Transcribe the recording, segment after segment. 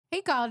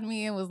He called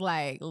me and was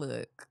like,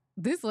 look,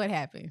 this is what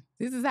happened.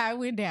 This is how it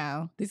went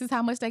down. This is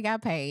how much they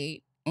got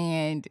paid.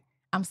 And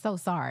I'm so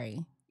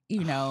sorry,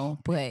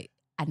 but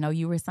I know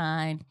you were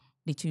signed.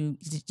 Did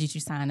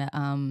you sign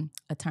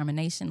a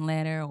termination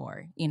letter,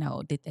 or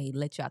did they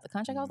let you out the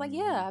contract? I was like,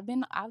 yeah, I've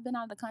been out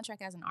of the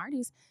contract as an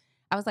artist.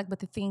 I was like, but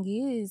the thing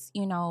is,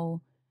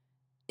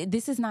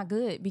 this is not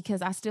good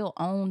because I still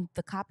own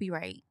the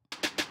copyright.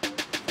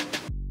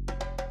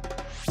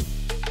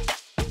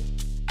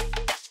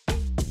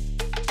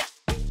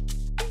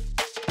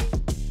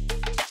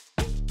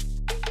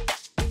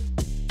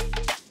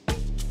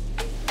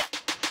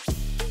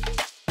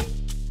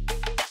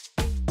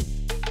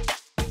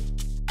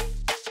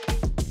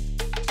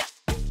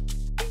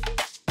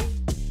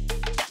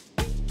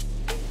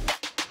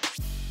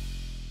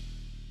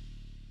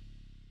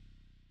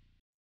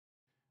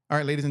 All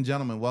right, ladies and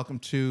gentlemen, welcome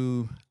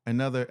to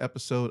another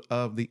episode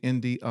of the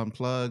Indie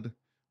Unplugged.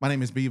 My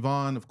name is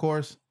Vaughan, of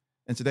course,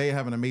 and today I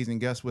have an amazing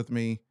guest with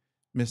me,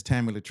 Miss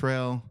Tami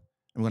LaTrell.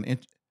 I'm going to,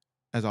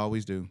 as I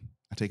always do,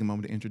 I take a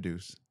moment to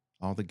introduce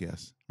all the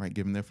guests, right?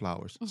 Give them their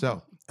flowers.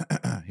 So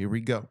here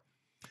we go.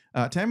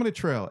 Tami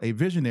LaTrell, a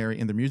visionary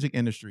in the music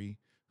industry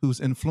whose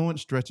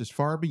influence stretches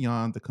far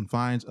beyond the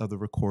confines of the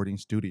recording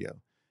studio.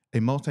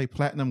 A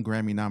multi-platinum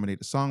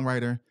Grammy-nominated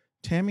songwriter,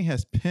 Tami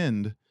has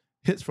penned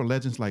hits for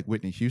legends like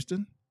Whitney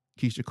Houston,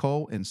 Keisha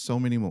Cole, and so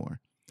many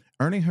more,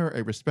 earning her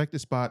a respected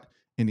spot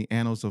in the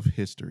annals of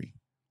history.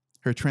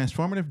 Her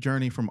transformative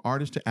journey from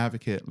artist to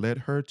advocate led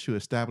her to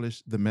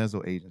establish the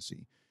Mezzo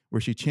Agency, where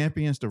she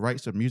champions the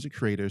rights of music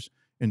creators,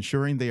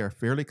 ensuring they are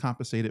fairly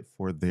compensated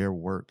for their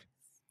work.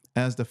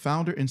 As the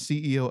founder and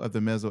CEO of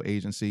the Mezzo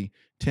Agency,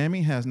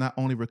 Tami has not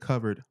only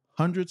recovered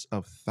hundreds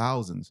of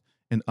thousands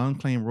in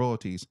unclaimed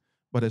royalties,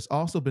 but has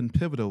also been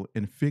pivotal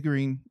in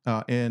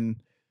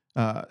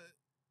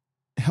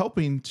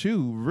helping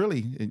to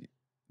really,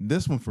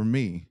 this one for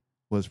me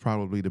was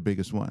probably the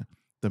biggest one,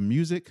 the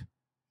Music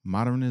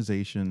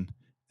Modernization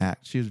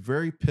Act. She was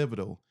very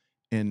pivotal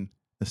in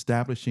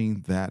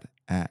establishing that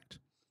act,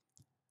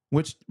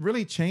 which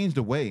really changed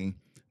the way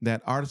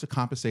that artists are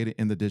compensated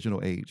in the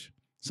digital age.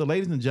 So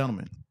ladies and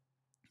gentlemen,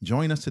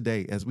 join us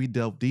today as we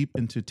delve deep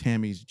into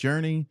Tami's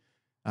journey,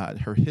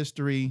 her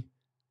history.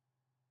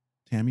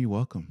 Tami,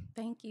 welcome.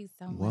 Thank you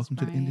so much, welcome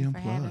to the Indie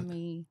Unplugged. For having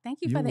me. Thank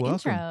you You're for the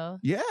welcome. intro.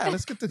 Yeah,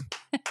 let's get the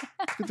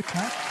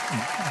clap.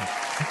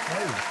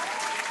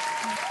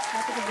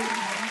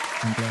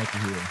 I'm glad to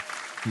hear.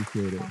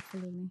 Appreciate it.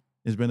 Absolutely.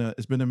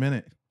 It's been a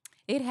minute.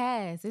 It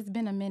has. It's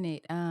been a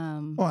minute.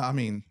 Well, I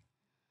mean,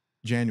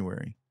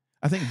 January.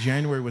 I think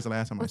January was the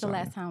last time I saw you. Was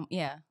the last time?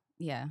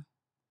 Yeah.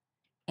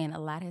 And a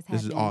lot has happened.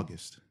 This is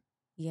August.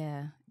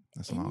 Yeah.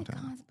 That's a long time.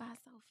 It comes by so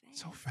fast.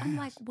 So fast. I'm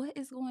like, what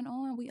is going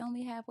on? We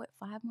only have 5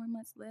 more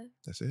months left?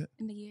 That's it.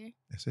 In the year.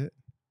 That's it.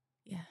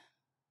 Yeah.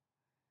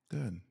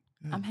 Good.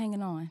 I'm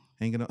hanging on.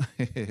 Hanging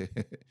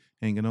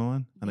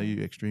on. I know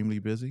you're extremely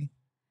busy.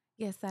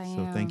 Yes, I am.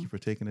 So thank you for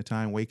taking the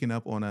time, waking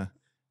up on a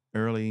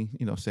early,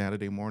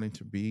 Saturday morning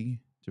to be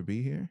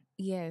here.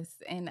 Yes,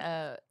 and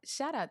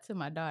shout out to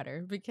my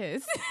daughter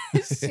because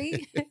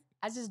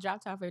I just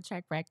dropped off at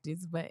track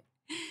practice, but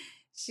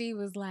she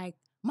was like,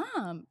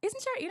 "Mom,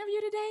 isn't your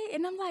interview today?"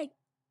 And I'm like,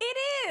 "It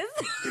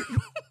is."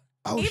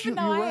 Even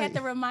though I had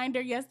the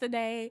reminder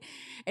yesterday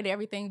and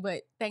everything,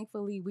 but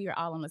thankfully we are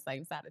all on the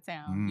same side of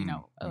town,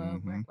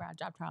 where I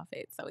dropped her off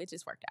at. So it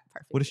just worked out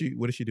perfectly.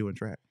 What does she do in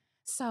track?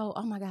 So,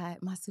 oh my God,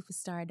 my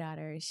superstar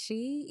daughter,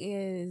 she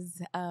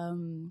is,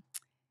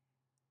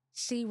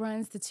 she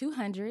runs the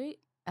 200.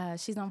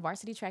 She's on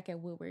varsity track at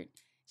Woodward.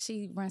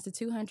 She runs the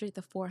 200,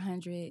 the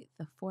 400,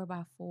 the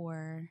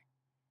 4x4,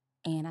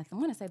 and I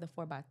want to say the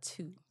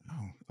 4x2.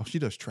 Oh, she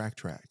does track.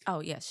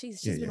 Oh yeah,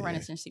 she's been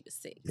running since she was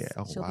 6. Yeah,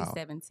 she'll be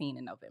 17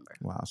 in November.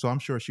 Wow, so I'm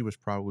sure she was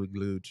probably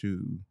glued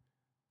to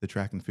the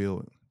track and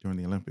field during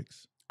the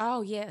Olympics.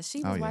 Oh yeah,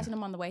 she was watching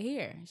them on the way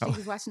here. She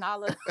was watching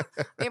all of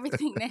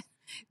everything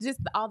just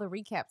all the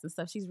recaps and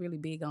stuff. She's really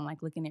big on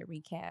like looking at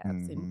recaps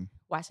and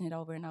watching it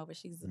over and over.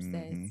 She's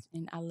obsessed,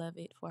 and I love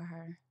it for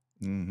her.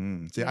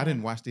 See, I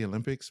didn't watch the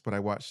Olympics, but I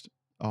watched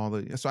all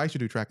the. So I used to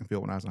do track and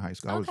field when I was in high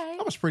school. Okay.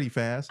 I was pretty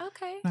fast.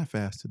 Okay, not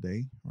fast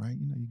today, right?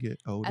 You get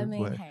older. I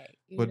mean, hey,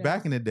 but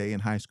back in the day in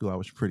high school, I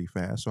was pretty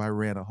fast. So I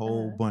ran a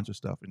whole bunch of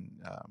stuff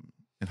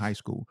in high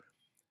school.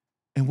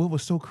 And what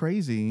was so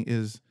crazy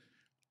is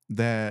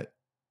that.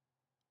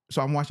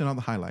 So I'm watching all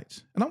the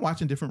highlights, and I'm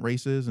watching different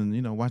races,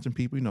 and watching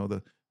people. I'm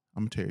gonna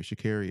tell you,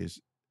 Sha'Carri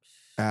is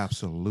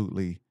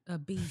absolutely a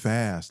beast.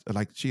 Fast.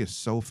 Like she is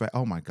so fast.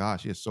 Oh my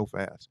gosh, she is so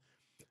fast.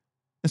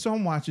 And so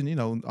I'm watching,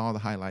 all the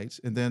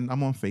highlights, and then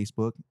I'm on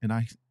Facebook, and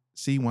I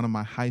see one of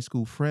my high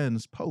school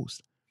friends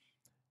post,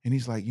 and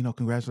he's like,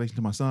 congratulations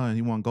to my son,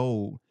 he won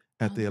gold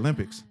at the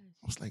Olympics. Gosh.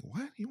 I was like,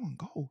 what? He won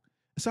gold?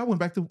 And so I went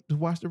back to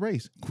watch the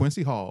race.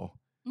 Quincy Hall.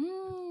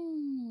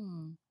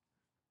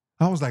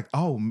 I was like,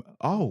 oh,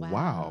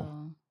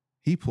 wow.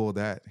 He pulled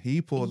that.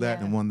 That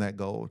and won that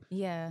gold.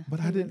 Yeah.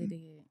 But I didn't. Really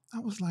did. I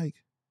was like,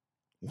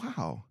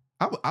 wow.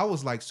 I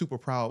was like super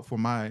proud for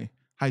my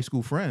high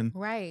school friend.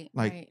 Right.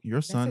 Like right. your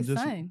That's son his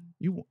just son.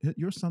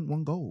 your son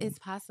won gold. It's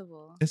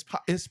possible.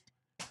 It's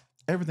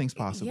everything's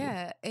possible.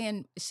 Yeah,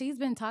 and she's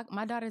been talking.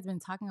 My daughter's been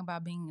talking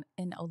about being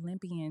an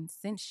Olympian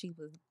since she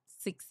was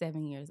 6,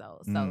 7 years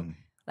old. So,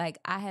 like,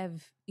 I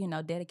have,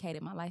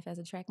 dedicated my life as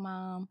a track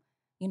mom.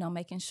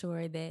 Making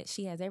sure that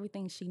she has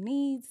everything she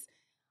needs.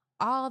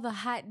 All the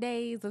hot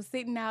days of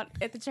sitting out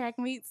at the track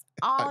meets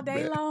all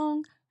day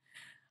long.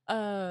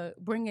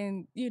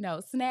 Bringing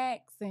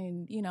snacks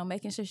and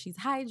making sure she's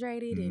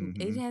hydrated,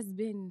 and it has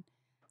been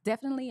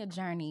definitely a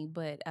journey,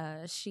 but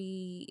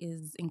she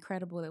is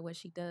incredible at what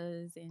she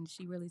does, and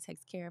she really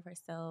takes care of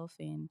herself,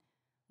 and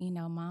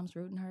mom's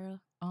rooting her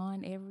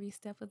on every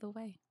step of the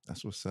way.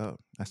 That's what's up.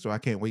 That's why I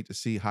can't wait to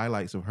see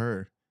highlights of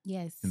her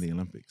Yes. in the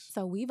Olympics.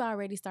 So we've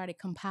already started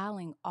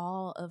compiling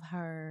all of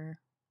her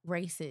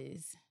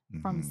races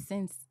from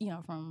since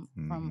from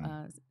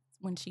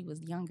when she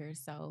was younger.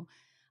 So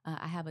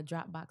I have a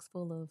Dropbox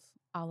full of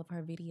all of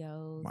her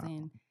videos.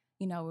 Wow.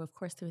 And of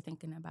course we're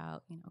thinking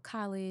about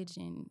college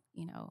and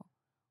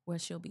where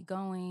she'll be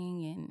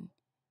going and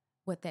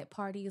what that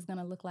party is going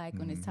to look like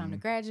when it's time to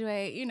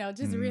graduate,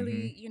 just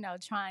really,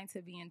 trying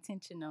to be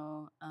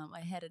intentional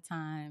ahead of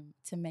time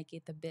to make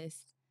it the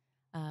best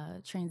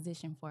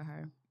transition for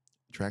her.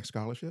 Track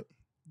scholarship?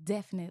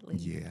 Definitely.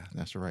 Yeah,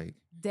 that's right.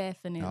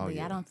 Definitely. Oh,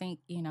 yeah. I don't think,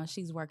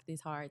 she's worked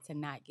this hard to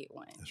not get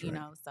one, that's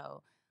right.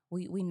 So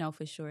we know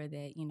for sure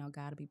that,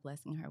 God will be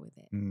blessing her with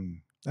it.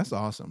 That's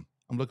awesome.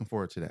 I'm looking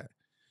forward to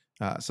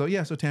that. So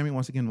Tami,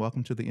 once again,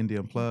 welcome to the Indie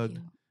Unplugged.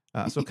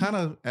 So kind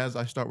of as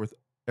I start with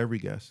every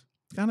guest,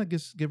 kind of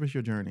just give us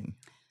your journey.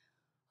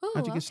 Ooh,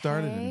 how'd you get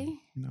started? And,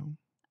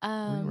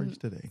 where are you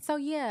today? So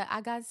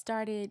I got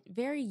started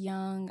very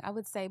young. I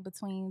would say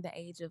between the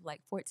age of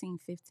like 14,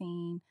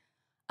 15.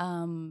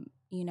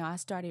 I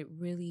started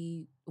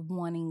really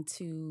wanting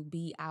to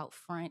be out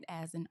front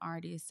as an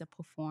artist, a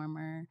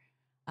performer.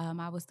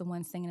 I was the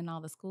one singing in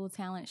all the school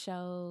talent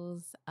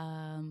shows.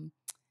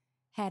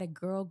 Had a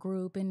girl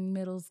group in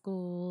middle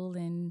school,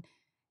 and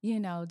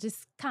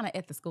just kind of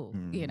at the school,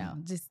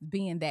 just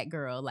being that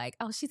girl, like,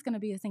 oh, she's gonna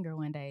be a singer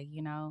one day.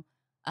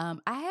 I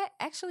had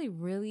actually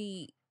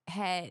really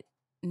had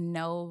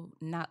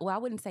I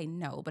wouldn't say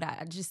no, but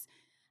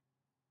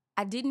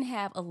I didn't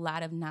have a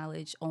lot of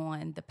knowledge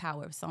on the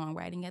power of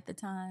songwriting at the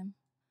time,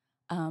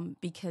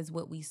 because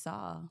what we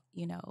saw,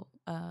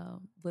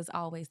 was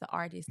always the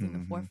artist in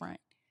the forefront.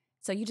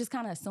 So you just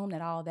kind of assume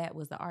that all that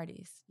was the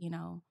artist,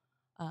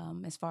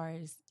 as far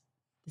as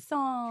the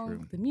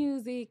song, the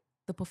music,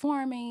 the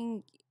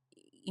performing,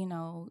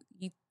 you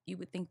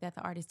would think that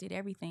the artist did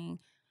everything.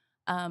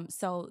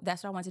 So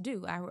that's what I wanted to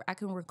do. I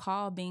can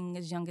recall being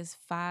as young as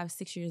 5,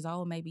 6 years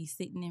old, maybe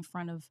sitting in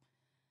front of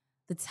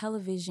the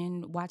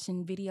television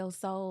watching Video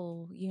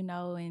Soul,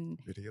 and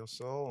Video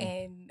Soul,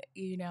 and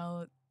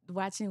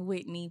watching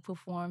Whitney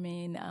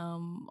performing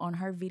on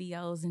her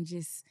videos, and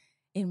just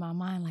in my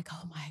mind like,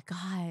 oh my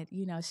God,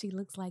 she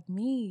looks like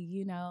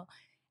me,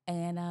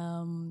 and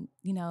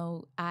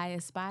I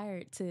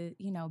aspired to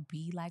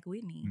be like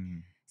Whitney.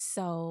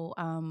 So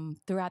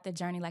throughout the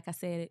journey, like I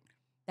said,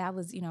 that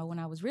was, when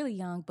I was really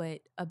young,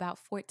 but about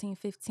 14,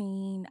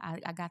 15,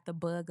 I got the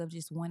bug of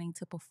just wanting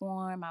to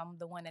perform. I'm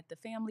the one at the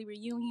family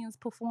reunions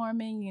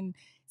performing and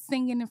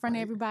singing in front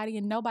of everybody,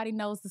 and nobody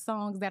knows the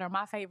songs that are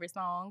my favorite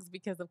songs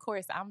because, of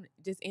course, I'm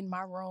just in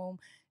my room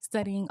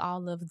studying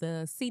all of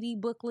the CD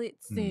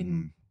booklets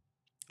and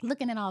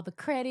looking at all the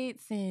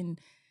credits and,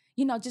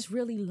 just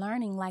really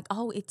learning like,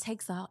 oh, it's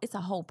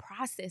a whole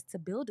process to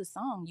build a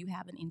song. You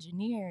have an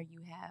engineer,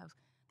 you have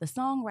the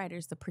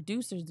songwriters, the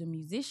producers, the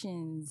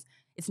musicians.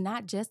 It's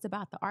not just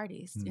about the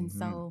artist. And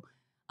so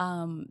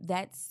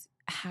that's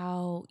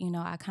how,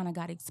 I kind of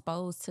got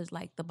exposed to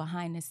like the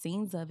behind the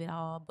scenes of it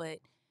all, but,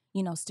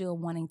 still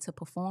wanting to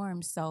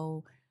perform.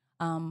 So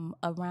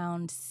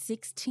around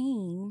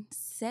 16,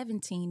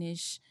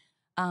 17-ish,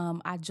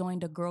 I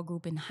joined a girl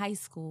group in high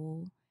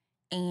school,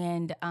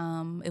 and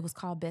it was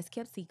called Best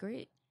Kept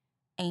Secret.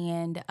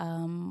 And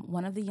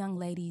one of the young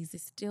ladies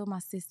is still my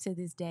sis to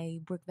this day,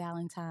 Brooke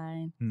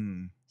Valentine.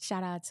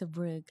 Shout out to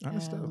Brooke.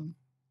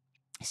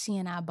 She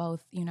and I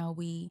both,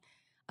 we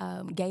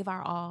gave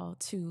our all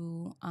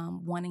to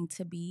wanting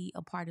to be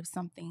a part of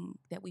something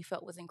that we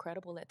felt was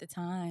incredible at the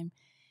time.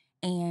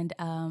 And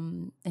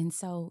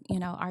so,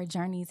 our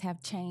journeys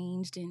have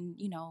changed, and,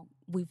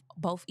 we've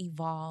both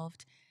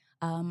evolved.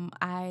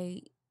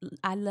 I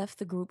left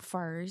the group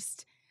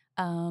first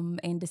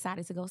and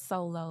decided to go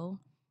solo.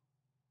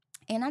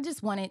 And I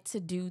just wanted to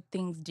do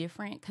things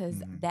different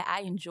because that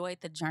I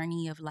enjoyed the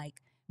journey of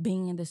like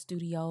being in the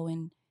studio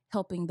and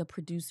helping the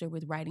producer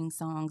with writing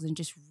songs and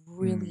just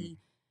really,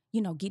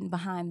 getting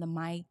behind the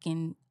mic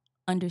and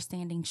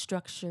understanding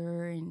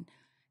structure and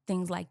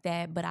things like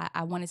that. But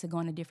I wanted to go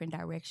in a different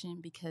direction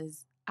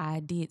because I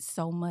did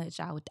so much.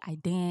 I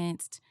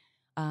danced,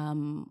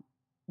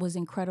 was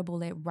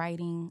incredible at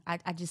writing.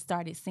 I just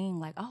started seeing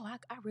like, oh, I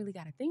really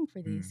got a thing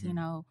for this,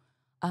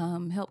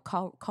 helped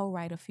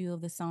co-write a few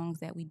of the songs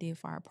that we did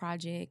for our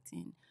project.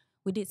 And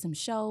we did some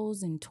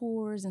shows and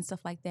tours and stuff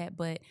like that.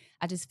 But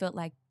I just felt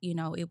like,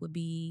 it would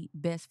be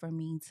best for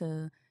me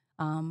to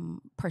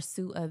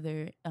pursue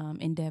other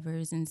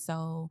endeavors. And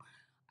so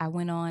I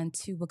went on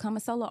to become a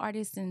solo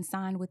artist and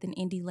signed with an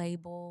indie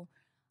label.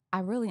 I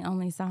really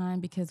only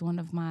signed because one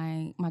of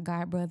my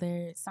god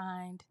brother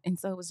signed. And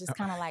so it was just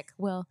kind of like,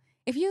 well,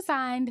 if you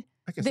signed,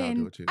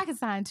 then I can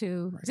sign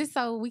too, right. Just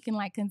so we can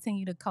like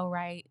continue to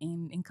co-write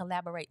and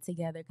collaborate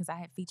together, because I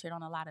had featured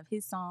on a lot of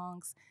his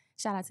songs.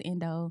 Shout out to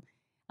Indo.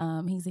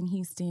 He's in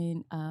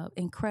Houston,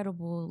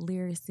 incredible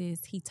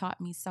lyricist. He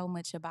taught me so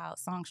much about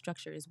song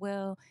structure as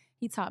well.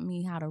 He taught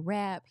me how to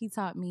rap. He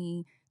taught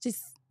me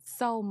just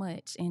so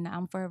much, and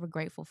I'm forever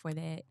grateful for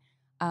that.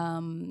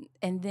 And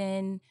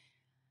then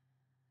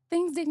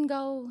things didn't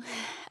go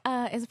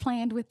as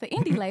planned with the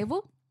indie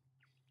label.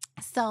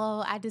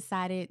 So I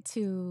decided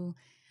to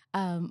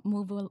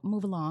move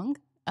along.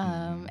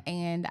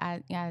 And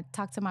I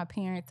talked to my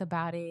parents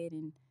about it,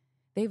 and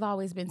they've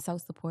always been so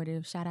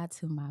supportive. Shout out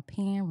to my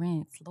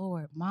parents,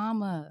 Lord,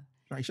 mama.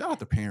 Right, shout out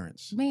to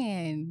parents.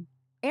 Man,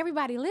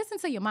 everybody listen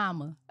to your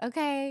mama,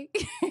 okay?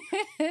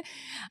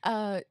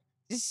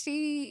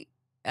 She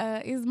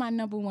is my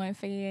number one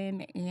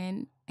fan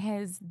and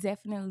has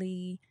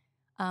definitely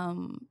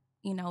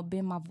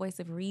been my voice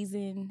of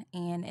reason.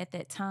 And at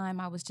that time,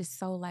 I was just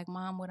so like,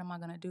 Mom, what am I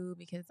going to do?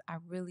 Because I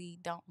really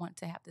don't want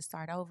to have to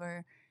start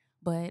over.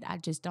 But I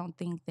just don't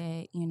think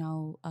that,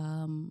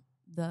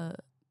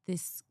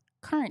 this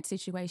current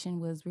situation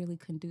was really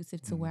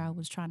conducive to where I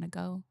was trying to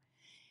go.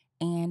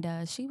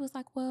 And she was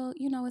like, well,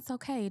 it's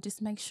okay.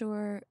 Just make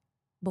sure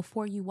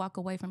before you walk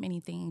away from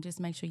anything, just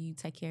make sure you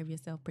take care of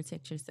yourself,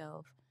 protect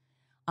yourself.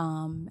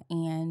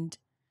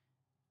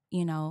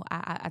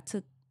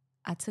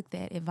 I took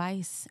that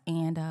advice,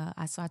 and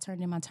I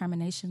turned in my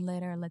termination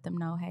letter, let them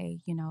know,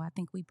 hey, I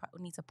think we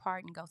need to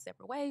part and go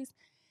separate ways.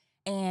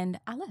 And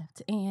I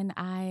left, and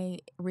I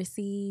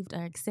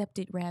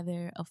accepted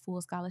a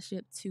full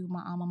scholarship to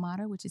my alma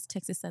mater, which is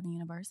Texas Southern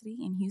University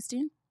in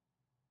Houston.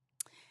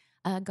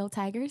 Go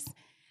Tigers,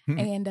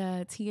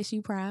 and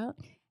TSU proud.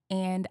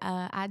 And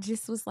I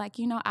just was like,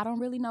 I don't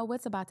really know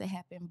what's about to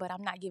happen, but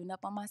I'm not giving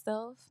up on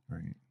myself.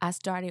 Right. I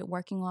started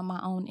working on my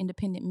own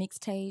independent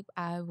mixtape.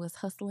 I was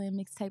hustling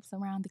mixtapes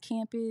around the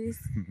campus.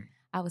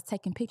 I was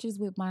taking pictures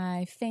with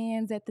my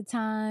fans at the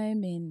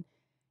time. And,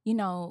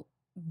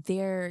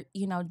 there,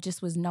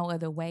 just was no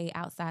other way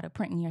outside of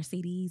printing your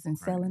CDs and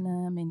selling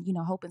them and,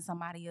 hoping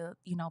somebody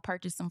will,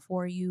 purchase them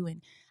for you.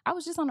 And I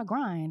was just on a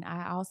grind.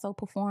 I also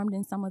performed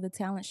in some of the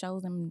talent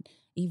shows and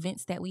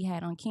events that we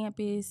had on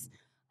campus.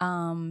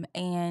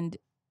 And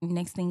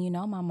next thing you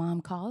know, my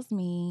mom calls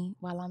me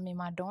while I'm in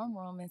my dorm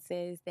room and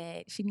says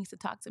that she needs to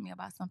talk to me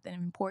about something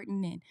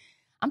important. And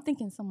I'm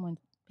thinking someone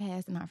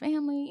passed in our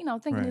family,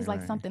 thinking it's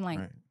like something like,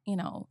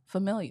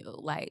 familial,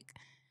 like,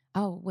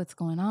 oh, what's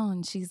going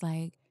on? She's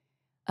like,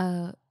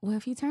 well,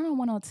 if you turn on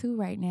 102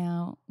 right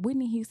now,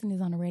 Whitney Houston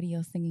is on the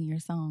radio singing your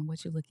song.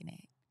 What you looking at?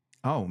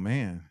 Oh,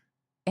 man.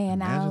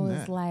 And I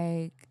was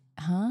like,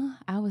 huh?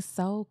 I was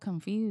so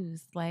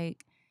confused.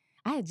 Like,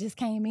 I had just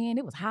came in.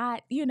 It was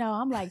hot.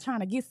 I'm like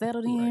trying to get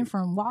settled in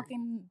from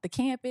walking the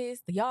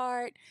campus, the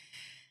yard.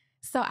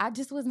 So I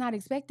just was not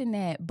expecting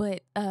that.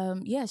 But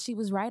she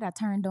was right. I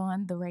turned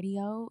on the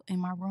radio in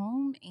my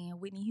room, and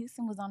Whitney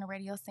Houston was on the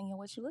radio singing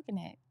What You Looking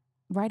At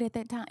right at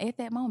that time, at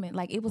that moment.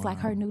 Like, it was like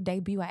her new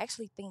debut. I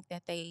actually think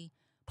that they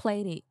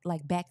played it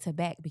like back to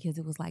back because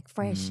it was like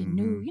fresh and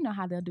new. You know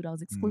how they'll do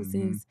those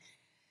exclusives.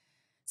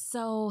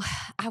 So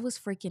I was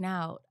freaking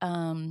out.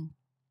 I'm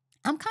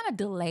kind of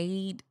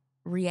delayed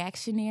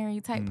reactionary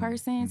type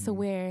person, so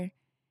where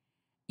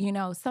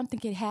something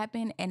could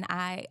happen, and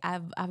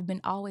I've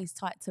been always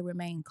taught to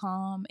remain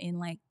calm in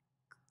like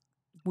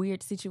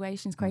weird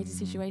situations, crazy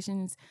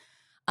situations.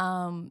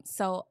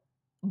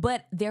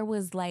 But there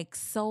was like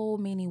so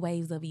many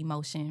waves of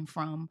emotion,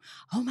 from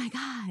oh my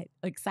God,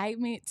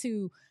 excitement,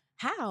 to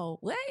how,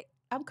 what,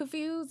 I'm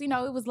confused. It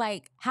was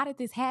like, how did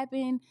this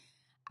happen?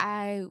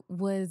 I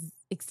was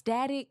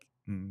ecstatic.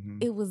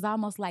 It was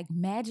almost like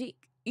magic.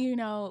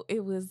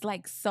 It was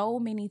like so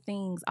many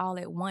things all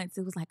at once.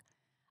 It was like,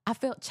 I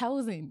felt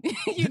chosen,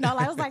 like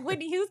I was like,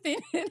 Whitney Houston,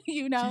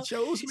 She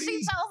chose me. She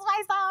chose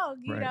my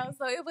song,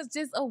 So it was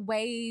just a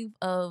wave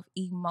of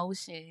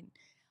emotion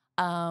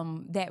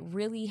that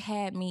really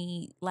had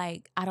me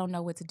like, I don't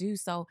know what to do.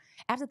 So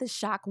after the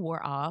shock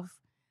wore off,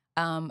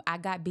 I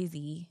got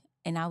busy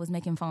and I was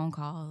making phone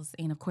calls,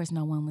 and of course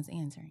no one was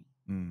answering.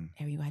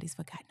 Everybody's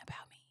forgotten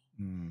about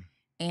me.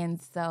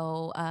 And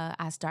so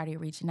I started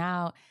reaching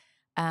out.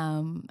 I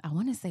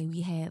want to say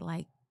we had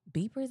like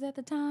beepers at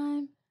the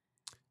time.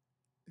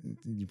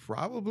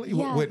 Probably.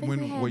 Yeah,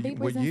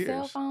 What years?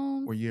 Cell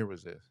phones. What year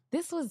was this?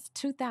 This was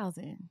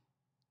 2000.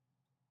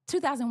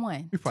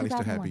 2001. We probably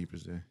still had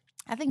beepers there.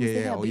 I think we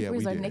still had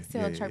beepers or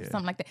Nextel chirp,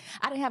 something like that.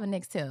 I didn't have a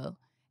Nextel,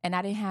 and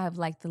I didn't have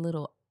like the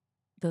little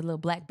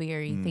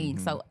BlackBerry thing.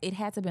 So it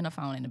had to have been a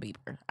phone and a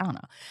beeper. I don't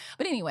know.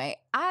 But anyway,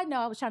 I know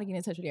I was trying to get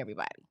in touch with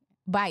everybody.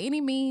 by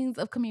any means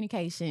of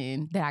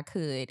communication that I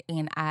could,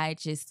 and I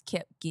just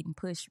kept getting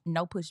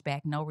no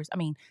pushback,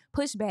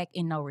 pushback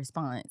and no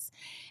response.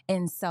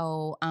 And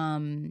so,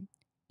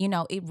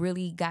 it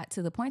really got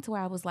to the point to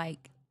where I was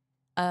like,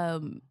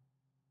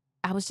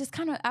 I was just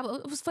I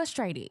was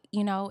frustrated,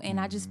 and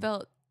I just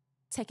felt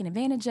taken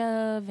advantage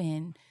of.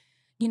 And,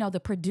 the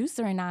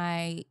producer and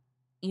I,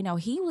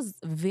 he was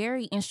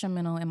very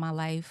instrumental in my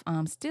life,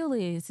 still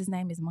is. His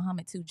name is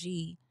Muhammad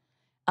 2G.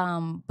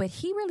 But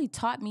he really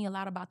taught me a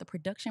lot about the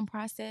production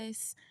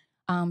process,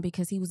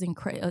 because he was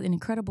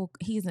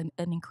he's an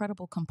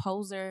incredible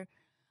composer.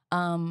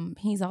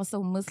 He's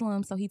also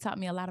Muslim, so he taught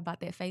me a lot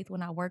about that faith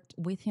when I worked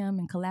with him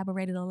and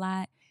collaborated a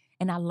lot.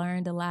 And I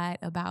learned a lot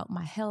about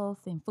my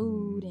health and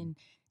food and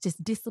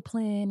just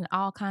discipline and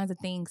all kinds of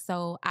things.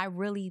 So I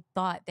really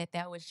thought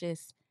that was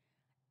just,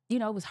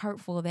 it was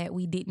hurtful that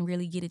we didn't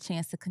really get a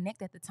chance to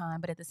connect at the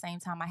time. But at the same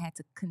time, I had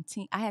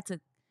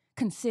to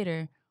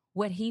consider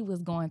what he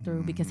was going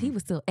through because he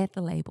was still at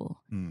the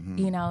label,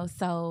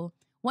 So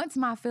once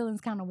my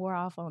feelings kind of wore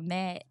off on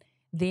that,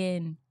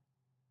 then,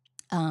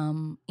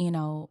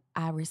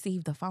 I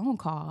received a phone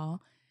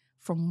call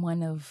from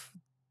one of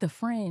the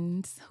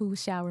friends who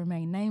shall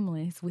remain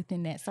nameless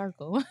within that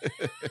circle.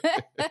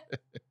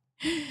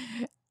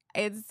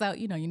 And so,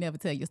 you never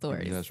tell your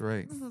stories. That's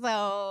right.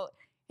 So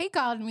he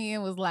called me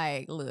and was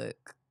like,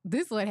 look,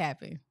 this is what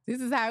happened.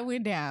 This is how it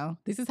went down.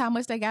 This is how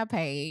much they got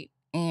paid.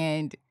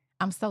 And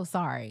I'm so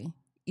sorry,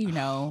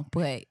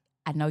 but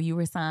I know you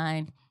were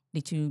signed.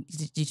 Did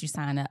you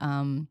sign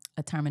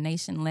a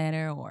termination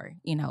letter, or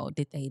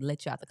did they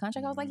let you out the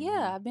contract? I was like,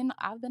 yeah, I've been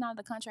out of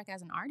the contract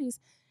as an artist.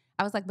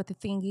 I was like, but the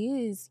thing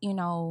is,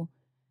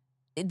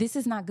 this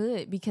is not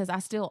good because I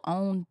still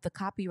own the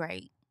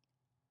copyright.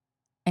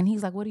 And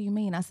he's like, what do you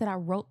mean? I said, I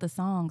wrote the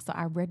song, so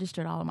I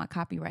registered all of my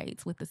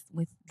copyrights with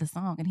the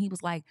song. And he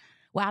was like,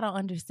 well, I don't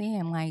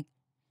understand. Like,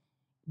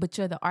 but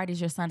you're the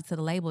artist, you're signed to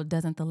the label.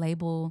 Doesn't the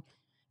label,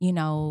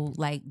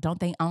 don't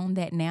they own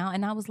that now?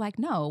 And I was like,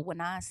 no,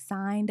 when I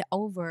signed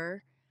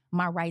over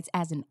my rights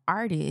as an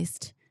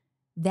artist,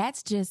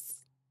 that's just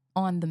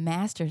on the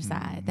master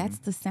side. That's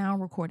the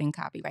sound recording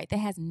copyright. That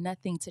has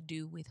nothing to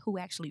do with who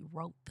actually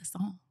wrote the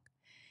song.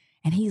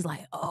 And he's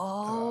like,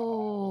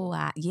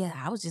 I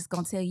was just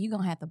going to tell you, you're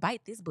going to have to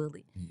bite this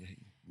bullet. Yeah,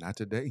 not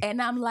today.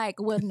 And I'm like,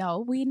 well,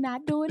 no, we're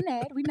not doing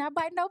that. We're not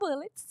biting no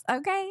bullets.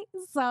 Okay.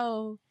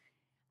 So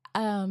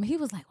he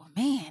was like, well,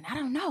 man, I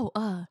don't know.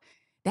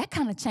 That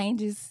kind of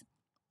changes.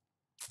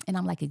 And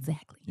I'm like,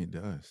 exactly. It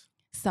does.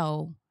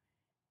 So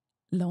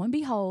lo and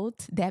behold,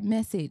 that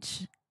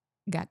message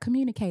got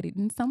communicated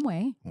in some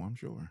way. Oh, I'm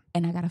sure.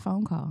 And I got a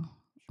phone call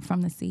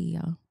from the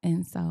CEO.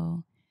 And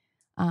so,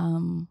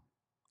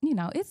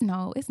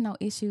 it's no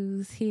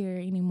issues here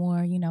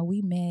anymore.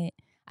 We met,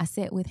 I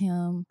sat with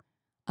him,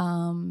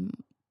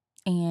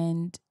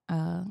 and,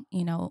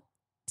 to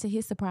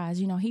his surprise,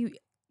 he,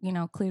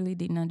 clearly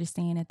didn't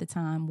understand at the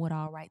time what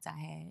all rights I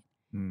had.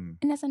 And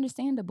that's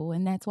understandable.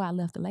 And that's why I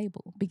left the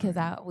label, because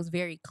I was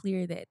very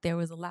clear that there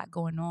was a lot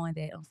going on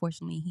that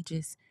unfortunately he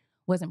just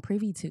wasn't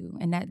privy to.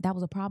 And that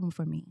was a problem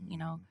for me,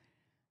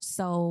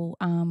 So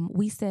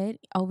we sat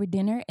over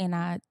dinner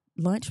and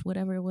lunch,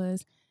 whatever it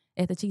was,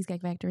 at the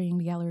Cheesecake Factory in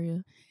the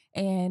Galleria.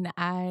 And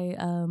I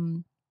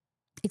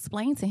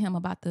explained to him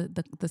about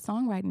the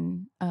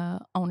songwriting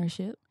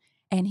ownership.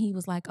 And he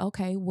was like,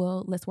 okay,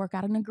 well, let's work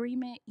out an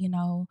agreement.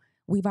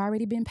 We've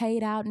already been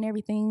paid out and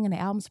everything, and the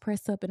album's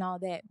pressed up and all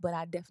that, but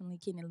I definitely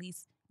can at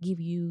least give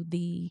you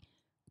the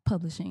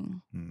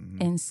publishing.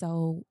 And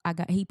so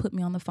he put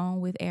me on the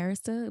phone with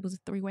Arista. It was a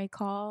 3-way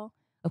call.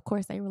 Of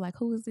course, they were like,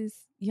 who is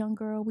this young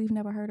girl? We've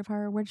never heard of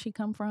her. Where did she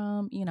come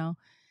from?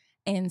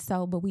 And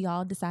so, but we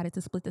all decided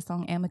to split the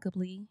song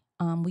amicably.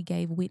 We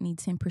gave Whitney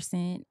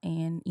 10%,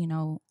 and,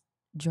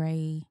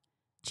 Dre,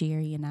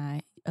 Jerry, and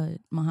I,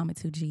 Muhammad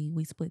 2G,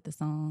 we split the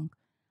song.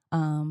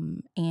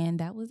 And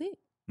that was it.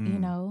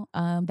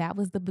 That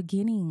was the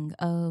beginning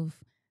of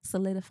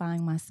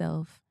solidifying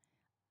myself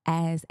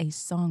as a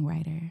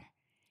songwriter.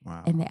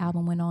 Wow. And the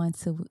album went on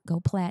to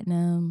go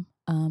platinum.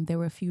 There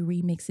were a few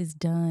remixes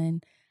done.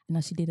 I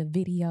know she did a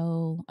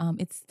video.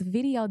 It's the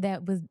video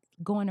that was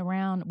going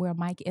around where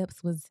Mike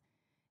Epps was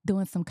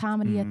doing some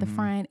comedy at the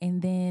front.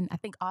 And then I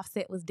think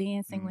Offset was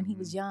dancing when he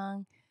was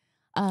young.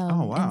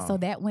 Wow. And so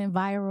that went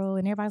viral,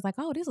 and everybody's like,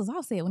 oh, this was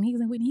Offset when he was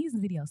in Whitney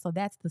Houston video. So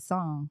that's the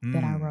song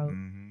that I wrote.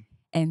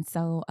 And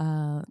so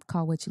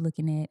called What You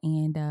Looking At.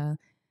 And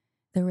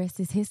the rest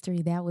is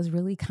history. That was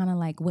really kind of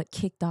like what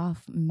kicked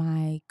off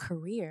my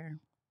career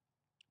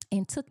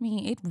and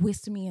it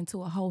whisked me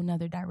into a whole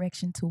nother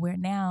direction to where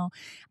now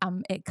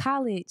I'm in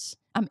college,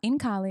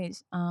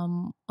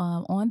 on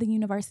the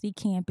university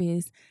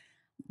campus,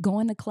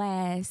 going to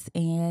class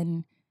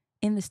and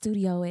in the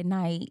studio at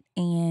night.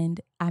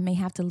 And I may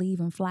have to leave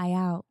and fly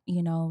out,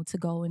 to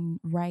go and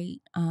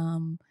write.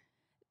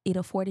 It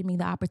afforded me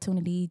the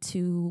opportunity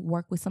to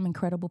work with some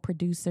incredible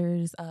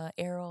producers,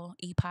 Errol,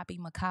 E. Poppy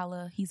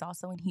McCalla. He's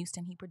also in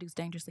Houston. He produced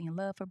Dangerously in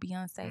Love for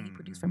Beyonce. He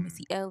produced for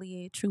Missy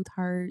Elliott, Truth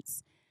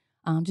Hurts.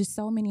 Just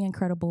so many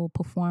incredible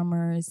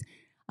performers.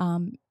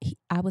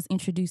 I was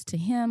introduced to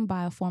him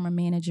by a former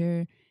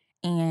manager,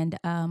 and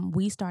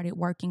we started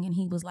working, and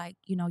he was like,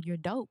 you're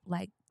dope.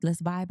 Like,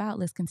 let's vibe out.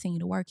 Let's continue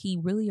to work. He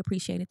really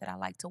appreciated that I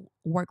like to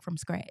work from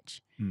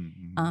scratch.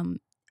 Mm-hmm.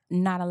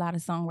 Not a lot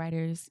of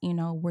songwriters,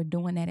 were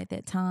doing that at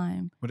that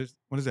time. What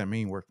does that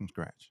mean, work from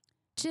scratch?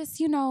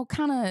 Just,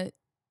 kind of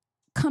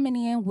coming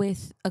in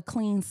with a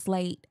clean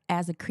slate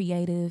as a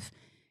creative.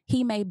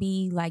 He may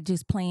be like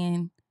just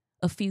playing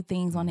a few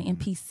things on the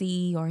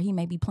MPC, or he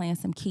may be playing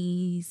some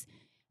keys,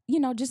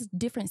 just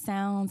different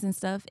sounds and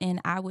stuff.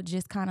 And I would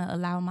just kind of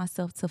allow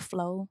myself to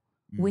flow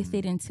with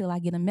it until I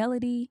get a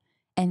melody.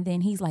 And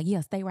then he's like,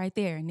 yeah, stay right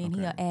there. And then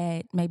he'll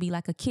add maybe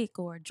like a kick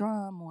or a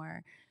drum,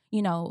 or,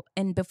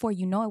 and before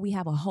you know it, we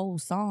have a whole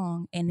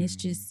song, and it's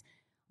just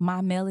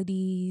my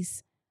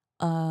melodies.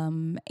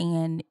 And,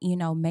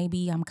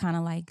 maybe I'm kind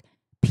of like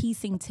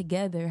piecing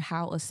together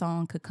how a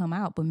song could come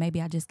out, but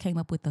maybe I just came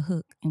up with the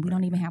hook, and we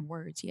don't even have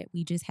words yet.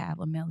 We just have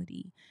a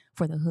melody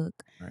for the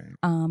hook. Right.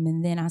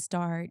 And then I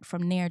start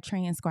from there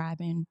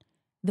transcribing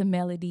the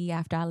melody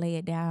after I lay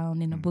it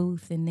down in the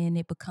booth, and then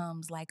it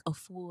becomes like a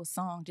full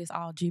song, just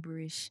all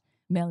gibberish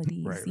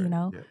melodies,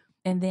 Yeah.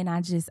 And then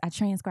I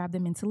transcribe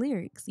them into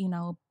lyrics,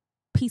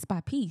 piece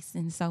by piece.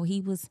 And so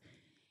he was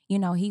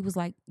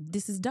like,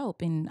 this is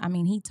dope. And I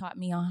mean, he taught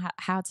me on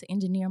how to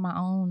engineer my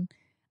own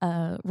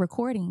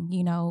recording,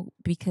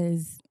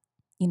 because,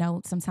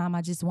 sometimes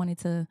I just wanted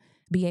to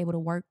be able to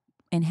work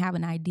and have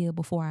an idea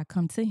before I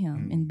come to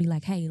him and be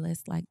like, hey,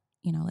 let's like,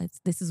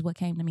 this is what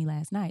came to me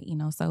last night,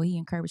 So he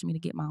encouraged me to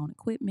get my own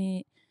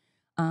equipment.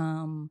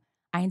 I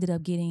ended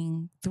up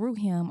getting, through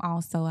him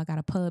also, I got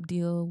a pub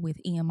deal with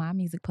EMI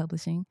Music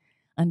Publishing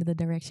under the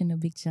direction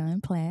of Big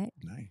John Platt.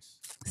 Nice.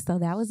 So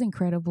that was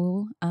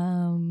incredible.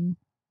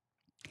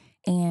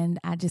 And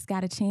I just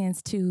got a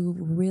chance to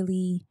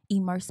really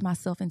immerse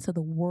myself into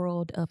the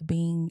world of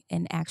being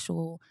an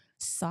actual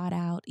sought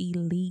out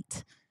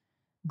elite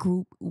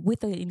group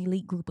with an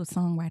elite group of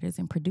songwriters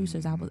and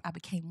producers. I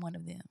became one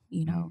of them,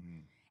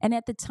 And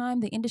at the time,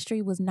 the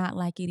industry was not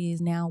like it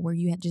is now, where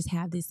you just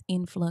have this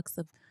influx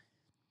of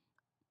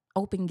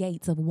open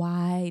gates of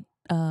wide,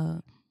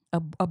 a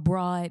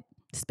broad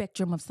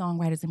spectrum of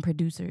songwriters and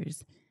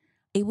producers.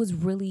 It was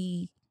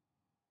really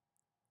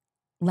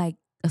like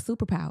a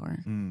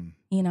superpower,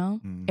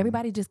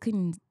 Everybody just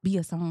couldn't be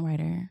a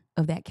songwriter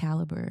of that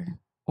caliber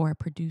or a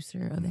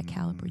producer of that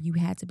caliber. You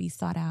had to be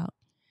sought out.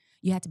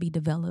 You had to be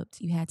developed.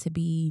 You had to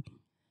be,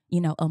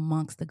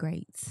 amongst the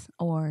greats,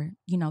 or,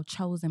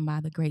 chosen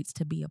by the greats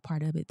to be a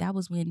part of it. That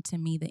was when, to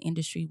me, the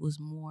industry was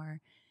more,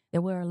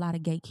 there were a lot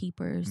of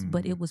gatekeepers,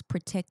 but it was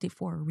protected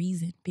for a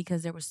reason,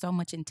 because there was so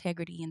much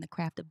integrity in the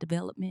craft of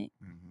development,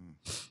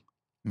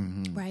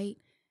 right?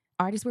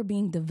 Artists were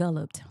being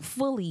developed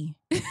fully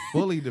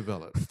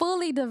developed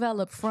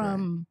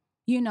from,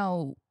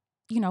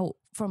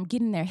 from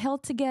getting their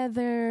health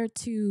together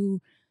to,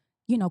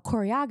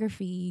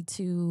 choreography,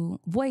 to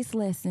voice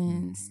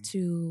lessons,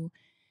 to,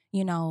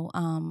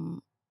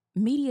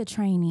 media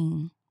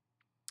training,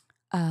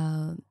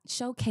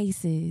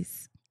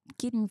 showcases,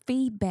 getting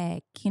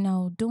feedback,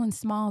 doing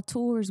small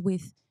tours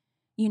with,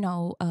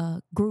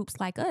 groups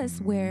like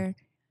us where,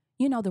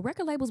 the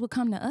record labels would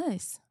come to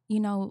us,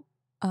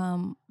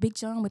 Big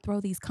John would throw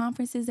these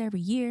conferences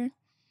every year,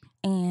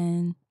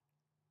 and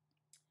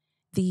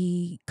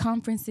the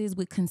conferences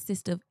would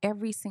consist of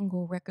every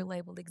single record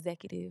label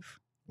executive.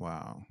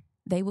 Wow.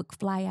 They would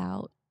fly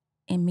out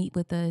and meet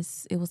with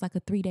us. It was like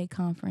a 3-day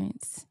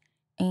conference,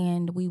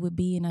 and we would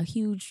be in a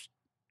huge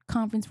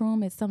conference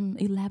room at some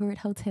elaborate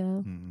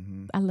hotel.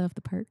 I love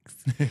the perks.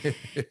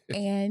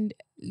 And,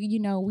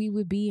 we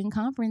would be in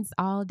conference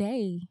all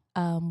day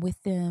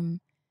with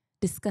them,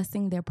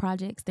 discussing their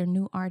projects, their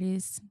new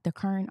artists, the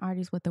current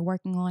artists, what they're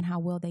working on, how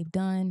well they've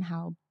done,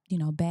 how,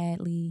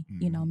 badly,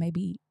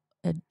 maybe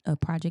a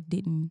project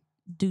didn't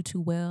do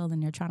too well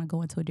and they're trying to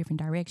go into a different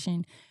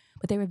direction.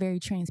 But they were very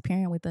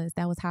transparent with us.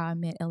 That was how I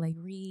met L.A.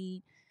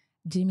 Reid,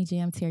 Jimmy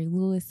Jam, Terry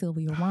Lewis,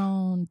 Sylvia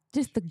Rhone,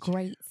 just the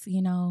greats,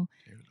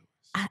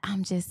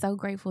 I'm just so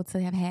grateful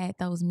to have had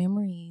those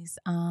memories.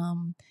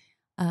 So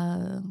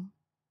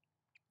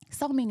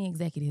many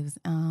executives,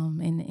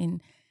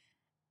 and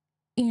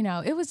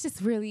it was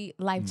just really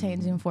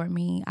life-changing for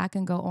me. I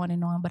can go on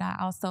and on, but I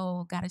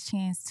also got a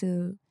chance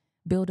to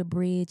build a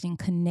bridge and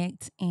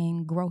connect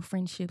and grow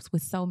friendships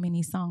with so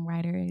many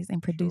songwriters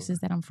and producers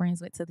that I'm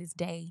friends with to this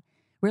day.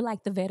 We're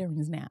like the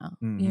veterans now,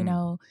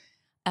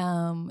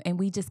 and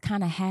we just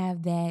kind of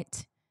have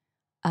that,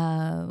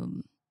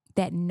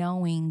 that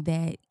knowing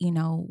that,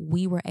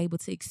 we were able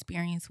to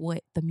experience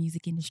what the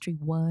music industry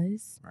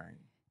was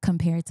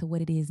compared to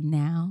what it is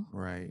now.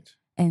 Right.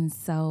 And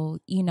so,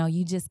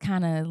 you just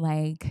kind of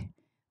like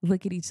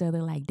look at each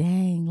other like,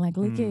 dang, like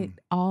look at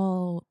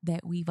all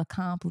that we've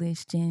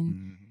accomplished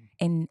and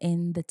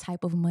the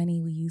type of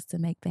money we used to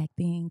make back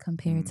then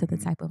compared to the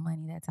type of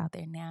money that's out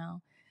there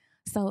now.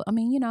 So, I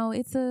mean,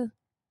 it's a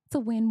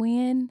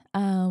win-win.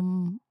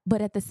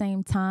 But at the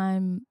same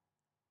time,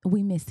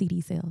 we miss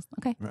CD sales.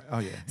 Okay. Right. Oh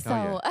yeah.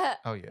 So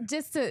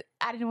just to,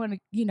 I didn't want to,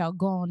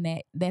 go on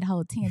that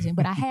whole tangent,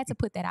 but I had to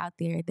put that out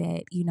there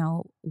that,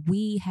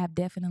 we have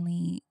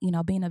definitely,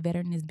 being a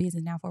veteran in this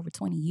business now for over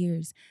 20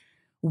 years,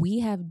 we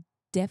have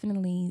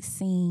definitely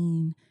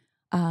seen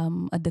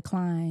a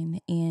decline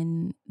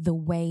in the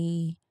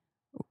way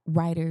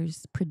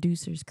writers,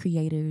 producers,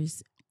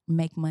 creators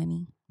make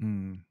money.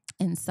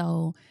 And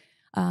so,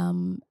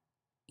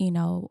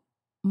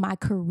 my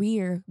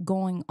career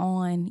going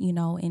on,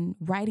 in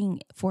writing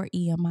for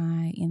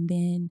EMI and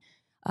then,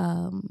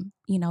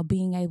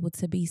 being able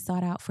to be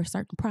sought out for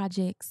certain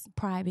projects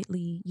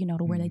privately,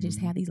 to where they just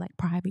have these like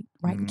private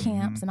writing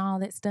camps and all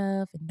that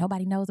stuff and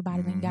nobody knows about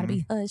it and you got to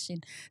be hush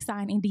and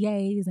sign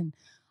NDAs and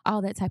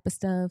all that type of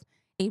stuff.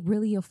 It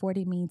really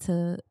afforded me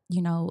to,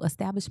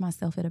 establish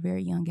myself at a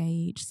very young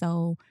age.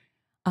 So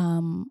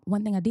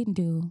one thing I didn't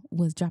do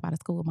was drop out of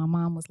school. My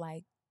mom was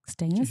like,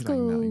 stay in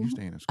school. Like, no, you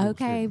stay in school.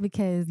 Okay, still.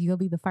 Because you'll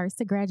be the first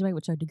to graduate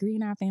with your degree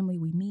in our family.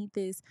 We need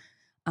this.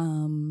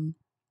 I'm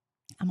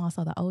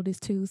also the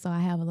oldest too, so I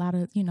have a lot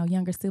of,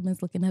 younger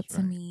siblings looking up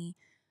to me.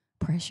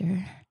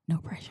 Pressure, no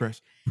pressure.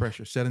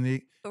 Pressure. Setting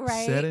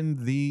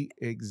the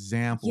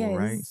example, yes.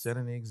 Right?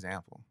 Setting the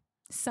example.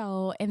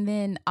 So, and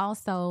then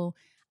also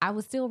I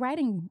was still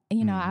writing,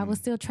 I was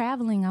still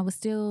traveling. I was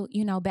still,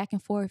 back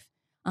and forth,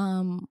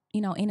 in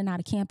and out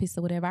of campus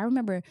or whatever. I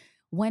remember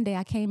one day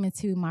I came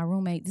into my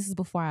roommate. This is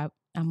before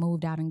I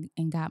moved out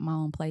and got my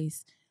own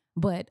place.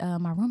 But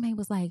my roommate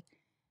was like,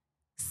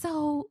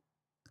 so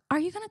are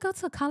you going to go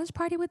to a college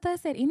party with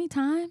us at any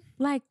time?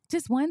 Like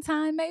just one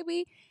time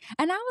maybe?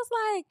 And I was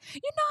like,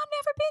 I've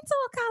never been to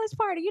a college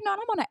party. And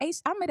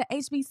I'm at a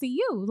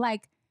HBCU.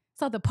 Like,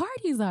 so the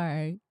parties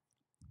are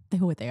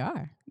what they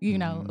are,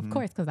 of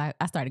course, because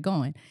I started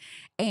going.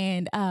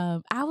 And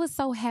I was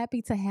so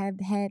happy to have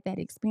had that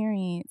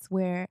experience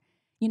where,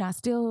 I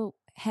still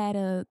had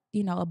a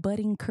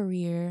budding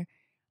career.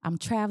 I'm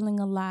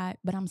traveling a lot,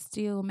 but I'm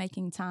still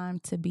making time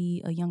to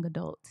be a young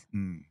adult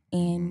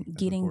and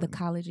getting important. The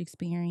college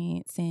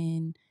experience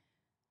and,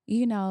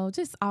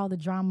 just all the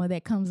drama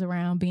that comes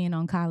around being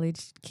on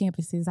college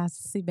campuses. I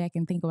sit back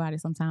and think about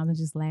it sometimes and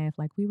just laugh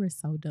like we were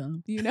so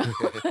dumb,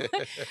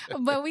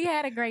 But I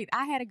had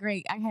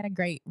a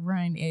great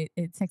run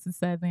at Texas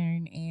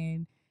Southern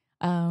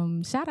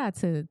and shout out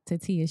to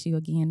TSU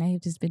again. They've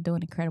just been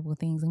doing incredible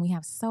things and we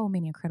have so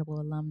many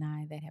incredible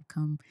alumni that have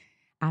come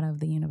out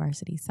of the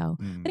university. So,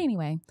 but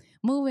anyway,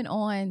 moving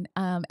on,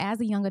 as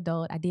a young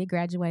adult, I did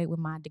graduate with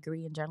my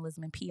degree in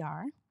journalism and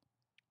PR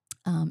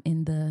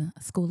in the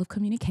School of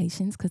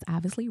Communications because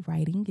obviously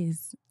writing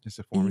is it's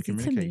a form easy of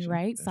communication. To me,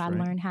 right? That's so I right.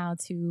 learned how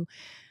to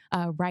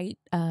write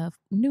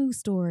news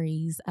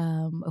stories,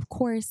 of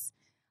course,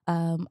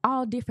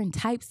 all different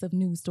types of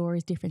news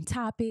stories, different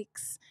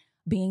topics,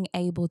 being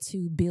able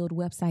to build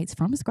websites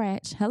from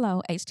scratch.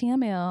 Hello,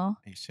 HTML.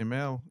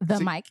 The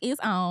mic is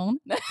on,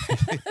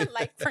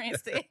 like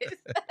Prince says.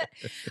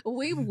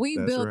 we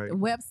built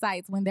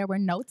websites when there were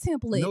no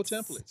templates. No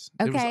templates.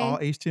 Okay. It was all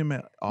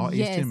HTML. All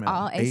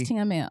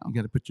HTML. You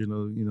got to put your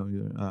little,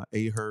 your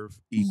ahref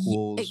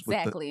equals.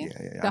 Exactly.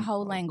 The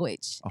whole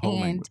language.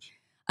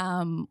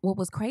 What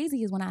was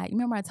crazy is when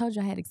remember I told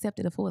you I had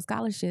accepted a full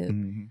scholarship.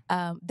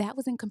 That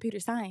was in computer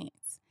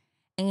science.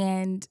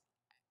 And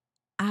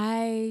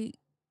I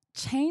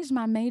changed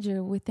my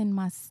major within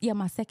my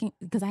second,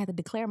 because I had to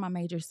declare my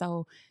major.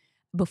 So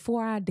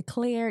before I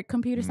declared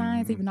computer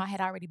science, even though I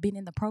had already been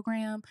in the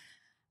program,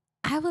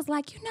 I was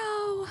like,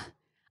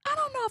 I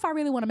don't know if I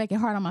really want to make it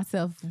hard on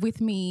myself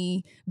with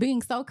me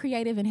being so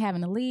creative and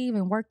having to leave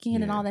and work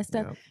in and all that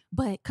stuff. Yep.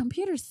 But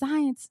computer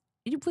science,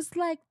 it was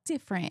like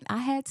different. I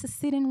had to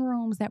sit in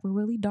rooms that were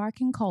really dark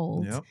and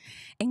cold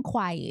and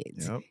quiet.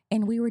 Yep.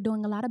 And we were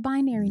doing a lot of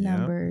binary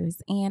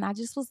numbers. And I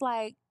just was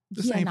like,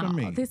 this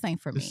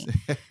ain't for me.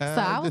 So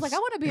I was like, I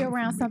want to be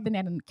around something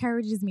that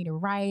encourages me to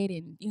write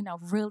and,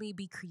 really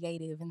be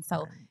creative. And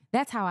so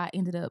that's how I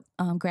ended up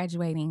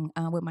graduating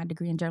with my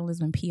degree in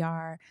journalism and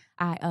PR.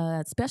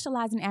 I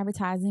specialized in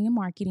advertising and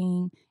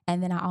marketing.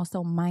 And then I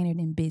also minored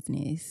in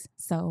business.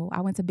 So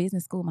I went to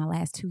business school my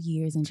last 2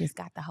 years and just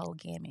got the whole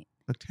gamut.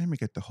 But Tami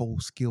got the whole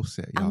skill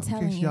set, y'all. I'm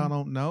telling in case y'all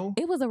don't know.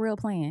 It was a real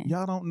plan.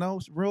 Y'all don't know.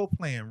 It's real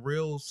plan,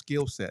 real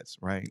skill sets,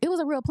 right? It was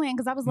a real plan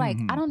because I was like,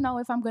 I don't know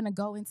if I'm going to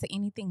go into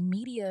anything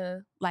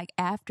media like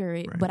after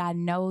it, but I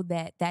know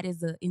that that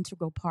is an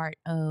integral part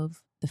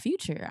of the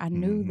future. I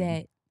knew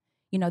that,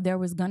 there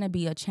was going to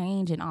be a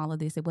change in all of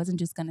this. It wasn't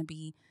just going to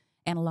be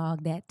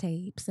analog DAT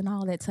tapes and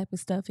all that type of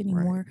stuff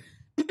anymore.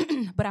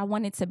 But I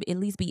wanted to at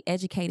least be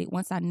educated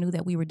once I knew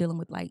that we were dealing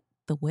with like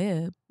the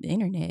web, the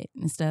internet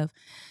and stuff.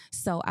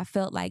 So I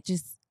felt like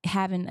just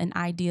having an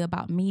idea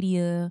about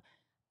media,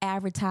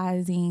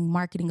 advertising,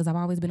 marketing, because I've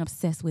always been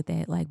obsessed with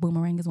that. Like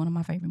Boomerang is one of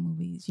my favorite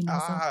movies.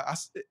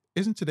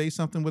 Isn't today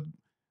something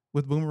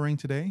with Boomerang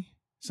today?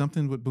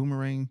 Something with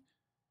Boomerang?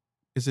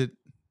 Is it?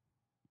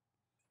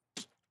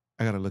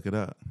 I gotta look it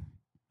up.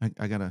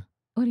 I gotta.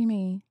 What do you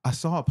mean? I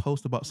saw a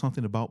post about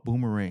something about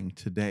Boomerang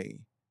today.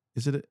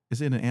 Is it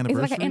an anniversary? Is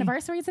it like an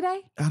anniversary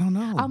today? I don't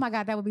know. Oh my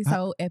God, that would be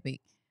so epic.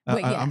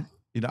 But yeah.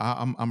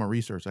 I'm a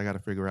researcher. I got to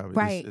figure out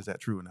Right. is that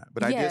true or not.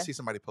 But I did see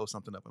somebody post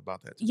something up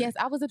about that today. Yes,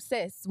 I was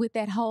obsessed with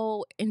that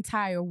whole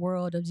entire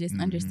world of just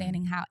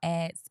understanding how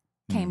ads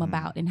came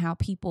about and how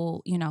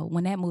people,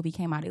 when that movie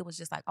came out, it was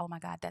just like, oh my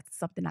God, that's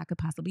something I could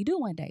possibly do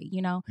one day,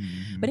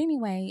 But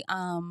anyway,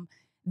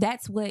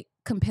 that's what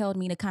compelled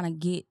me to kind of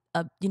get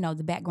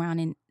the background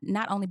and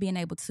not only being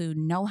able to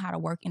know how to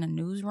work in a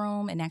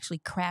newsroom and actually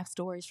craft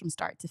stories from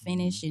start to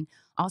finish and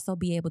also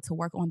be able to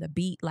work on the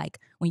beat, like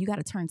when you got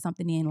to turn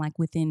something in like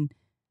within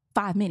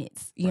 5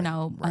 minutes,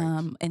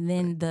 and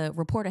then the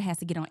reporter has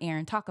to get on air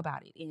and talk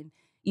about it. And,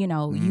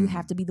 you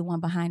have to be the one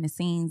behind the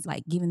scenes,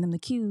 like giving them the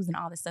cues and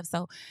all this stuff.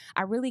 So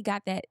I really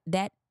got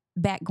that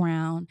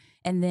background.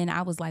 And then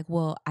I was like,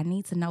 well, I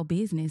need to know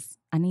business.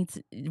 I need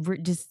to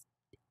just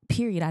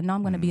period. I know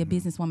I'm going to be a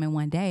businesswoman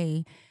one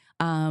day.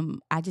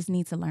 I just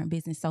need to learn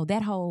business. So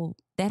that whole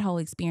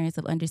experience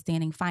of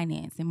understanding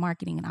finance and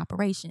marketing and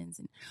operations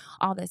and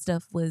all that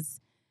stuff was,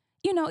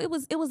 it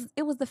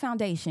was the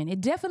foundation.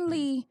 It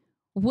definitely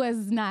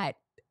was not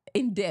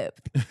in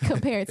depth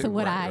compared to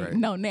what I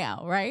know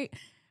now, right?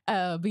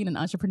 Being an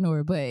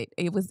entrepreneur, but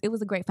it was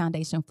a great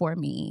foundation for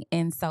me.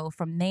 And so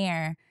from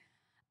there,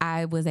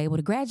 I was able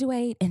to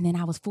graduate, and then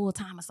I was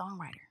full-time a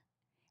songwriter.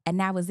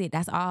 And that was it.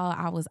 That's all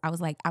I was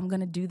like, I'm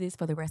going to do this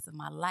for the rest of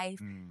my life.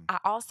 I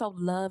also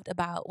loved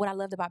about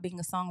being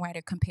a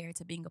songwriter compared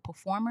to being a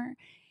performer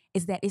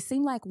is that it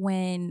seemed like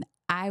when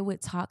I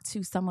would talk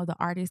to some of the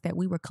artists that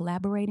we were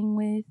collaborating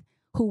with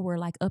who were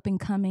like up and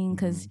coming,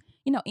 because,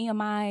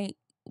 EMI,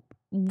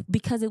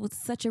 because it was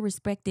such a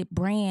respected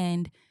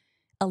brand,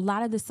 a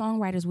lot of the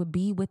songwriters would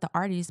be with the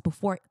artists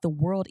before the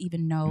world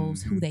even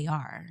knows who they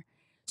are.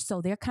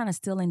 So they're kind of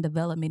still in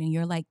development, and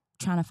you're like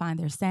trying to find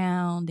their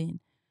sound and,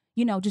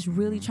 just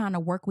really trying to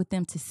work with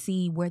them to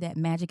see where that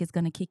magic is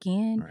going to kick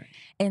in. Right.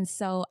 And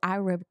so I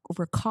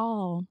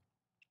recall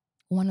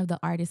one of the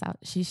artists,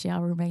 she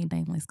shall remain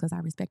nameless because I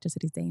respect her to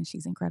this day and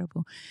she's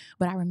incredible.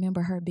 But I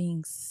remember her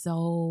being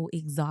so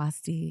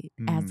exhausted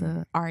as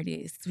an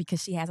artist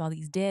because she has all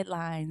these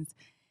deadlines.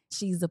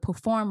 She's a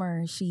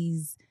performer.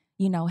 She's,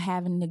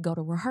 having to go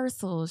to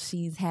rehearsals.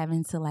 She's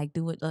having to like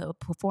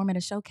perform at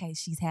a showcase.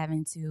 She's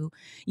having to,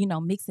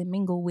 mix and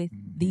mingle with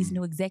these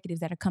new executives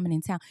that are coming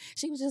in town.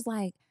 She was just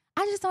like,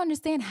 I just don't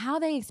understand how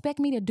they expect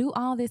me to do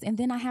all this. And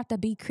then I have to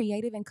be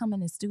creative and come in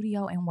the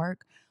studio and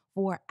work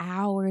for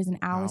hours and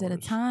hours at a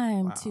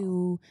time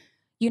to,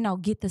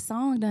 get the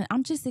song done.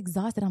 I'm just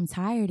exhausted. I'm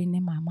tired. And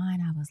in my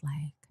mind, I was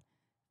like,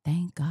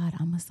 thank God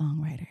I'm a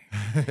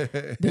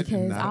songwriter.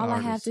 Because all I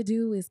have to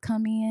do is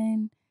come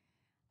in.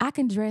 I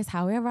can dress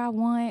however I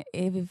want.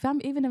 If I'm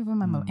in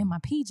my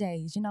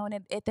PJs,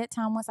 and at that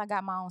time, once I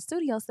got my own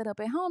studio set up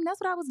at home,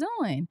 that's what I was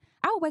doing.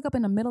 I would wake up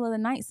in the middle of the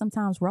night,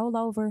 sometimes roll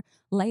over,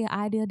 lay an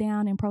idea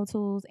down in Pro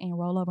Tools and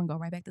roll over and go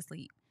right back to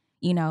sleep,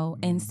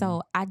 And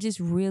so I just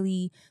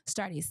really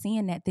started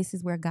seeing that this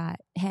is where God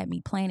had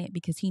me planted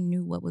because he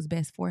knew what was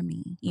best for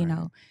me, you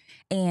know?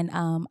 And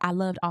I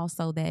loved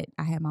also that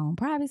I had my own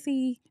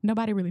privacy.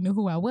 Nobody really knew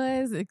who I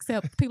was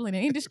except people in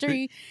the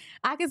industry.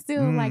 I could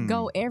still like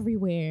go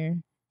everywhere,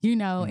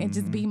 and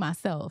just be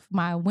myself,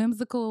 my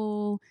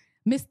whimsical,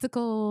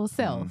 mystical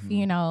self,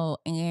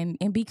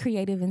 and be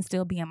creative and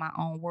still be in my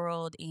own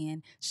world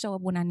and show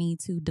up when I need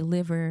to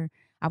deliver.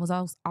 I was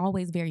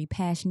always very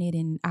passionate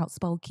and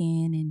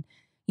outspoken and,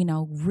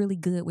 really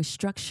good with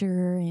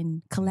structure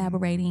and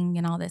collaborating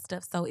and all that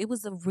stuff. So it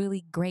was a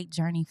really great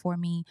journey for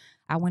me.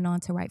 I went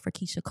on to write for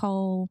Keisha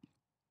Cole.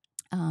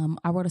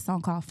 I wrote a song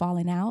called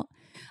Falling Out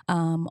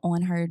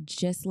on her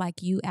Just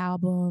Like You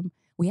album.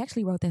 We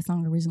actually wrote that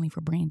song originally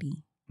for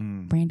Brandy.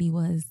 Brandy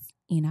was,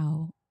 in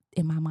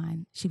my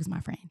mind, she was my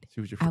friend. She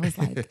was your friend. I was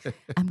like,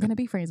 I'm going to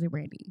be friends with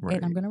Brandy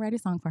and I'm going to write a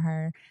song for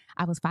her.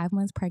 I was 5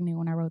 months pregnant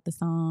when I wrote the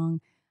song.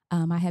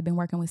 I had been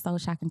working with Soul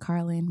Shock and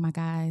Carlin, my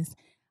guys,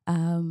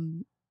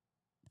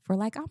 for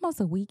like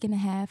almost a week and a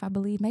half, I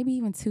believe, maybe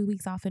even 2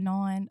 weeks off and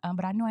on.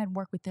 But I knew I'd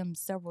worked with them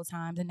several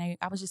times and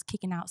I was just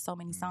kicking out so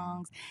many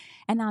songs.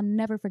 And I'll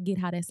never forget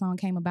how that song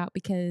came about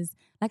because,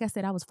 like I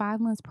said, I was 5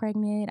 months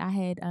pregnant.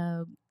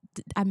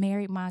 I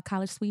married my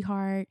college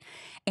sweetheart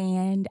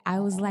and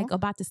I was like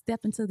about to step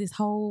into this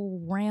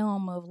whole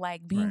realm of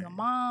like being a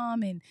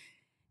mom and,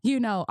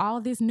 all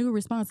this new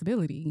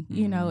responsibility,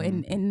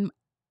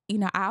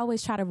 and I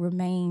always try to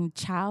remain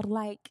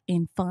childlike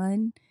and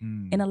fun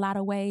in a lot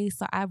of ways.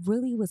 So I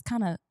really was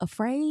kind of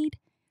afraid,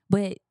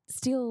 but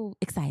still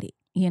excited,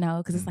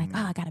 because it's like,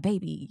 oh, I got a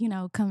baby,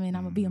 coming,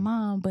 I'm gonna be a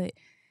mom. But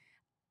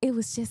it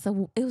was just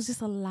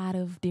a lot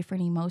of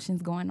different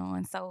emotions going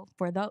on. So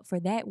for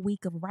that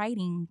week of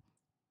writing,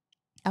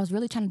 I was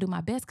really trying to do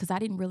my best because I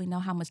didn't really know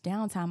how much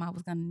downtime I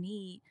was gonna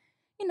need.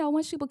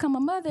 Once you become a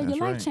mother, your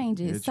life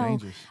changes. So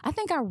I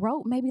think I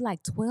wrote maybe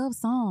like 12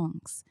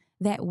 songs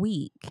that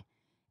week.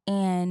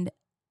 And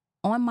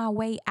on my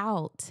way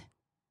out,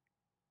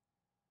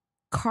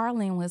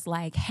 Carlin was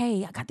like,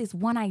 hey, I got this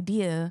one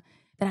idea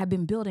that I've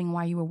been building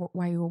while you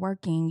were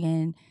working.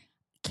 And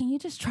can you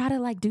just try to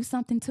like do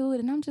something to it?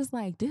 And I'm just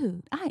like,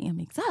 dude, I am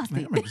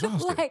exhausted. I'm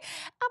exhausted. Like,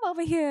 I'm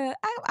over here.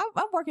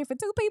 I'm working for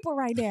 2 people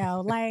right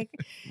now. Like,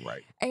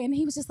 Right. And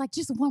he was just like,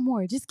 just one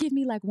more. Just give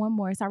me like one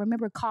more. So I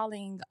remember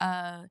calling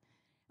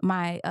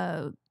my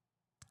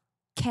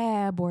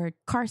cab or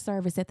car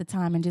service at the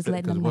time and just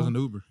letting them know. Because it wasn't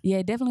Uber. Yeah,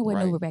 it definitely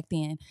wasn't Right. Uber back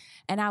then.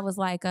 And I was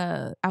like,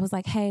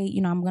 hey,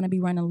 you know, I'm going to be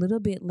running a little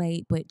bit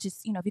late, but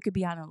just, you know, if you could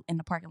be out in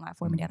the parking lot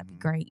for me, that'd be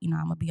great. You know,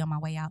 I'm going to be on my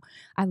way out.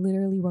 I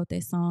literally wrote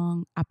that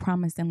song, I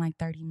promised, in like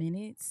 30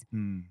 minutes.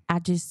 I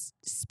just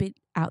spit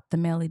out the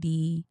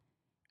melody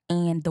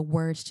and the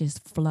words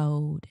just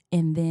flowed.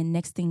 And then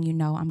next thing you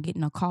know, I'm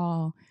getting a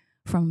call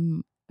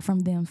from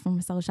them,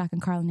 from Soul Shock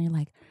and Carl, and they're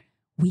like,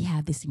 we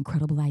have this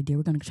incredible idea.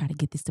 We're going to try to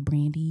get this to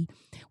Brandy.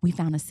 We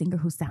found a singer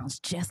who sounds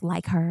just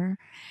like her.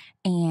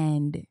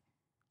 And,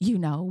 you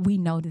know, we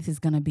know this is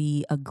going to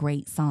be a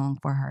great song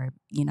for her.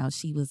 You know,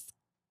 she was,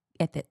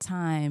 at that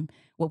time,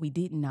 what we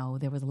didn't know,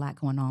 there was a lot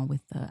going on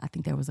with, I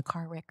think there was a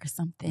car wreck or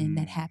something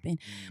that happened.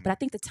 But I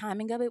think the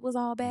timing of it was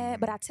all bad.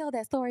 But I tell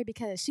that story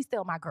because she's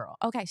still my girl.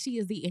 Okay, she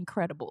is the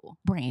incredible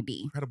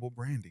Brandy. Incredible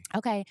Brandy.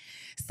 Okay,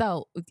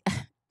 so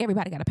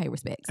everybody got to pay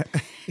respects.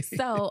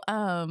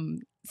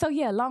 So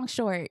yeah, long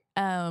short,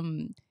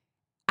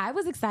 I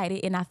was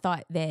excited and I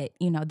thought that,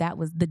 you know,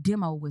 the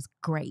demo was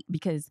great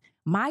because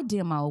my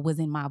demo was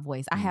in my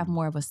voice. I have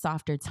more of a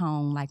softer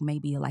tone, like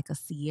maybe like a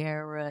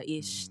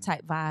Sierra-ish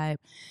type vibe.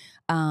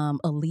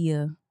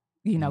 Aaliyah,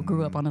 you know,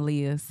 grew up on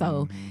Aaliyah.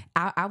 So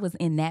I was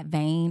in that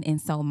vein.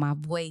 And so my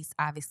voice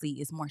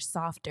obviously is more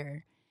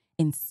softer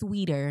and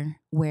sweeter,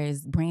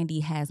 whereas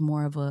Brandy has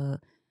more of a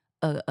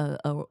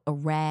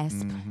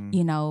rasp,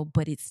 you know,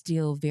 but it's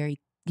still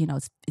very, you know,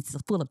 it's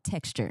full of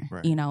texture,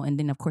 right. You know, and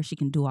then of course she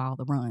can do all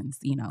the runs,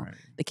 you know, right.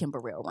 The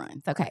Kimberell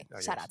runs. Okay,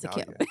 shout out to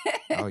Kim,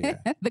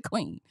 the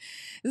queen.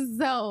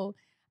 So,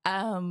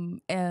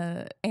 and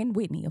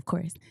Whitney, of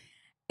course.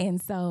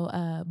 And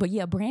so, but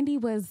yeah, Brandy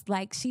was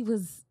like, she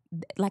was,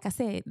 like I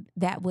said,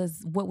 that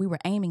was what we were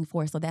aiming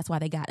for. So that's why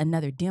they got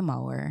another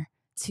demoer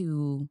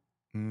to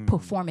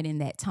perform it in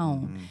that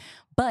tone.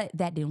 But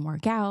that didn't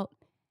work out.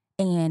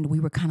 And we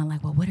were kind of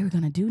like, well, what are we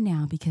going to do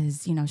now?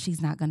 Because, you know,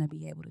 she's not going to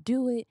be able to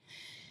do it.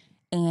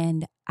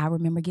 And I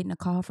remember getting a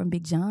call from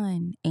Big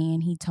John,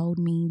 and he told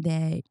me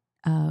that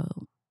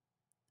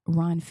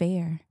Ron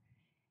Fair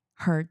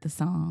heard the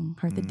song,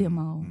 heard the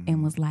demo,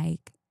 and was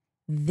like,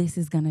 this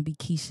is going to be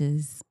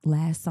Keisha's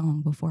last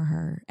song before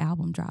her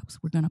album drops.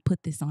 We're going to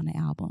put this on the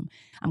album.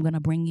 I'm going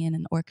to bring in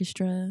an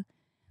orchestra.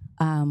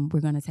 We're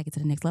going to take it to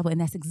the next level. And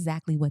that's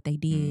exactly what they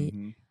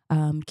did.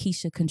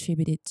 Keisha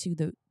contributed to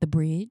the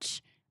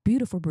bridge.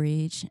 Beautiful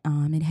bridge.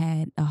 It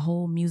had a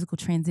whole musical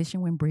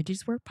transition when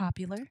bridges were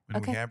popular.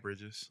 When we had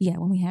bridges. Yeah,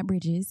 when we had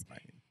bridges.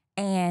 Right.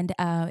 And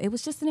it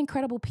was just an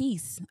incredible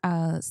piece.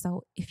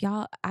 So if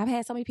y'all, I've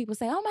had so many people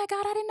say, oh my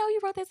God, I didn't know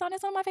you wrote that song.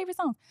 That's one of my favorite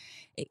songs.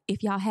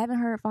 If y'all haven't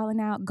heard Falling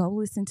Out, go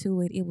listen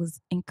to it. It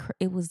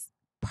was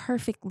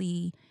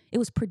perfectly, it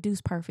was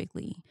produced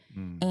perfectly.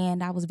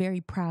 And I was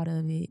very proud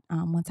of it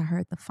once I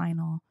heard the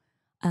final.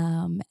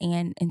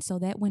 And so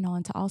that went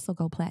on to also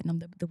go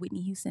platinum. The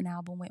Whitney Houston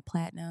album went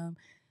platinum.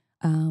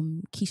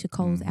 Keisha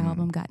Cole's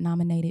album got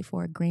nominated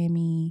for a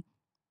Grammy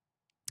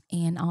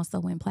and also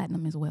went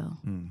platinum as well.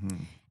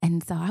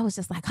 And so I was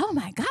just like, oh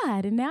my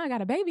God. And now I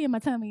got a baby in my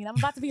tummy and I'm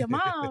about to be a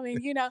mom.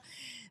 And, you know,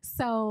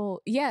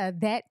 so yeah,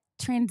 that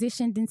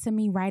transitioned into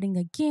me writing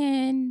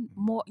again,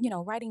 more, you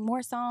know, writing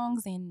more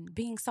songs and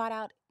being sought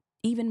out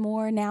even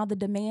more. Now the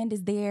demand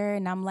is there.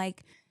 And I'm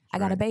like, I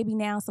got a baby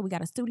now. So we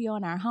got a studio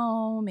in our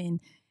home and,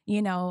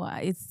 you know,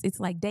 it's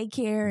like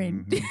daycare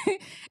and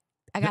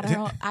I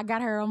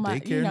got her on my,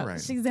 you know,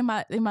 she's in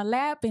my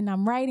lap and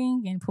I'm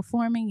writing and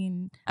performing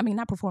and I mean,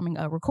 not performing,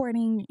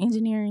 recording,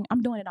 engineering.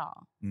 I'm doing it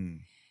all.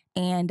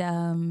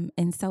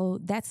 And so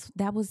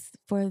that was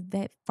for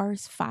that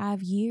first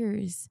 5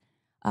 years,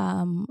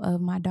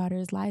 of my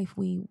daughter's life.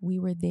 We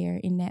were there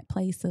in that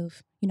place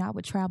of, you know, I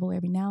would travel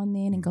every now and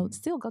then and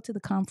still go to the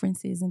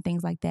conferences and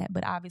things like that,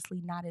 but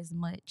obviously not as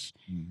much,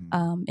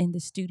 in the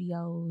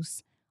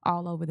studios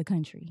all over the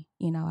country.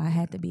 You know, I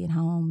had to be at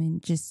home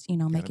and just, you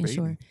know, making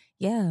sure,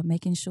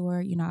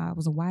 you know, I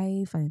was a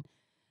wife and,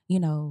 you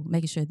know,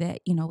 making sure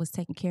that, you know, was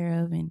taken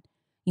care of and,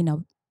 you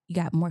know, you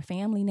got more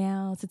family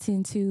now to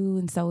tend to.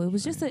 And so it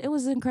was just, it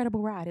was an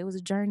incredible ride. It was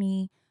a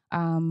journey.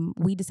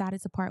 We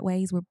decided to part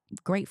ways. We're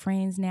great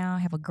friends now,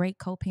 have a great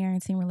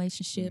co-parenting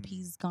relationship.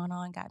 He's gone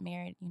on, got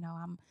married. You know,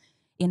 I'm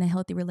in a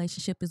healthy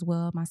relationship as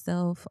well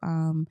myself.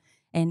 And,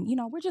 you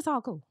know, we're just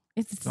all cool.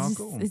 It's all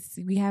cool.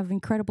 We have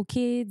incredible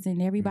kids and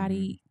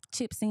everybody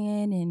chips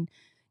in and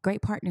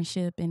great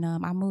partnership. And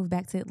I moved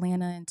back to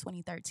Atlanta in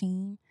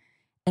 2013.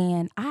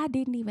 And I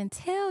didn't even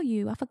tell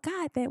you, I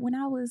forgot that when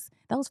I was,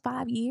 those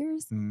 5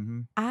 years,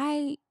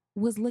 I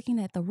was looking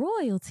at the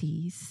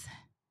royalties.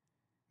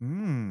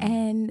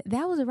 And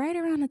that was right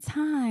around the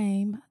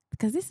time,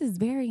 because this is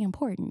very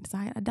important, so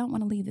I don't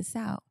want to leave this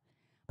out.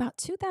 About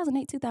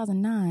 2008,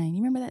 2009.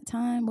 You remember that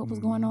time? What was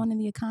going on in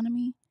the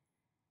economy?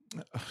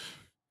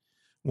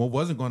 What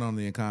wasn't going on in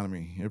the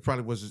economy? It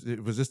probably was.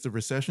 Was this the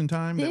recession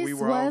time that we This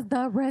were all was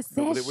the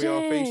recession. that we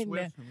all faced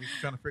with, and we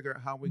trying to figure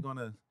out how we're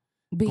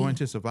going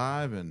to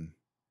survive and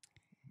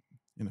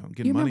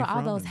get You money remember all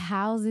from. those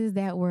houses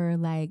that were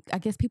like, I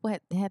guess people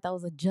had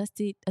those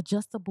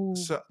adjustable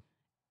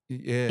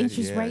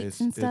interest rates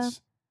and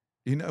stuff.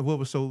 What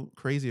was so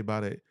crazy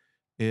about it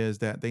is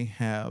that they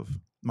have.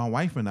 My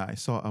wife and I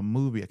saw a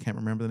movie. I can't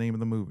remember the name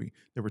of the movie.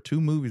 There were 2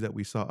 movies that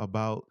we saw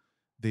about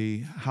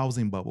the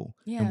housing bubble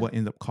and what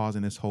ended up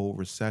causing this whole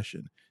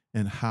recession,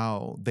 and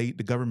how the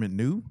government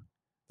knew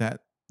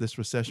that this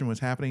recession was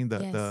happening.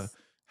 The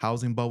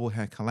housing bubble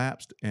had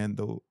collapsed and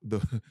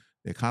the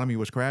economy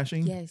was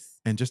crashing. Yes.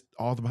 And just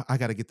I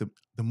got to get the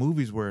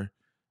movies were,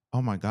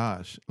 oh my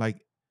gosh, like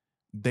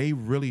they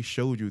really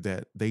showed you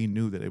that they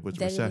knew that it was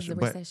a recession.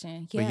 But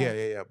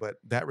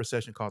that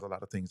recession caused a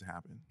lot of things to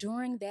happen.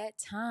 During that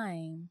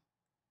time,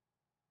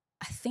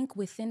 I think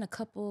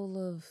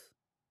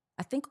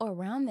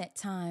around that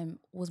time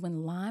was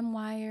when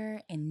LimeWire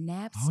and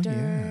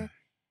Napster,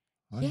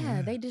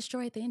 they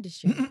destroyed the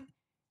industry.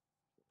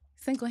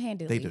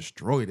 Single-handedly. They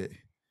destroyed it.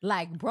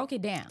 Like broke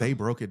it down. They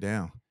broke it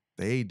down.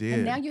 They did.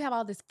 And now you have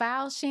all this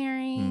file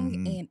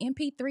sharing and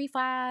MP3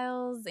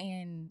 files.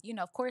 And,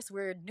 of course,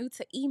 we're new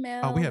to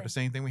email. Oh, we have the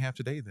same thing we have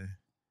today then.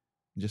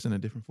 Just in a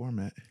different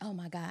format. Oh,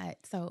 my God.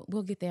 So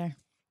we'll get there.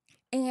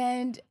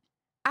 And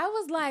I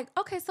was like,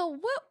 okay, so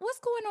what's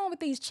going on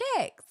with these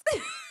checks?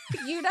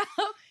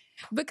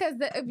 Because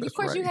of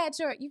course you had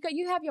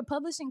you have your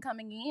publishing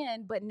coming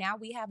in, but now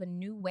we have a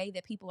new way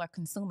that people are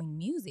consuming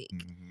music.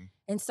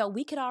 And so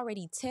we could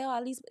already tell,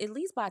 at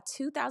least by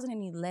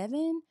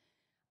 2011,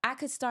 I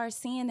could start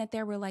seeing that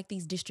there were like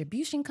these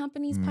distribution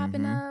companies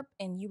popping up,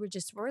 and you were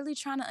just really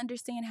trying to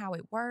understand how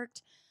it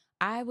worked.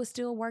 I was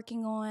still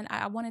working on,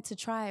 I wanted to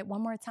try it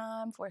one more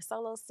time for a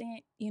solo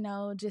stint,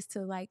 just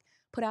to like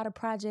put out a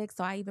project.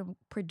 So I even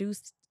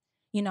produced,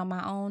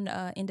 my own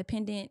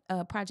independent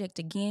project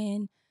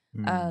again.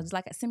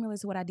 Like similar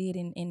to what I did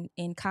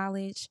in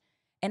college.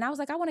 And I was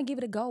like, I want to give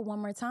it a go one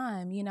more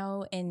time,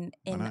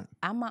 and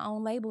I'm my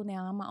own label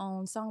now. I'm my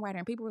own songwriter.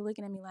 And people were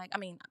looking at me like,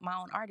 my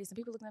own artist. And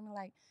people were looking at me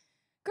like,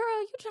 girl,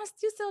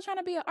 you still trying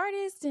to be an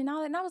artist and all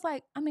that. And I was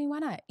like, why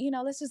not?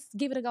 Let's just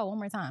give it a go one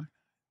more time.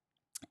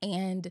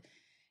 And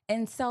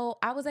so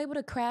I was able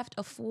to craft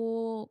a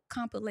full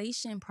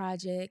compilation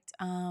project.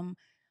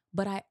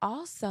 But I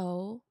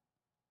also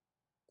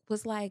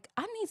was like,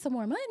 I need some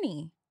more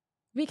money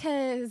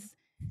because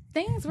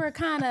things were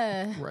kind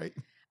of right.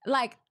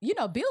 Like,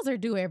 bills are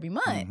due every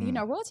month.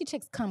 Royalty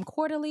checks come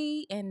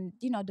quarterly, and,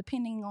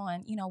 depending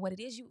on, what it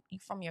is, you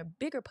from your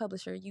bigger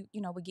publisher, you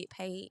would get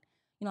paid,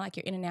 like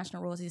your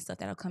international royalties and stuff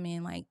that'll come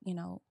in like,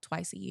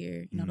 twice a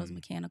year, those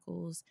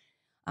mechanicals.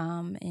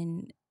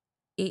 And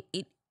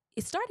it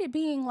started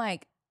being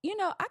like, I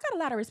got a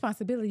lot of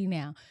responsibility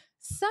now.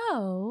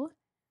 So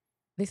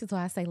this is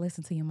why I say,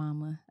 listen to your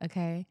mama.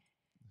 Okay.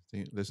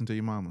 Listen to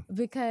your mama.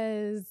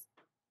 Because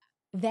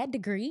that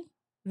degree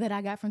that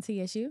I got from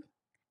TSU,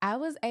 I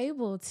was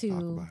able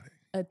to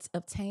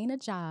obtain a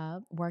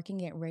job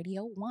working at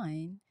Radio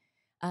 1.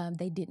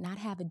 They did not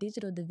have a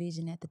digital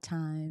division at the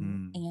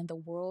time, and the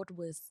world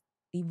was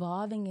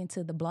evolving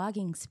into the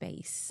blogging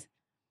space.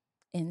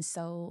 And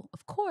so,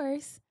 of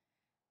course,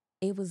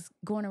 it was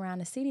going around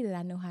the city that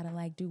I knew how to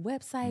like do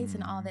websites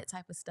and all that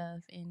type of stuff.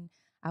 And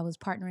I was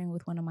partnering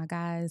with one of my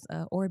guys,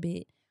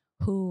 Orbit,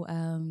 who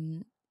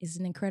is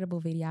an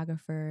incredible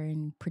videographer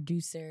and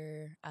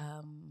producer,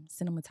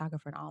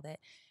 cinematographer and all that.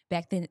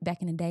 Back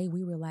in the day,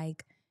 we were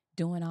like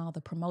doing all the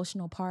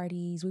promotional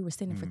parties. We were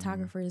sending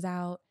photographers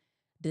out,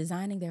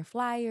 designing their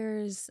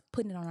flyers,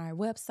 putting it on our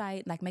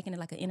website, like making it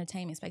like an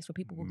entertainment space where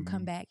people would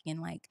come back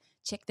and like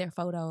check their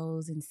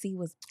photos and see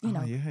what's, you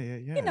know. You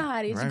know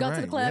how it is. Right, you go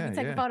to the club and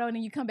take a photo and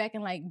then you come back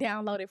and like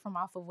download it from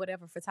off of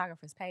whatever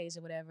photographer's page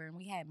or whatever. And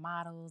we had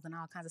models and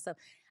all kinds of stuff.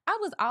 I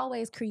was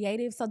always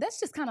creative. So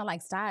that's just kind of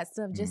like side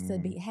stuff just to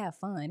have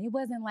fun. It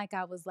wasn't like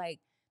I was like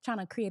trying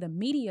to create a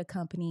media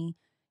company.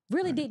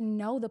 Really didn't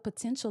know the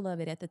potential of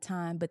it at the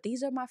time, but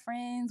these are my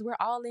friends. We're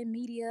all in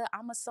media.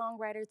 I'm a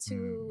songwriter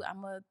too.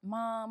 I'm a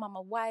mom. I'm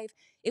a wife.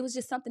 It was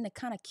just something to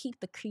kind of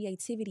keep the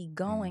creativity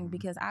going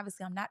because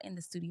obviously I'm not in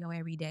the studio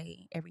every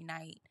day, every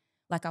night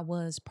like I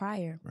was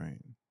prior.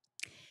 Right.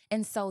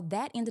 And so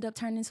that ended up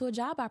turning into a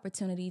job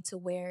opportunity to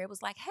where it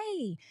was like,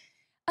 hey,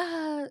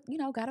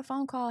 got a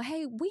phone call.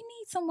 Hey, we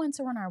need someone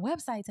to run our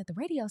websites at the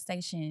radio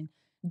station.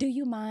 Do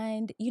you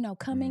mind,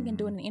 coming and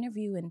doing an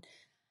interview? And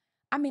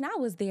I mean, I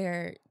was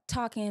there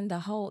talking the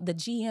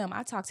GM,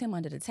 I talked him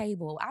under the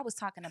table. I was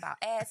talking about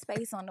ad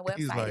space on the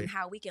website and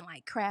how we can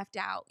like craft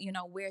out,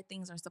 where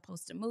things are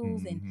supposed to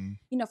move. And,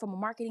 from a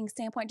marketing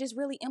standpoint, just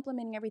really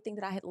implementing everything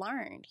that I had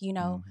learned,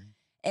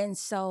 And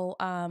so,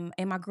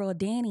 and my girl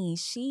Danny,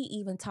 she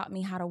even taught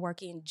me how to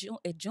work at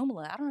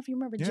Joomla. I don't know if you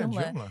remember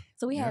Joomla.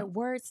 So we had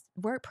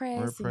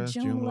WordPress and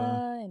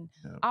Joomla and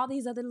all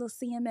these other little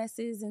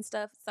CMSs and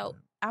stuff. So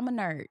I'm a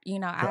nerd,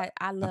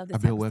 I love this. I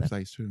build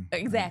websites too.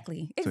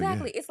 Exactly. So,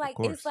 it's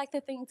like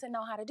the thing to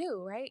know how to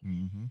do, right?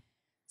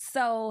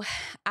 So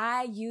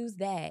I use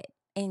that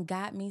and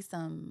got me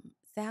some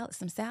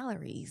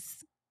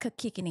salaries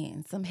kicking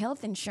in, some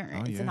health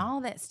insurance and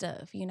all that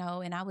stuff, you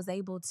know, and I was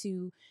able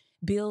to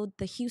build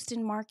the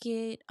Houston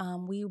market.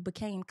 We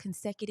became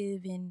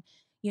consecutive in,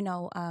 you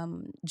know,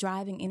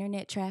 driving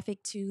internet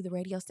traffic to the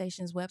radio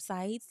station's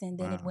websites. And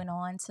then it went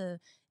on to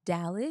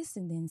Dallas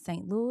and then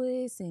St.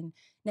 Louis. And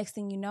next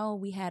thing you know,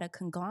 we had a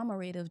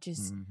conglomerate of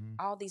just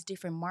all these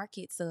different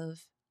markets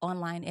of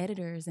online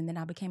editors. And then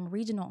I became a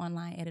regional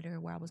online editor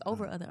where I was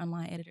over other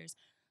online editors.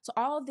 So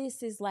all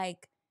this is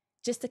like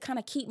just to kind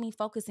of keep me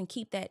focused and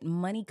keep that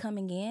money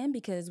coming in,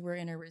 because we're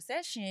in a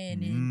recession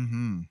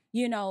and,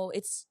 you know,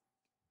 it's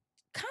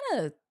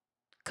kind of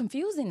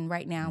confusing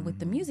right now with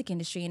the music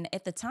industry. And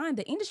at the time,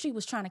 the industry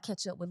was trying to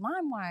catch up with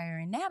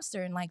LimeWire and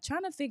Napster and like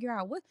trying to figure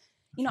out what,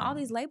 you know, all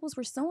these labels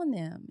were suing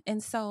them.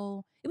 And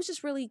so it was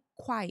just really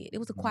quiet. It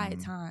was a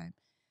quiet time.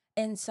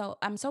 And so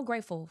I'm so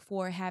grateful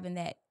for having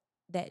that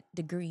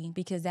degree,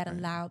 because that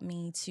allowed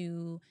me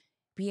to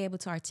be able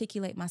to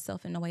articulate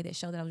myself in a way that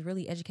showed that I was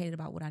really educated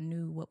about what I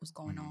knew, what was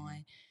going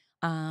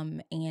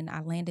on. And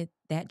I landed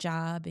that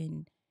job.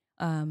 And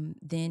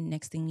then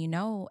next thing you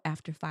know,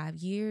 after 5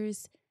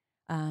 years,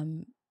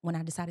 when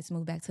I decided to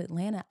move back to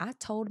Atlanta, I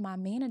told my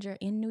manager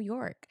in New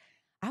York,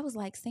 I was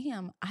like,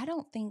 Sam, I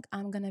don't think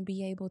I'm going to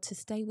be able to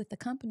stay with the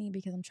company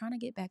because I'm trying to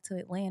get back to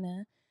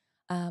Atlanta.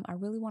 I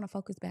really want to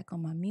focus back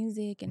on my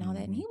music and all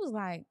that. And he was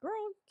like, girl,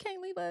 you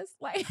can't leave us.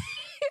 Like,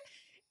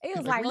 he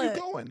was like, where look,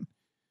 you going?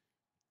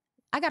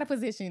 I got a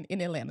position in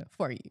Atlanta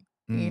for you.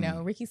 You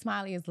know, Ricky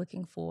Smiley is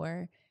looking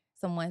for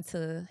someone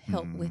to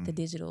help with the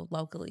digital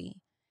locally.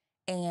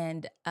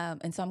 And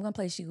so I'm going to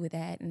place you with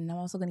that. And I'm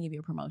also going to give you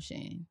a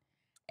promotion.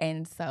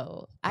 And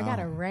so I got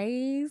a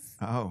raise.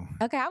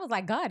 Okay. I was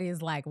like, God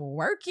is like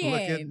working.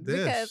 Look at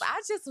this.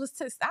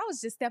 Because I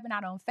was just stepping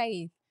out on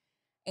faith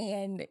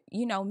and,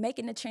 you know,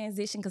 making the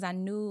transition because I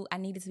knew I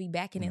needed to be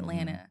back in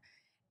Atlanta.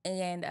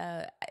 And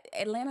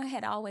Atlanta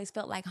had always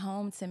felt like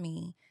home to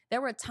me.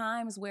 There were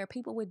times where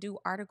people would do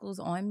articles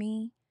on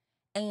me,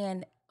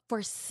 and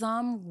for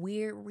some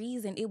weird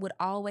reason, it would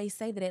always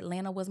say that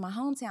Atlanta was my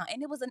hometown.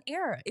 And it was an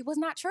error. It was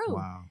not true.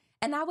 Wow.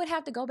 And I would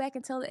have to go back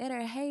and tell the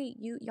editor, hey,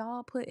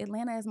 y'all put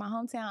Atlanta as my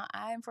hometown.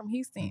 I am from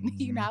Houston.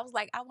 You know, I was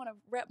like, I want to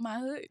rep my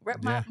hood,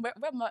 rep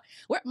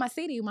my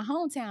city, my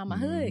hometown, my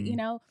hood, you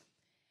know.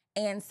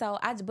 And so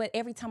but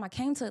every time I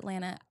came to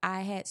Atlanta,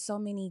 I had so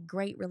many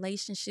great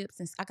relationships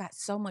and I got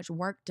so much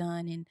work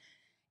done. And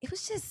it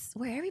was just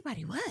where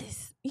everybody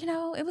was, you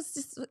know, it was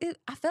just,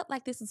 I felt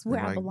like this is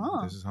where I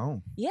belong. This is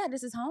home. Yeah,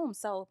 this is home.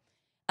 So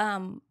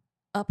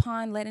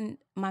upon letting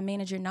my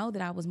manager know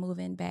that I was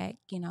moving back,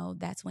 you know,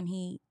 that's when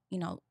he, you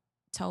know,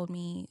 told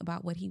me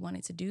about what he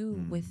wanted to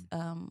do with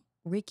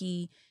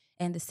Ricky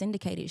and the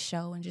syndicated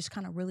show, and just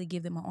kind of really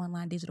give them an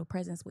online digital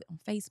presence on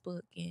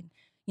Facebook, and,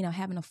 you know,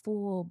 having a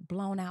full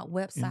blown out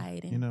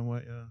website. You know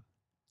what?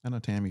 I know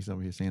Tammy's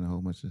over here saying a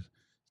whole bunch of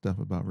stuff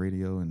about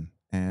radio and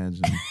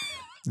ads and,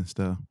 and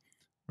stuff,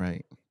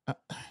 right?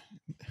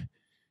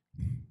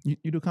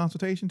 You do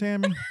consultation,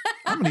 Tammy?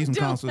 I'm gonna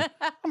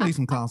need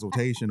some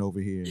consultation over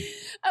here. Of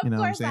you know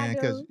what I'm course I saying?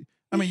 do. Because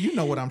I mean, you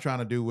know what I'm trying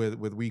to do with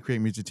We Create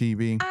Music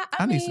TV.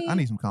 I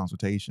need some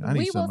consultation.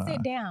 We will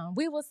sit down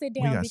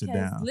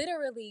because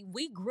literally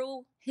we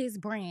grew his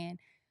brand.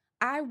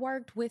 I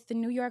worked with the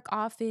New York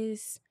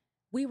office.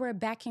 We were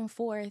back and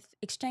forth,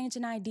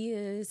 exchanging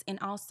ideas and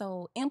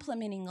also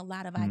implementing a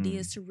lot of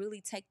ideas to really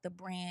take the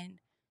brand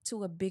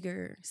to a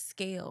bigger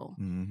scale.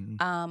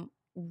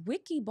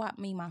 Ricky bought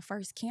me my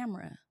first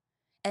camera,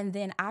 and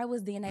then I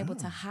was then able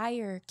to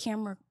hire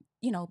camera,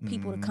 you know,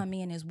 people to come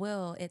in as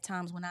well at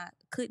times when I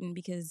couldn't,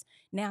 because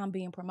now I'm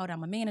being promoted.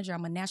 I'm a manager.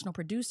 I'm a national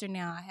producer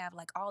now. I have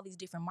like all these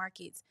different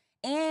markets,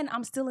 and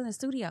I'm still in the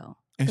studio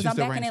because I'm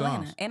back in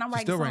Atlanta and I'm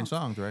writing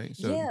songs, right?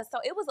 So. Yeah, so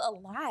it was a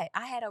lot.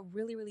 I had a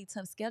really, really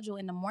tough schedule.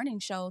 In the morning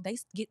show, they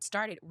get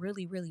started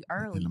really, really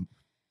early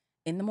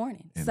in the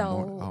morning.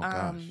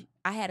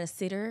 I had a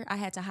sitter. I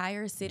had to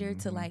hire a sitter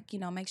to, like, you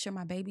know, make sure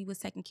my baby was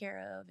taken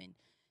care of, and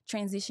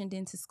transitioned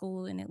into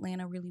school in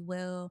Atlanta really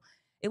well.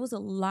 It was a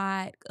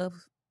lot of,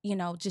 you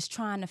know, just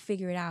trying to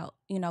figure it out,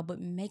 you know,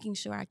 but making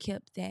sure I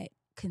kept that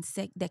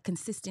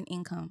consistent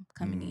income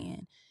coming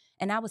in.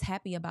 And I was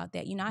happy about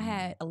that. You know, I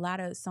had a lot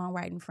of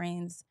songwriting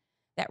friends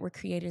that were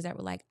creators that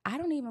were like, I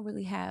don't even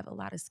really have a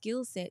lot of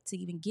skill set to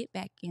even get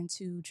back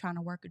into trying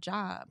to work a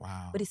job.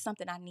 Wow. But it's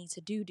something I need to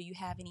do. Do you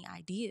have any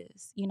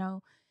ideas? You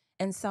know?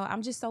 And so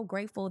I'm just so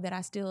grateful that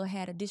I still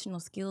had additional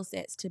skill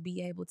sets to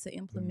be able to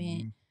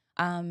implement.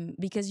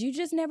 Because you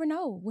just never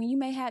know when you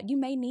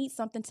may need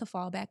something to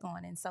fall back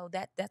on. And so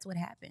that's what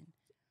happened.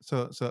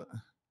 So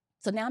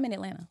now I'm in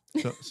Atlanta.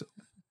 so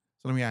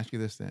let me ask you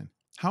this then.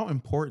 How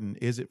important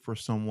is it for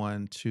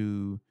someone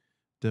to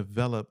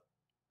develop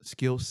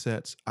skill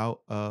sets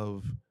out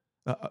of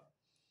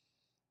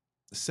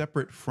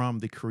separate from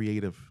the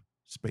creative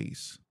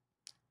space?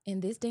 In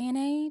this day and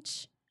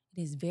age,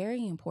 it is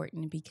very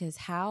important, because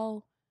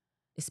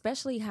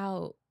especially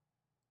how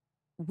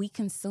we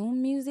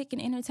consume music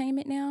and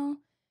entertainment now,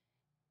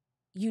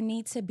 you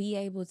need to be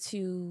able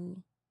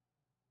to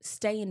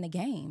stay in the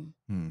game.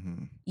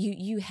 Mm-hmm.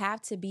 You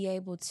have to be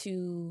able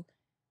to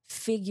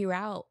figure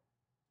out,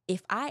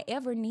 if I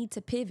ever need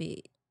to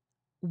pivot,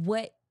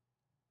 what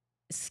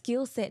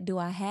skill set do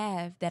I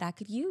have that I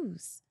could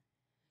use?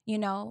 You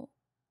know,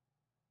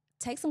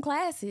 take some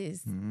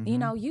classes, you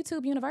know,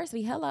 YouTube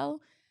University, hello.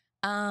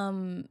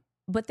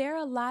 But there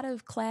are a lot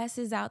of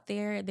classes out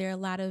there. There are a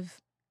lot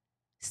of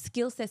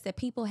skill sets that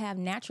people have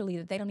naturally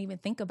that they don't even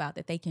think about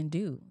that they can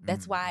do.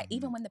 That's why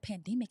even when the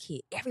pandemic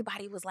hit,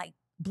 everybody was like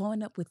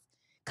coming up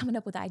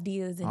with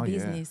ideas and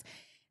business. Yeah.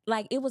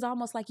 Like it was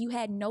almost like you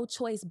had no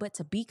choice but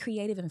to be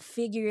creative and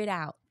figure it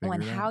out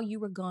how you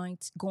were going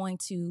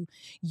to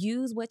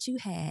use what you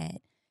had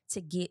to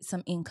get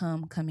some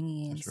income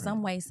coming in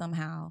some way,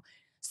 somehow.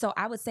 So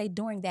I would say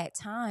during that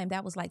time,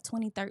 that was like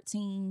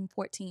 2013,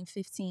 14,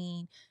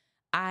 15,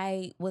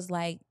 I was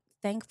like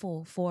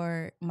thankful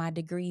for my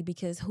degree,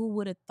 because who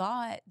would have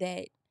thought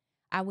that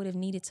I would have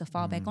needed to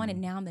fall back on it.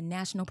 Now I'm the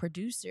national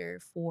producer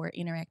for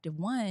Interactive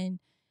One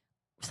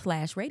 /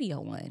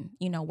 Radio One,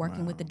 you know,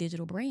 working with the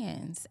digital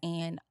brands.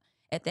 And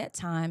at that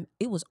time,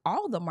 it was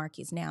all the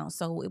markets now.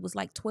 So it was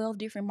like 12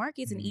 different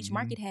markets, and each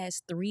market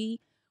has 3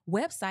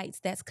 websites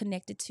that's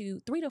connected to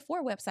 3 to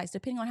 4 websites,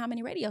 depending on how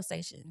many radio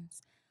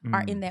stations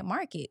are in that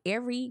market.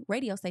 Every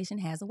radio station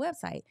has a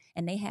website,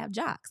 and they have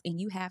jocks, and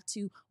you have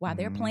to, while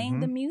they're playing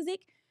the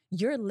music,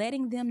 you're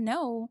letting them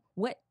know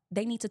what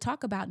they need to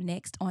talk about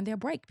next on their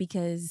break,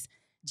 because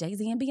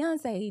Jay-Z and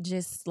Beyonce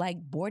just like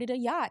boarded a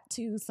yacht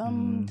to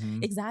some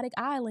exotic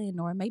island,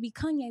 or maybe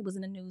Kanye was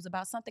in the news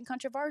about something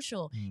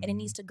controversial and it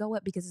needs to go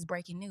up because it's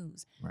breaking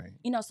news. Right.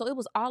 You know, so it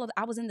was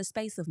I was in the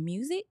space of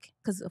music,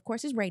 because of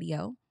course it's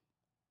radio,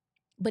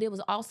 but it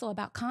was also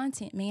about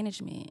content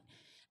management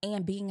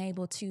and being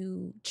able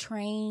to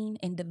train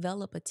and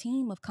develop a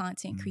team of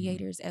content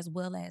creators as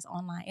well as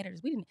online editors.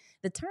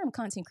 The term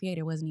content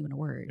creator wasn't even a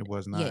word. It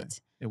was not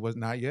yet. It was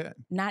not yet.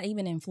 Not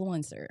even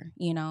influencer,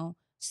 you know?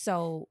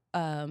 So,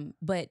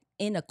 but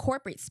in a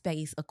corporate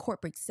space, a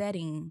corporate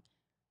setting,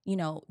 you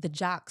know, the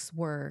jocks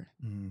were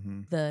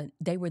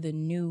they were the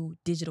new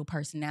digital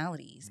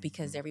personalities,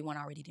 because everyone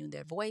already knew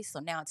their voice. So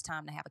now it's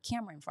time to have a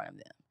camera in front of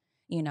them,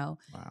 you know?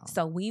 Wow.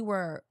 So we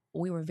were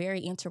very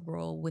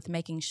integral with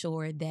making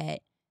sure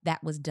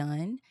that was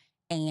done.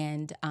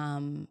 And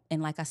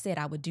like I said,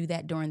 I would do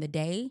that during the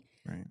day.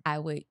 Right. I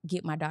would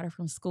get my daughter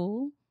from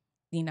school,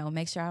 you know,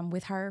 make sure I'm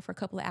with her for a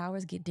couple of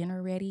hours, get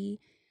dinner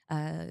ready,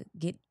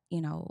 get, you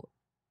know,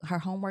 her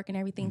homework and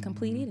everything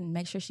completed, and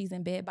make sure she's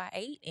in bed by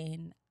 8.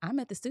 And I'm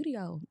at the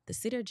studio. The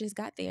sitter just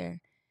got there,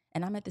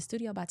 and I'm at the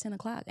studio by 10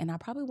 o'clock. And I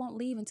probably won't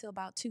leave until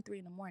about 2, 3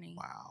 in the morning.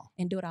 Wow.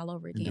 And do it all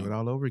over again. And do it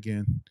all over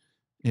again.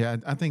 Yeah,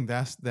 I think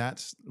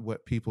that's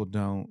what people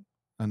don't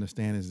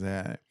understand, is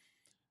that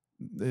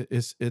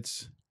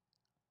it's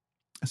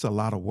a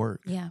lot of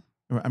work. Yeah.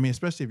 I mean,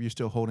 especially if you're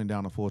still holding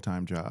down a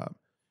full-time job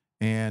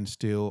and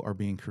still are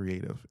being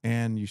creative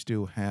and you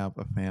still have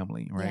a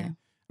family, right?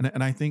 Yeah.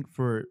 And I think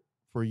for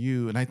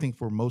you, and I think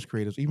for most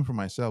creatives, even for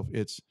myself,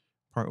 it's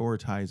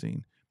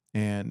prioritizing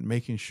and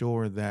making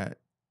sure that,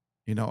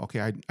 you know,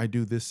 okay, I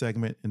do this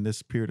segment in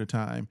this period of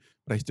time,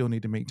 but I still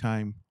need to make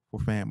time for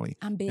family.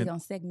 I'm big on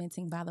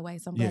segmenting, by the way,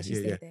 so I'm glad you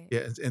said that.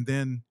 Yeah, and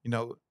then, you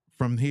know,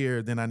 from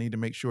here, then I need to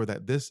make sure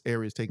that this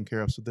area is taken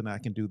care of, so then I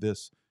can do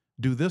this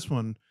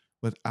one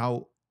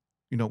without,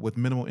 you know, with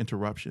minimal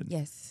interruption.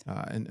 Yes.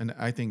 And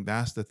I think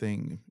that's the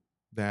thing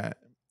that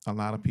a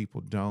lot of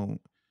people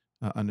don't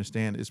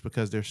understand, is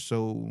because they're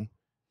so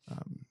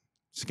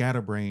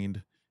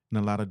scatterbrained in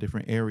a lot of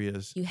different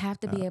areas. You have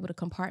to be able to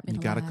compartmentalize. You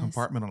got to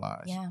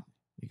compartmentalize. Yeah.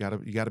 You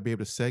got to be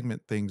able to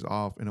segment things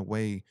off in a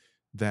way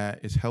that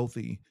is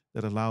healthy,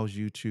 that allows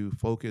you to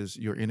focus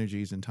your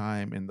energies and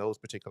time in those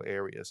particular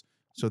areas,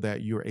 so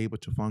that you're able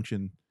to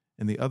function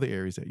in the other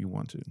areas that you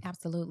want to.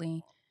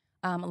 Absolutely.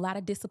 A lot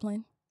of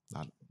discipline.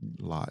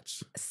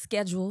 Lots.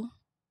 Schedule.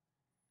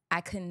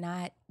 I could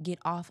not get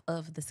off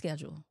of the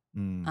schedule.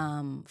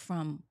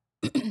 From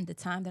the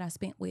time that I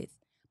spent with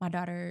my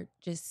daughter,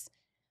 just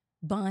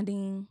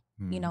bonding,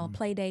 you know,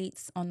 play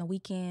dates on the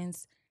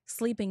weekends,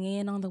 sleeping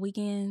in on the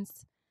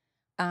weekends,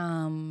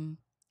 and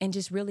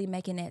just really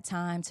making that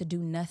time to do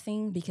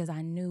nothing, because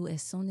I knew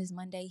as soon as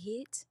Monday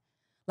hit,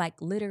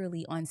 like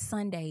literally on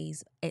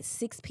Sundays at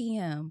 6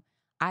 p.m.,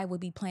 I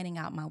would be planning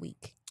out my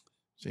week.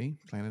 See,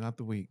 planning out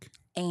the week.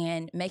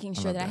 And making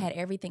sure that I had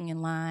everything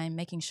in line,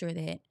 making sure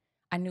that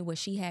I knew what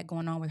she had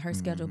going on with her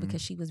schedule,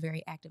 because she was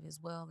very active as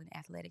well in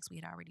athletics. We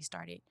had already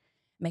started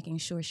making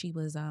sure she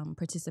was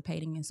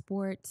participating in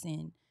sports,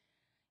 and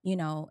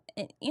I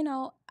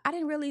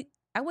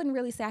wouldn't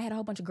really say I had a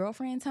whole bunch of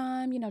girlfriend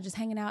time, you know, just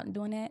hanging out and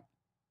doing that,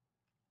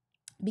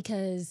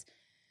 because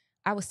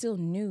I was still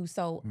new.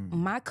 So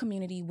my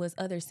community was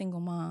other single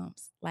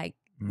moms like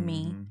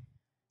me.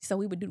 So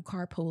we would do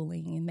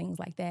carpooling and things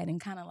like that, and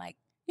kind of like,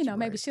 you know,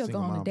 maybe she'll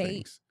single go on a date.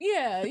 Things.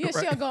 Yeah, right.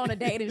 She'll go on a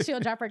date and she'll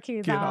drop her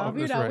kids off.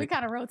 You know, right. We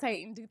kind of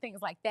rotate and do things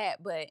like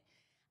that. But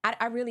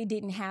I really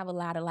didn't have a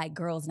lot of like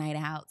girls' night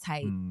out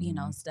type, you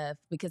know, stuff,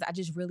 because I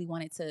just really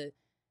wanted to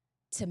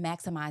to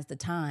maximize the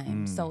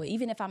time. So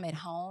even if I'm at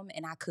home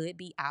and I could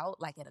be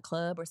out like at a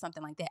club or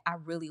something like that, I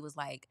really was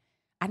like,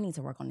 I need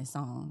to work on this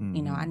song.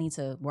 You know, I need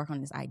to work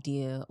on this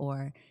idea,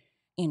 or,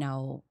 you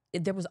know,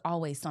 there was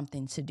always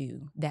something to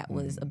do that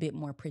was a bit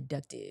more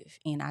productive.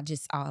 And I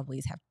just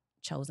always have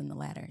chosen the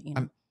latter, you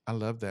know. I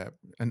love that.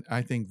 And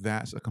I think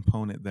that's a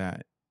component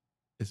that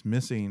is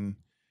missing,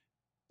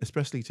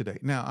 especially today.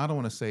 Now, I don't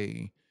want to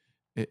say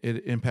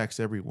it impacts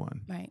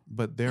everyone, Right.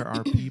 but there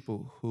are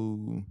people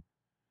who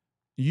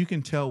you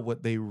can tell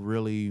what they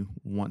really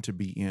want to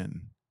be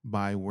in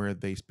by where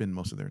they spend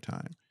most of their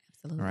time.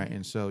 Absolutely. Right.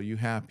 And so you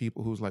have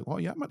people who's like, well,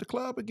 yeah, I'm at the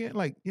club again.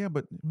 Like, yeah,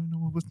 but you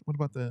know, what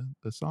about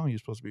the song you're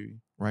supposed to be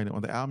writing, or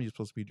the album you're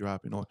supposed to be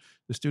dropping, or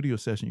the studio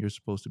session you're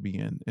supposed to be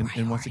in?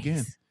 And once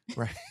again,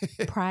 right.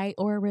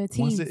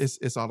 Priorities.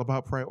 It's all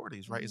about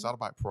priorities, right? It's all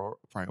about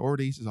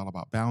priorities. It's all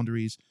about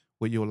boundaries.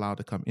 What you allow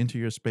to come into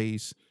your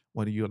space.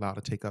 What are you allowed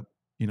to take up,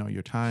 you know,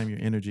 your time, your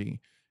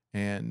energy.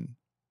 And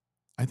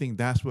I think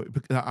that's what,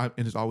 and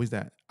it's always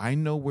that. I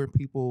know where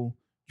people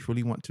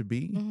truly want to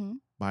be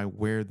by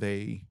where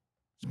they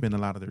spend a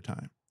lot of their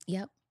time.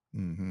 Yep.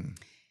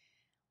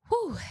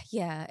 Whew,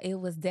 yeah, it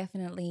was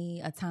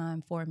definitely a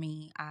time for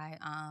me. I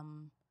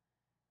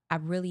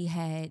really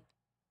had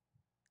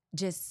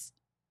just,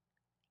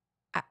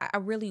 I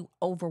really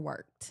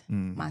overworked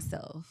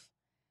myself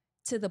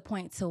to the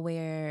point to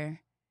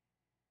where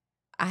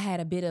I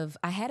had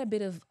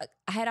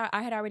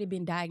already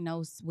been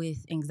diagnosed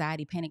with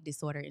anxiety panic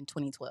disorder in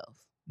 2012.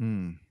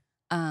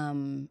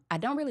 I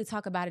don't really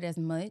talk about it as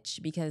much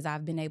because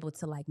I've been able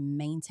to like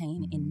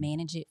maintain and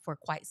manage it for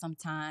quite some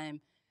time.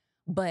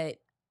 But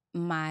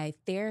my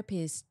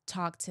therapist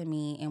talked to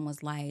me and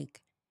was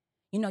like,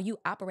 you know, you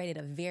operate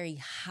at a very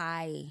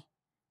high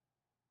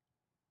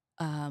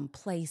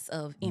place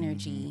of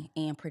energy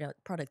and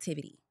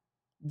productivity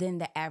than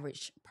the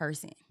average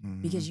person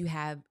because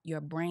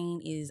your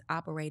brain is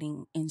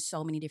operating in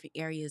so many different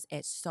areas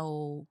at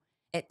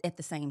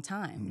the same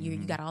time. You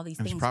got all these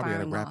things probably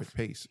firing at a rapid off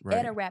pace, right?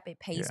 At a rapid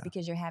pace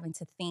because you're having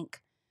to think,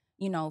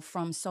 you know,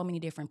 from so many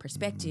different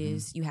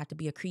perspectives. You have to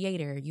be a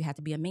creator, you have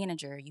to be a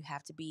manager, you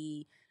have to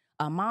be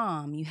a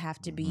mom, you have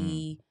to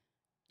be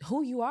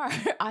who you are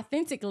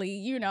authentically,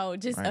 you know,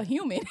 just a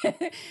human,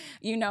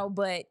 you know,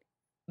 but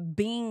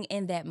being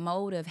in that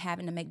mode of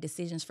having to make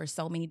decisions for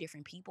so many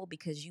different people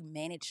because you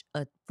manage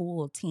a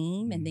full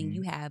team and then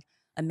you have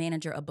a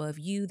manager above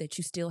you that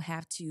you still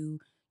have to,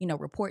 you know,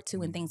 report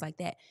to and things like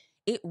that.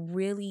 It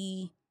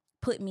really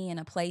put me in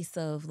a place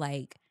of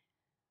like,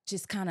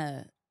 just kind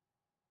of,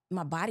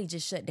 my body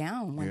just shut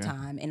down one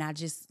time and I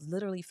just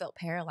literally felt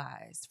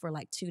paralyzed for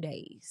like 2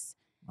 days.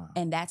 Wow.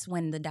 And that's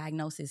when the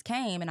diagnosis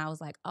came and I was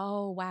like,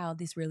 oh, wow,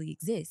 this really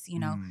exists, you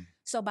know?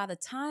 So by the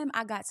time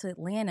I got to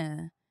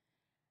Atlanta,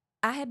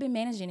 I had been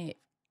managing it,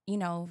 you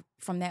know,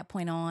 from that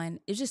point on.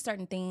 It's just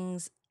certain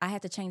things. I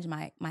had to change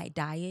my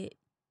diet,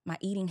 my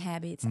eating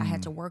habits. I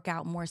had to work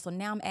out more. So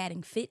now I'm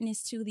adding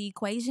fitness to the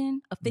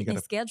equation, a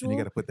fitness schedule. And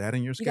you got to put that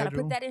in your schedule? You got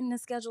to put that in the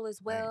schedule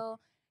as well.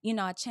 Right. You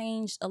know, I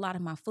changed a lot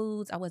of my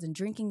foods. I wasn't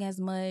drinking as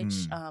much.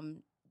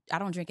 I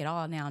don't drink at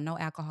all now, no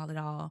alcohol at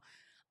all.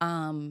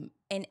 And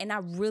I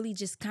really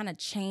just kind of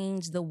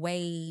changed the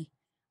way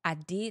I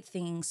did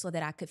things so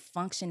that I could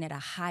function at a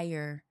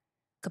higher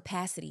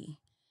capacity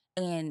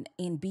and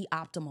be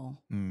optimal,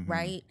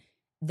 right?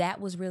 That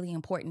was really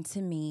important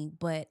to me,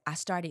 but I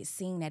started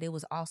seeing that it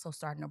was also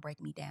starting to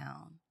break me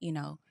down, you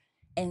know?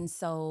 And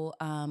so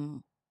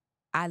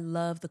I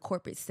love the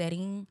corporate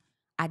setting.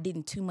 I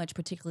didn't too much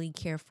particularly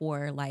care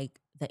for like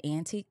the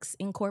antics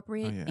in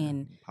corporate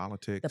and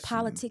politics, the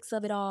politics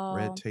of it all,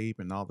 red tape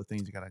and all the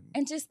things you got to,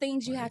 and just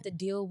things you have to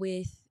deal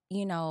with,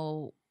 you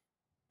know,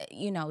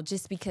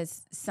 just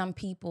because some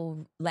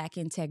people lack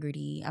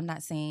integrity. I'm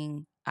not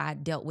saying I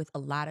dealt with a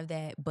lot of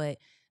that, but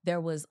there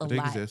was a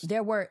lot. Exist.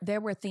 There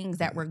were things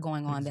that were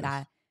going on that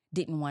I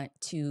didn't want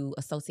to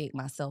associate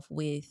myself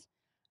with.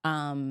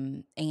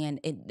 And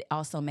it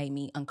also made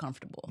me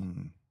uncomfortable.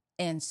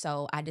 And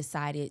so I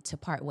decided to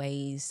part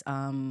ways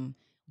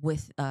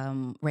with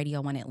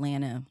Radio 1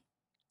 Atlanta.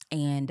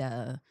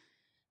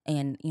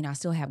 And, you know, I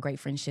still have great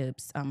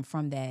friendships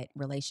from that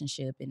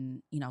relationship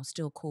and, you know,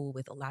 still cool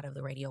with a lot of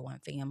the Radio 1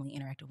 family,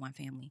 Interactive 1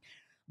 family.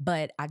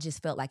 But I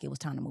just felt like it was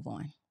time to move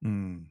on.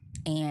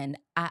 And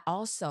I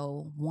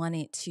also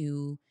wanted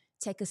to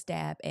take a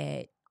stab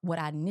at what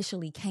I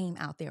initially came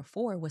out there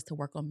for, was to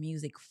work on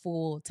music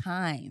full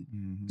time.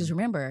 Because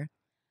remember,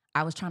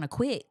 I was trying to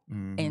quit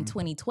in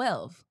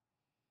 2012.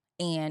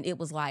 And it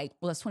was like,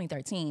 well, it's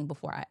 2013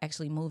 before I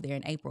actually moved there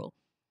in April.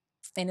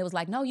 And it was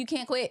like, no, you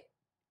can't quit.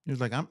 It was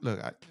like,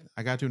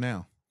 I got you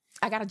now.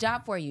 I got a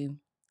job for you.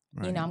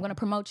 Right. You know, I'm going to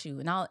promote you.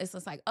 And all it's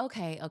just like,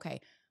 okay.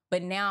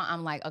 But now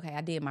I'm like, okay,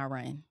 I did my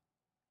run.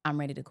 I'm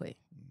ready to quit.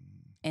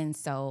 And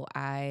so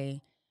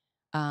I,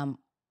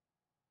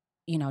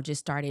 you know, just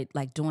started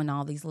like doing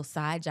all these little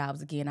side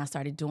jobs again. I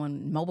started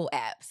doing mobile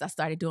apps. I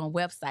started doing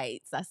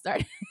websites. I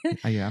started.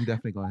 Yeah, I'm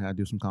definitely going to have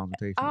to do some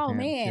consultation. Oh,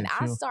 man.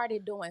 I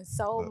started doing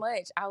so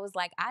much. I was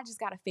like, I just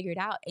got to figure it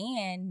out.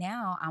 And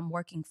now I'm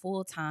working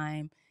full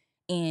time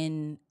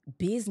in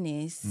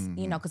business,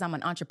 you know, because I'm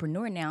an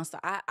entrepreneur now. So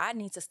I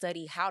need to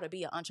study how to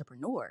be an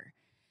entrepreneur,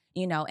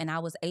 you know, and I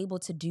was able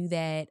to do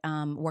that,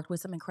 worked with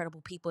some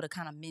incredible people to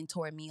kind of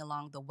mentor me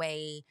along the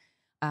way.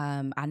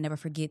 I never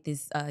forget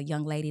this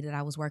young lady that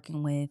I was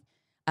working with,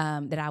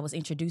 that I was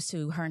introduced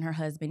to. Her and her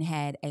husband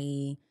had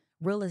a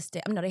real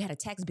estate, they had a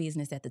tax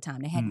business at the time.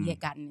 They hadn't yet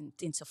gotten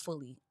into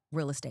fully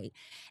real estate.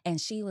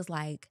 And she was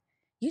like,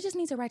 you just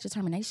need to write your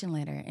termination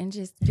letter and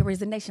just your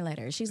resignation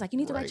letter. She's like, you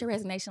need to write your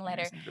resignation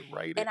letter.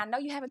 And I know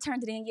you haven't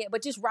turned it in yet,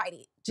 but just write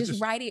it. Just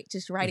write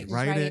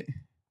it.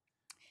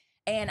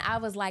 And I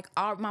was like,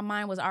 my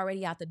mind was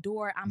already out the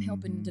door. I'm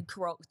helping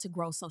to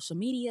grow social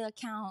media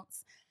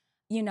accounts.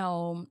 You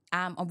know,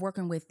 I'm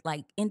working with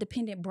like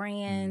independent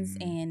brands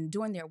and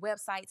doing their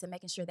websites and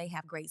making sure they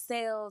have great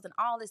sales and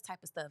all this type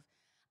of stuff.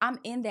 I'm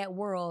in that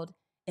world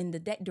during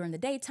the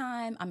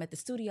daytime. I'm at the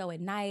studio at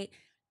night,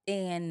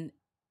 and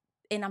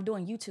I'm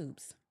doing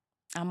YouTubes.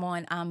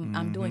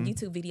 I'm doing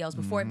YouTube videos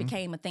before it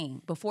became a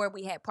thing, before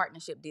we had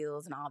partnership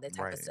deals and all that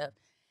type of stuff.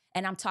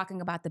 And I'm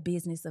talking about the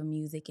business of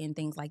music and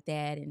things like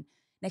that. And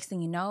next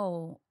thing you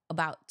know,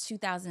 about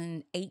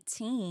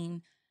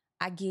 2018,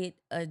 I get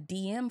a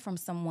DM from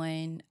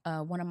someone,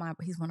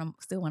 he's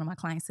still one of my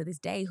clients to this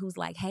day, who's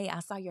like, hey, I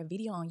saw your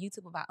video on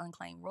YouTube about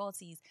unclaimed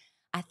royalties.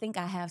 I think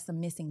I have some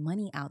missing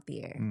money out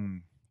there.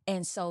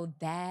 And so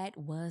that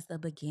was the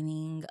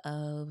beginning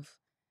of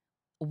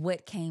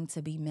what came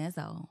to be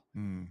Mezzo,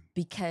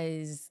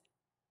 because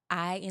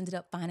I ended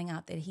up finding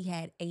out that he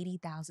had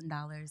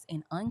 $80,000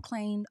 in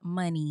unclaimed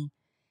money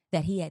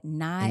that he had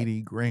not.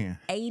 80 grand.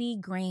 80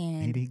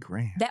 grand. 80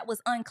 grand. That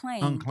was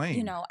unclaimed.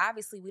 You know,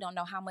 obviously we don't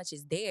know how much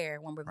is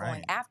there when we're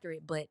going after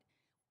it, but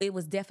it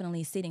was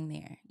definitely sitting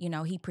there. You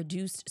know, he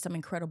produced some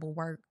incredible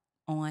work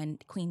on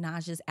Queen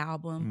Naja's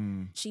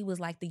album. She was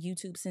like the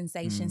YouTube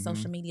sensation,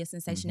 social media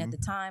sensation at the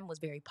time, was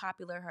very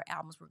popular. Her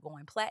albums were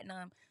going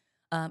platinum.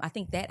 I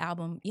think that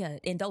album,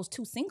 and those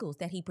 2 singles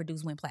that he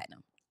produced went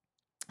platinum.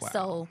 Wow.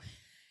 So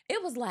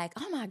it was like,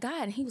 oh my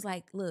God. And he was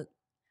like, look,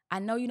 I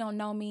know you don't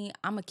know me.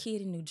 I'm a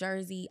kid in New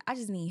Jersey. I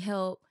just need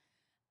help.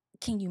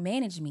 Can you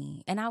manage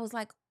me? And I was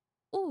like,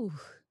 ooh,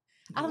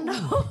 I don't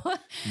know.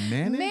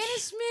 Management,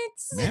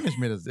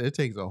 it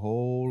takes a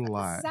whole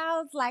lot.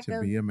 Sounds like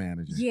to be a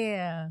manager.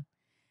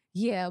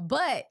 Yeah.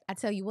 But I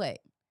tell you what,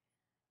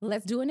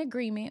 let's do an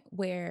agreement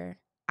where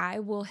I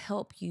will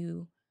help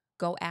you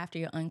go after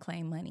your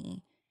unclaimed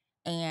money.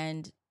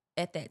 And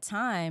at that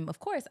time, of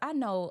course, I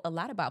know a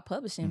lot about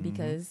publishing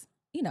because,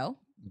 you know,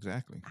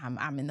 exactly,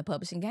 I'm in the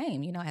publishing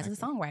game, you know, as a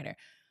songwriter.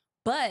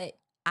 But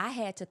I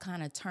had to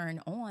kind of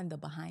turn on the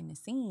behind the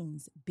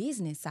scenes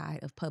business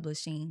side of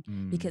publishing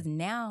because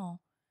now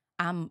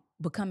I'm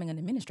becoming an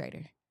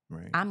administrator.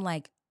 I'm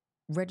like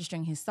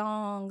registering his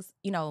songs,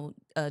 you know,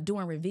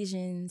 doing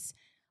revisions,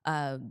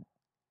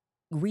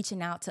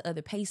 reaching out to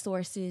other pay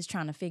sources,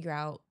 trying to figure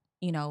out,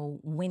 you know,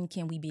 when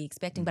can we be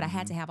expecting? But I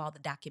had to have all the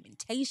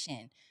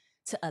documentation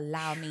to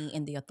allow me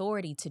and the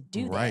authority to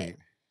do that.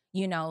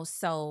 You know,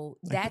 so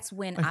that's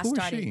when I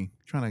started. Who is she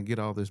trying to get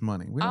all this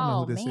money? We don't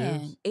know who this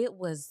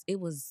is.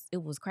 It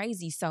was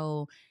crazy.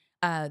 So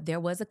there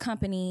was a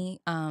company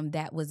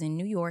that was in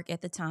New York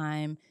at the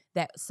time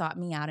that sought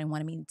me out and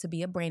wanted me to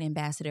be a brand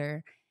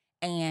ambassador.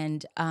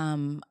 And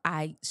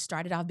I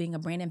started off being a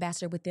brand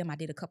ambassador with them. I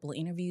did a couple of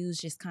interviews,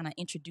 just kind of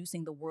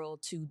introducing the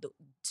world to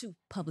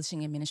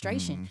publishing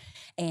administration.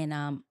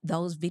 And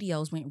those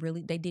videos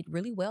they did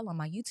really well on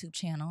my YouTube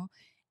channel.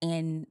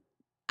 And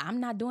I'm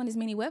not doing as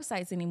many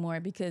websites anymore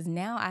because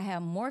now I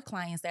have more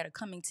clients that are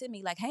coming to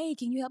me like, hey,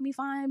 can you help me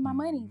find my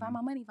money, find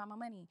my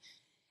money.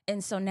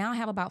 And so now I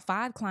have about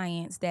 5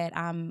 clients that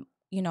I'm,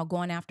 you know,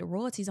 going after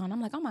royalties on. I'm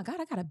like, oh my God,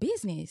 I got a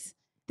business.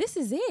 This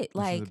is it.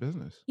 Like,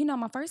 business. You know,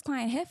 my first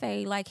client,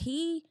 Hefe, like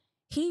he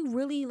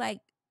really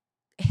like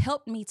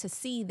helped me to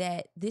see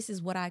that this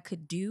is what I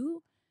could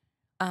do,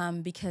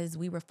 because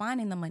we were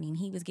finding the money and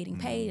he was getting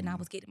paid and I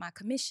was getting my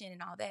commission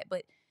and all that.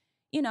 But,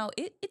 you know,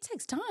 it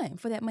takes time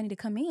for that money to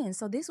come in.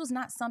 So this was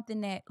not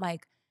something that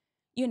like,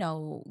 you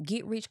know,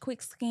 get rich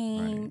quick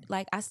scheme.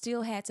 Like I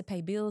still had to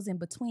pay bills in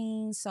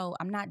between. So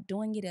I'm not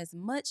doing it as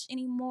much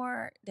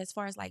anymore as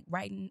far as like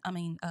working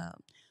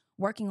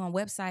on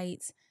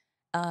websites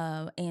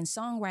and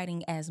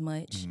songwriting as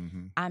much.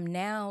 I'm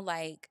now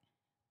like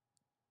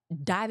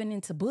diving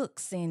into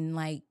books and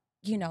like,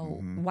 you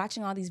know,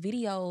 watching all these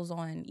videos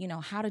on, you know,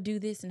 how to do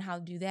this and how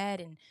to do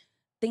that and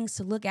things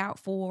to look out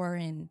for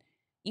and,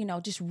 you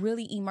know, just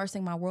really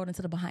immersing my world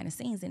into the behind the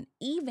scenes and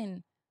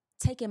even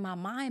taking my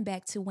mind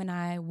back to when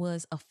I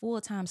was a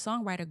full-time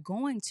songwriter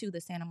going to the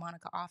Santa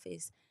Monica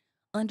office,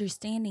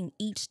 understanding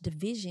each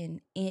division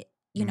at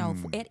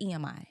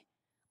EMI,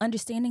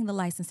 understanding the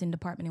licensing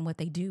department and what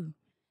they do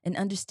and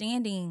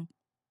understanding,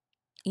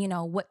 you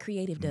know, what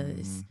creative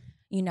does,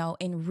 you know,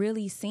 and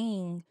really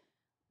seeing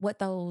what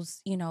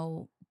those, you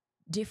know,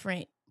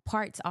 different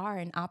parts are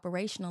and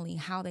operationally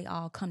how they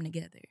all come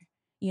together,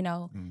 you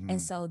know?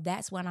 And so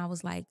that's when I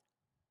was like,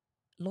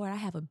 Lord, I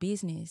have a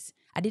business.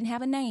 I didn't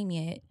have a name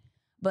yet,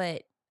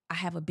 but I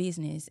have a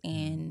business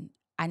and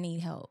I need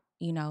help,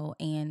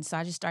 and so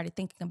I just started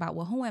thinking about,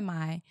 well, who am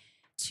I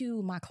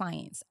to my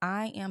clients?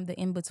 I am the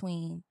in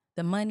between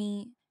the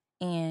money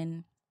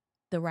and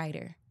the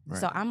writer. Right.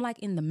 So I'm like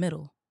in the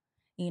middle,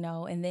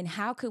 and then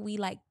how could we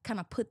like kind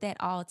of put that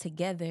all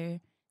together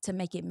to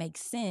make it make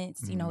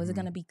sense? Is it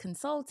going to be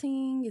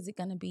consulting? Is it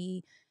going to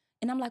be,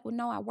 and I'm like, well,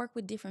 no, I work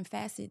with different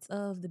facets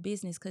of the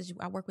business because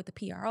I work with the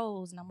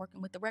PROs and I'm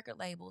working with the record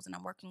labels and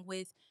I'm working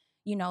with,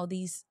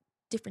 these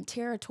different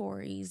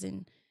territories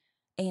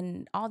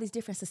and all these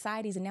different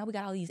societies. And now we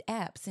got all these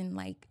apps and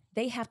like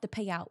they have to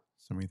pay out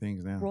so many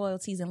things now,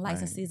 royalties and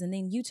licenses, and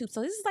then YouTube.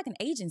 So this is like an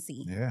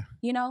agency,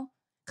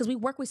 because we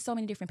work with so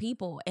many different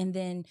people. And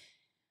then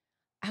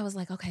I was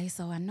like, okay,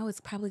 so I know it's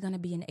probably going to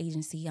be an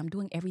agency. I'm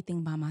doing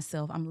everything by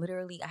myself. I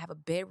have a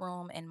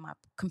bedroom and my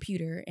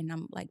computer and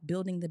I'm like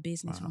building the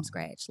business from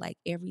scratch, like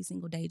every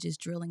single day, just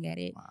drilling at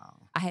it.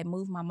 Wow. I had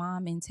moved my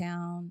mom in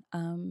town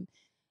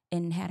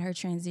and had her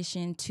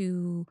transition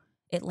to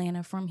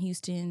Atlanta from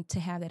Houston to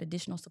have that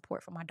additional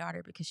support for my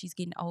daughter because she's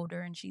getting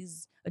older and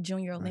she's a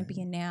junior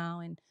Olympian now.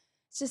 And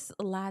it's just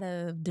a lot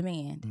of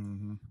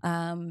demand.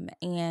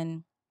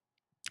 And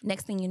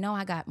next thing you know,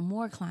 I got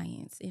more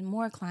clients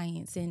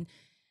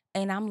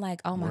and I'm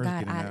like, oh my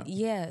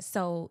God.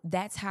 So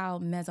that's how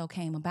Mezzo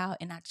came about.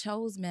 And I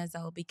chose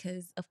Mezzo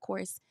because, of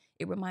course,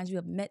 it reminds you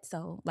of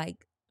mezzo,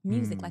 like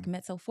music, like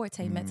mezzo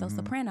forte, mezzo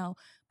soprano.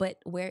 But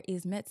where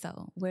is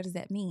mezzo? Where does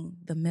that mean?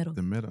 The middle.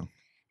 The middle.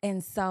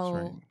 And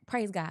so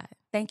praise God.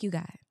 Thank you,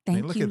 God.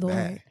 Thank you, Lord.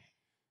 That.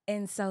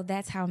 And so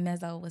that's how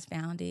Mezzo was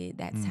founded.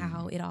 That's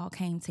how it all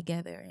came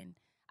together. And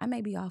I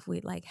may be off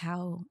with like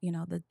how,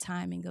 the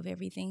timing of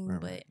everything,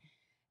 but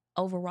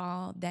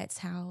overall, that's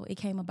how it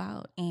came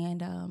about.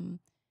 And,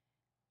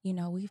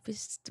 we've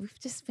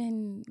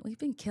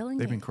been killing it.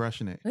 They've been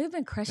crushing it. We've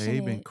been crushing it.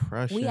 They've been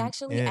crushing it. We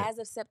actually, as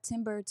of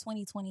September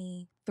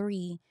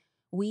 2023,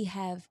 we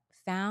have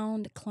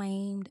found,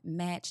 claimed,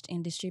 matched,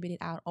 and distributed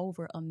out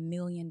over $1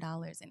 million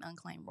in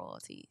unclaimed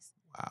royalties.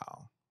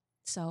 Wow.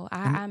 So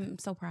I'm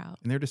so proud.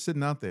 And they're just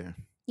sitting out there.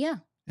 Yeah.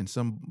 In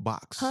some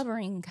box.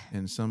 Hovering.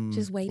 In some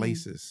just waiting.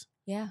 Places.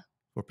 Yeah.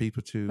 For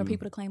people to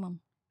claim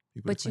them.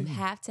 But you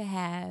have to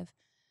have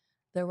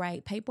the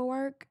right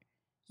paperwork.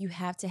 You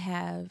have to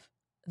have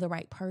the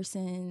right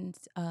person's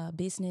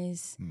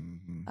business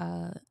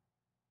and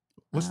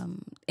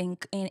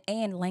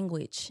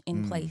language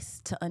in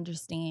place to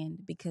understand,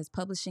 because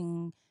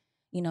publishing,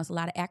 it's a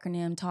lot of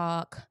acronym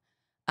talk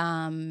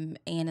and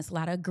it's a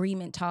lot of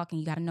agreement talk, and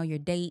you got to know your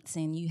dates,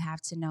 and you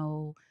have to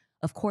know,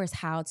 of course,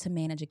 how to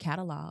manage a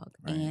catalog.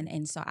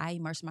 And so I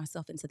immersed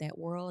myself into that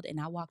world, and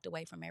I walked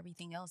away from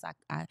everything else.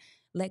 I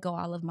let go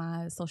all of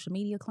my social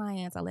media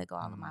clients. I let go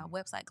all of my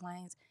website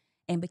clients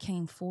and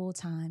became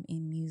full-time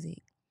in music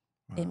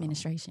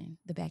administration,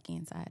 the back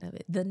end side of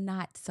it, the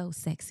not so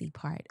sexy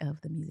part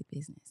of the music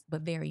business,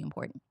 but very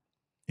important.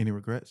 Any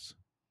regrets?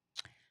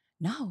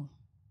 No.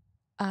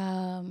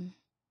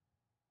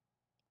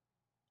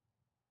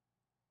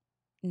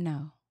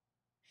 No.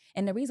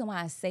 And the reason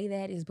why I say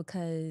that is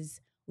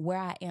because where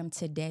I am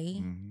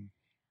today,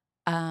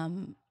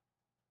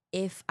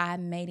 if I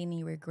made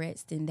any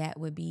regrets, then that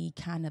would be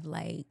kind of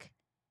like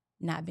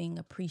not being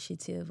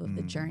appreciative of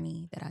the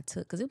journey that I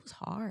took, because it was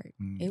hard.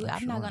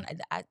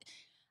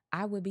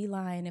 I would be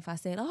lying if I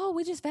said, oh,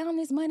 we just found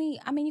this money.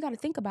 I mean, you got to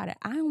think about it.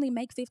 I only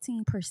make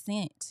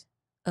 15%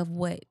 of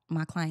what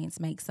my clients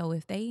make. So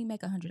if they make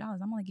 $100,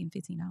 I'm only getting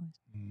 $15.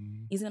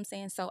 You see what I'm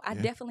saying? So I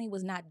definitely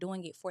was not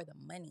doing it for the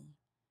money.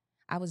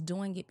 I was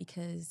doing it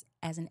because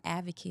as an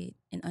advocate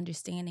and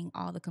understanding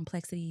all the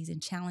complexities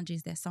and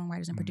challenges that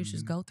songwriters and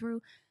producers go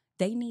through,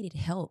 they needed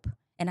help.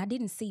 And I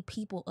didn't see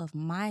people of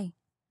my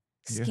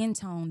skin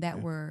tone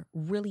that were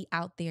really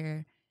out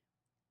there,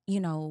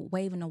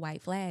 waving a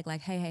white flag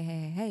like,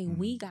 hey,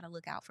 we got to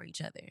look out for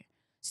each other.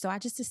 So I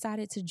just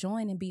decided to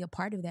join and be a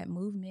part of that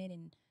movement.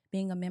 And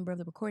being a member of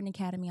the Recording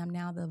Academy, I'm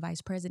now the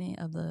vice president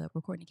of the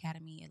Recording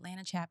Academy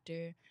Atlanta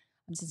chapter.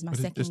 This is my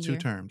second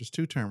year. Just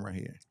two term right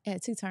here. Yeah,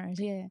 2 terms.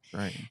 Yeah.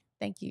 Right.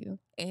 Thank you.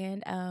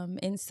 And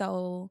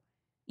so,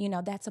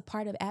 that's a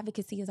part of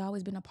advocacy, has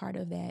always been a part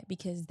of that,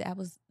 because that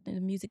was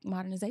the Music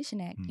Modernization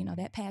Act,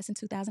 that passed in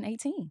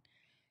 2018.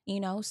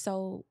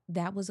 So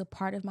that was a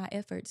part of my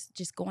efforts,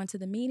 just going to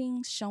the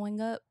meetings, showing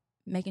up,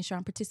 making sure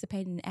I'm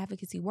participating in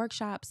advocacy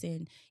workshops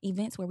and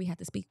events where we had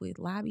to speak with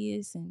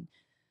lobbyists and,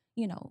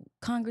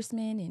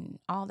 congressmen and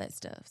all that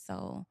stuff.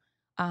 So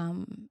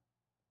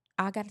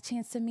I got a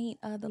chance to meet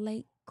the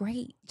late,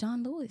 great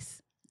John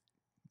Lewis.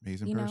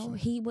 Amazing person.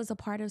 He was a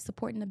part of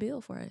supporting the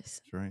bill for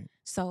us. That's right.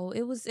 So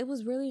it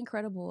was really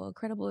incredible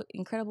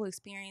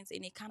experience,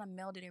 and it kind of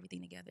melded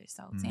everything together.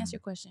 So to answer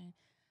your question,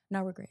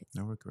 no regrets.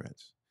 No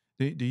regrets.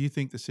 Do you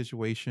think the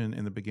situation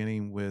in the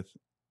beginning with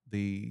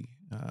the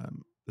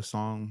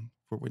song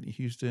for Whitney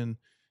Houston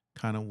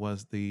kind of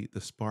was the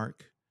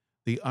spark,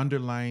 the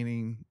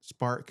underlining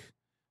spark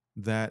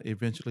that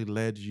eventually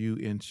led you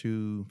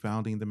into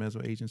founding the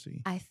Mezzo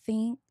Agency? I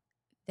think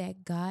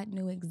that God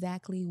knew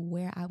exactly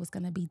where I was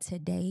going to be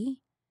today.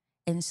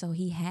 And so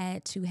he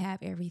had to have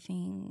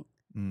everything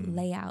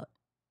lay out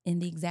in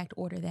the exact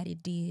order that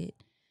it did.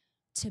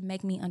 to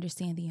make me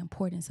understand the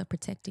importance of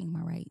protecting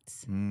my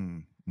rights.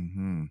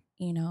 Mm-hmm.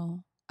 You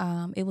know,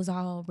 it was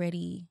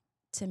already,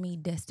 to me,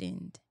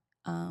 destined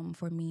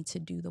for me to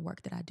do the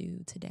work that I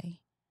do today.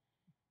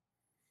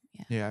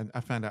 Yeah, I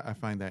find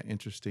that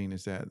interesting,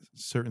 is that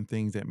certain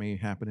things that may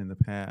happen in the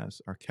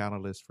past are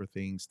catalysts for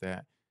things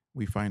that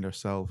we find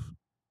ourselves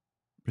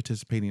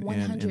participating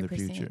in the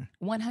future.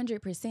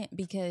 100%,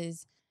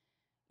 because,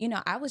 you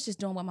know, I was just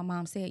doing what my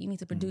mom said. You need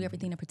to do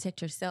everything to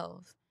protect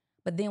yourself.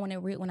 But then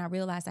when I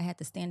realized I had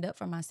to stand up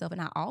for myself, and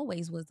I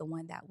always was the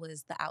one that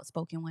was the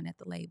outspoken one at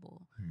the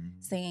label,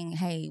 saying,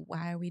 hey,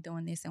 why are we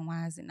doing this, and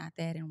why is it not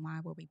that, and why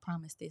were we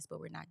promised this but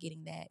we're not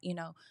getting that, you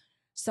know?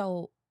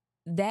 So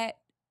that,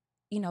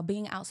 you know,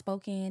 being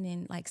outspoken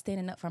and like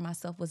standing up for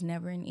myself was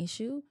never an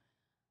issue.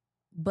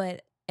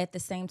 But at the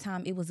same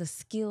time, it was a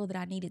skill that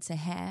I needed to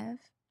have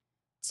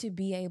to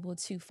be able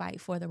to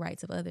fight for the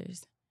rights of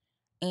others.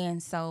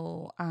 And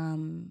so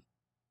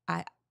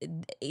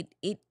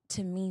it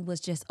to me was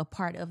just a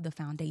part of the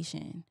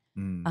foundation.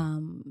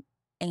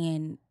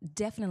 And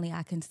definitely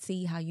I can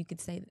see how you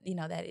could say, you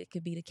know, that it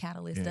could be the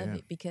catalyst of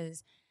it,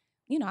 because,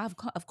 you know,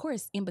 of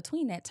course, in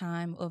between that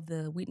time of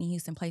the Whitney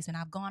Houston placement,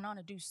 I've gone on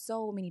to do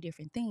so many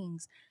different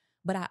things,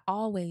 but I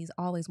always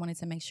wanted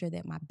to make sure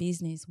that my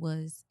business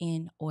was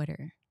in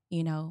order,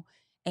 you know,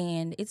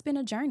 and it's been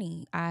a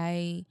journey.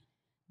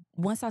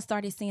 Once I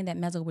started seeing that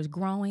Mezzo was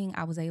growing,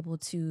 I was able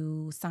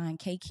to sign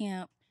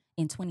K-Camp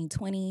in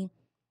 2020,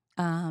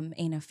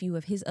 and a few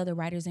of his other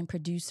writers and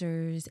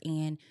producers.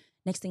 And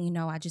next thing you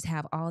know, I just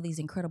have all these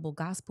incredible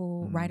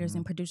gospel writers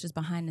and producers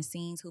behind the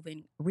scenes who've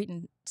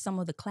written some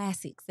of the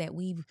classics that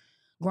we've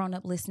grown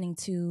up listening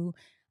to.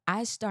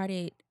 I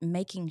started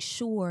making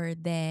sure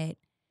that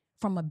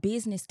from a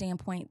business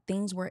standpoint,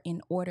 things were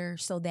in order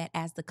so that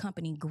as the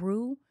company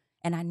grew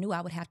and I knew I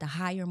would have to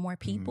hire more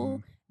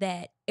people,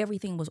 that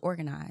everything was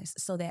organized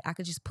so that I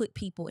could just put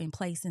people in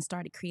place and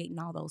started creating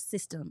all those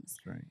systems,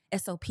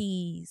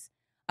 SOPs,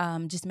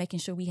 just making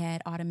sure we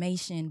had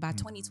automation by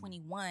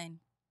 2021,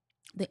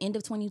 the end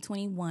of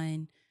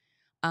 2021,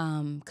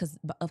 because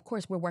of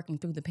course we're working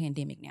through the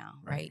pandemic now,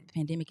 right? The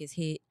pandemic is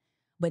hit,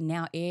 but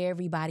now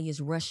everybody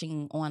is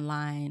rushing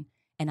online,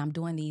 and I'm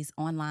doing these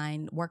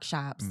online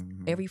workshops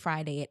every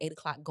Friday at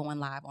 8:00, going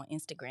live on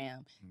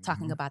Instagram,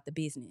 talking about the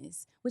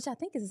business, which I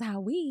think is how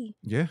we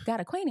got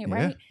acquainted,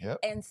 right? Yep.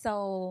 And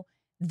so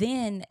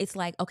then it's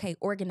like, okay,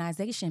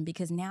 organization,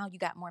 because now you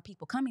got more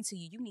people coming to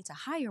you. You need to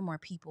hire more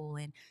people.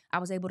 And I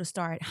was able to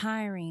start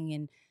hiring,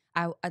 and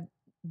I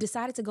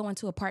decided to go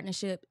into a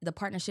partnership. The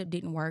partnership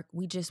didn't work.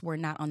 We just were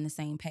not on the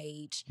same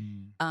page.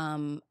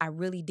 I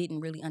really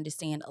didn't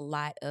understand a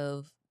lot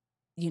of,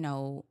 you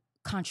know,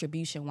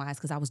 contribution wise,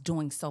 because I was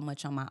doing so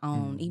much on my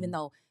own, even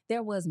though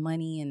there was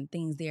money and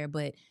things there.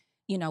 But,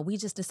 you know, we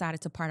just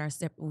decided to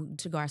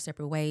go our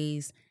separate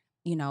ways.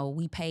 You know,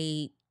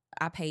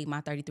 I paid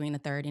my 33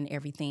 1/3 and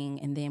everything.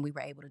 And then we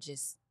were able to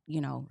just,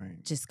 you know,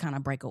 just kind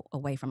of break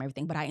away from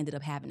everything. But I ended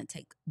up having to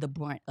take the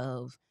brunt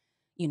of,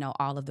 you know,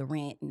 all of the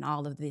rent and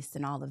all of this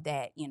and all of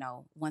that, you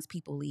know, once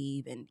people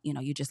leave, and, you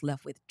know, you're just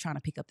left with trying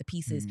to pick up the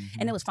pieces.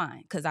 And it was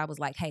fine, because I was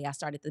like, hey, I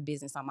started the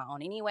business on my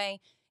own anyway.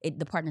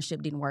 The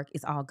partnership didn't work.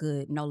 It's all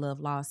good. No love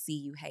lost. See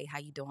you. Hey, how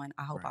you doing?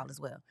 I hope all is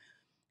well.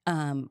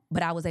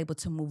 But I was able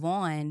to move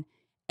on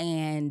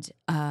and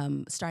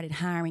started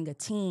hiring a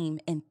team.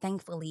 And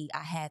thankfully, I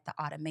had the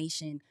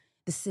automation,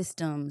 the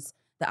systems,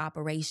 the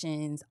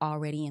operations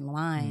already in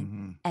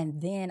line.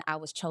 And then I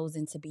was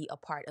chosen to be a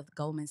part of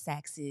Goldman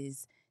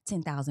Sachs's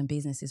 10,000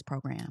 Businesses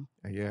program.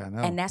 Yeah, I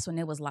know. And that's when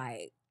it was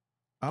like,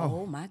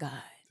 oh my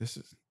God.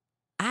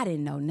 I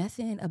didn't know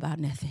nothing about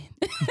nothing.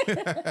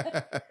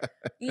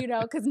 You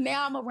know, because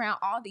now I'm around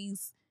all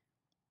these,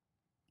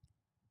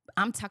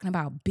 I'm talking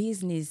about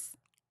business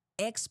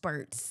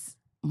experts,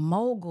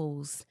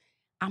 moguls.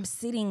 I'm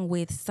sitting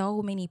with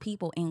so many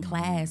people in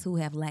class who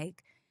have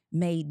like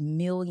made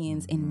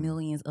millions and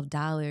millions of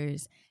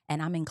dollars.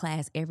 And I'm in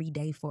class every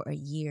day for a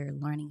year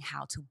learning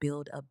how to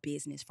build a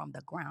business from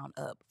the ground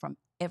up, from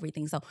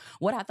everything. So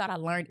what I thought I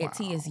learned at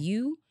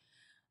TSU,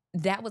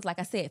 that was, like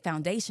I said,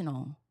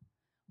 foundational.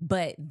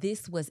 But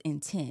this was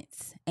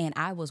intense. And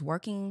I was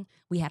working,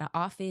 we had an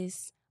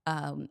office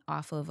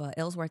off of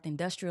Ellsworth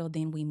Industrial.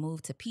 Then we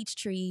moved to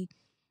Peachtree.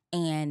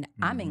 And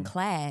I'm in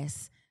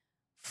class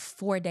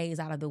 4 days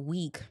out of the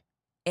week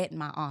at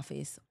my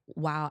office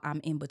while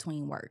I'm in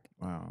between work.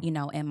 You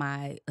know, and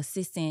my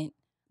assistant,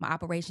 my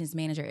operations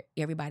manager,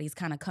 everybody's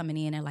kind of coming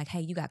in and like,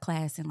 hey, you got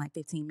class in like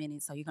 15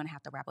 minutes, so you're going to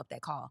have to wrap up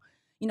that call.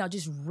 You know,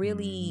 just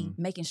really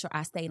making sure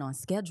I stayed on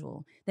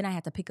schedule. Then I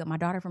had to pick up my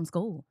daughter from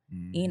school,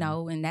 you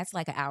know, and that's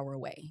like an hour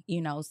away,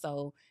 you know.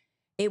 So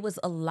it was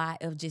a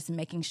lot of just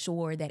making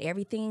sure that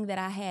everything that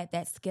I had,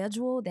 that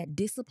schedule, that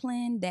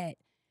discipline, that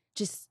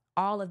just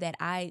all of that,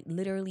 I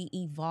literally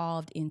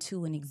evolved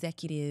into an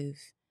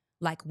executive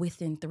like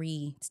within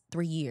three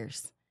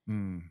years.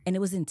 And it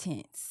was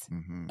intense.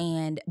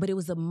 But it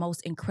was the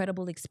most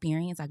incredible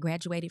experience. I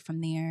graduated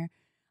from there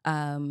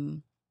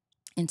in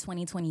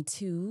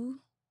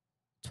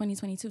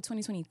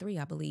 2023,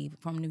 I believe,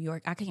 from New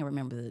York. I can't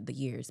remember the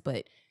years,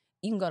 but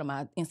you can go to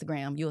my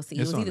Instagram. You'll see.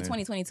 It It's was on either there.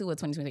 2022 or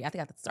 2023. I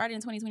think I started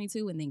in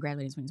 2022 and then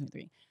graduated in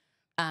 2023.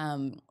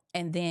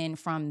 And then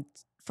from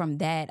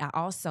that, I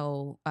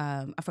also,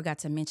 I forgot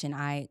to mention,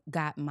 I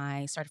got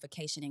my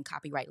certification in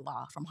copyright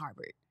law from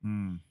Harvard.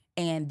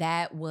 And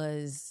that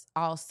was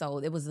also,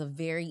 it was a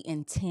very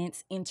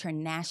intense,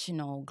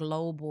 international,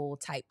 global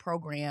type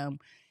program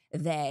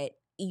that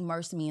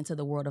immersed me into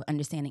the world of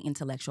understanding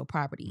intellectual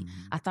property.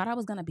 I thought I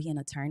was going to be an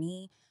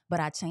attorney, but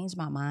I changed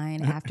my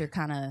mind after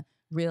kind of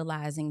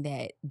realizing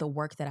that the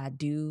work that I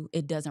do,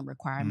 it doesn't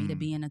require me to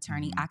be an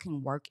attorney. I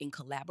can work and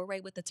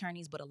collaborate with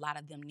attorneys, but a lot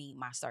of them need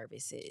my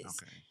services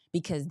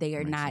because they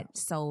are not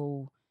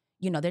so,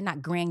 they're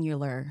not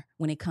granular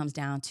when it comes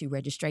down to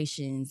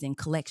registrations and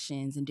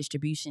collections and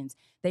distributions.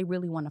 They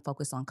really want to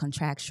focus on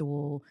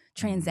contractual,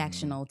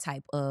 transactional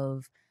type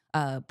of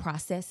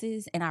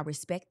processes. And I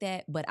respect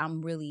that, but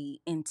I'm really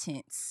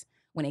intense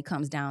when it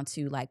comes down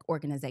to like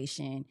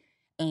organization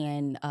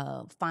and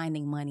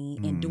finding money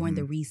and doing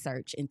the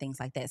research and things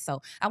like that.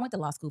 So I went to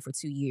law school for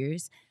 2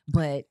 years,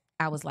 but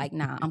I was like,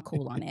 nah, I'm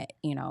cool on that,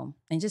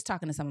 And just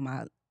talking to some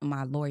of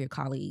my lawyer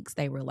colleagues,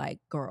 they were like,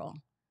 girl,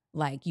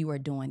 like you are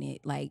doing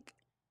it. Like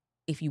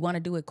if you want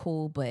to do it,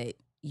 cool, but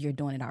you're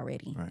doing it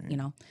already,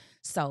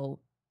 So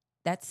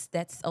that's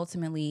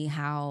ultimately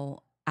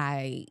how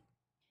I,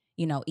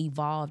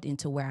 evolved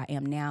into where I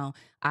am now.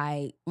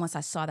 Once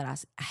I saw that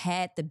I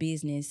had the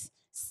business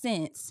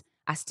sense,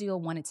 I still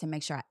wanted to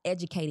make sure I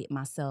educated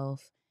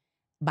myself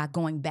by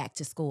going back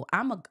to school.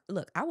 I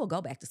will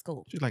go back to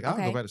school. She's like, I'll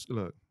go back to school.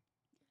 Look,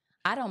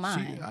 I don't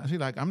mind. She's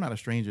like, I'm not a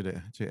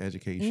stranger to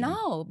education.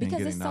 No,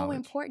 because it's so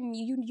important.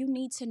 You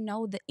need to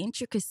know the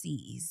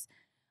intricacies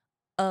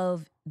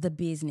of the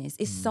business.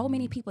 It's so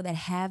many people that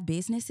have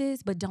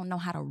businesses but don't know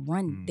how to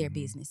run their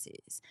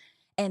businesses.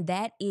 And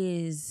that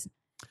is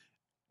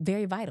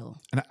very vital.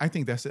 And I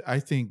think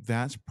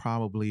that's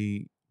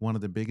probably one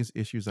of the biggest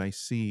issues I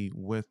see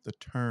with the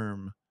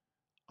term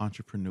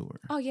entrepreneur.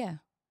 Oh yeah.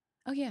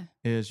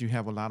 Is you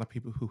have a lot of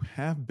people who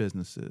have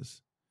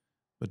businesses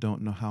but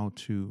don't know how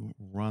to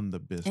run the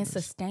business and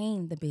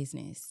sustain the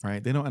business.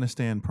 Right? They don't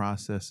understand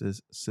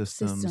processes,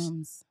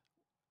 systems.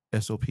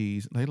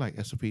 SOPs. They like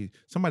SOP.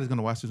 Somebody's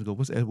gonna watch this and go,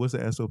 "What's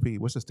the SOP?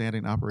 What's the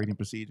standard operating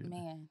procedure?"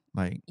 Man,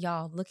 like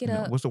y'all look it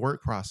up. What's the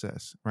work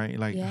process? Right?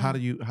 Like how do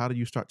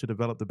you start to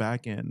develop the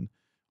back end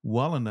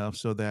well enough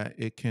so that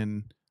it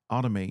can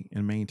automate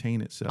and maintain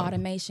itself?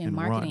 Automation,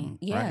 marketing,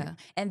 right?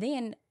 And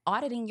then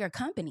auditing your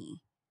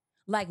company.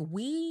 Like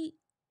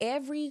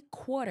every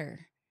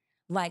quarter,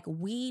 like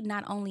we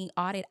not only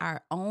audit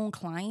our own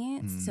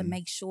clients to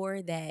make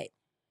sure that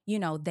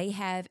they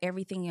have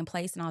everything in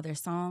place and all their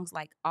songs.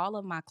 Like all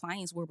of my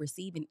clients will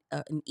receive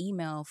an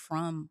email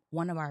from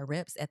one of our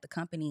reps at the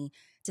company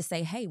to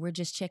say, hey, we're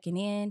just checking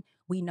in.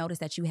 We noticed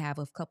that you have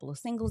a couple of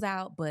singles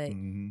out, but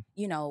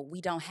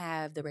we don't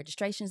have the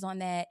registrations on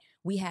that.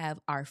 We have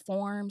our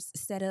forms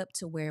set up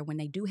to where when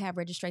they do have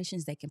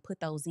registrations, they can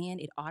put those in.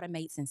 It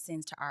automates and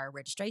sends to our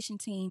registration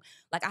team.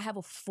 Like I have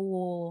a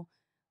full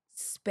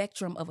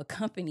spectrum of a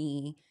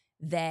company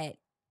that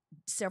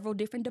several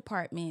different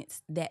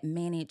departments that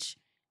manage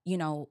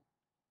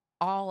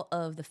all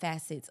of the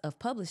facets of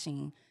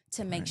publishing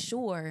to make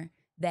sure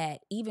that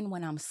even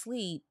when I'm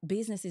asleep,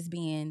 business is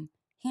being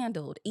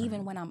handled.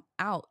 Even when I'm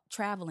out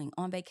traveling,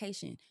 on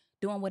vacation,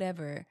 doing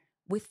whatever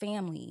with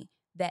family,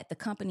 that the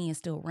company is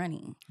still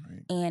running.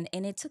 And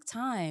it took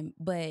time,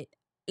 but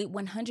it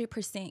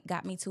 100%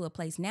 got me to a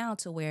place now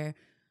to where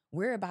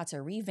we're about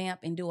to revamp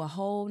and do a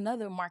whole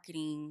nother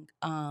marketing,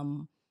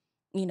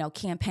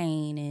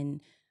 campaign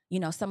and,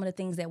 some of the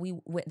things that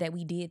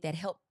we did that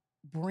helped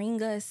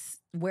bring us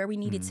where we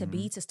needed to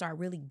be to start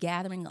really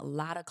gathering a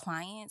lot of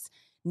clients.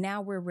 Now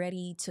we're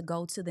ready to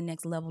go to the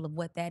next level of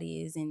what that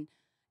is.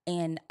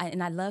 And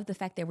I love the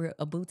fact that we're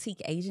a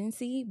boutique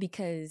agency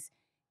because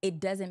it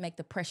doesn't make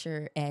the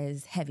pressure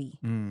as heavy,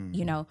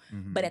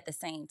 but at the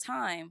same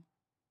time,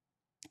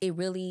 it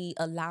really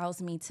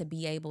allows me to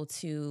be able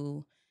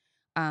to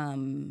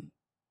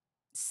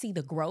see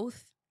the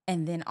growth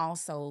and then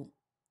also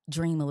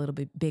dream a little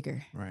bit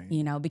bigger,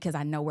 because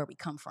I know where we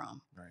come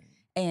from.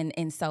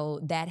 And so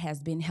that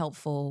has been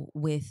helpful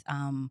with,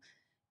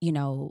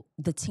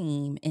 the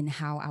team and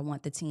how I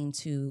want the team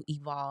to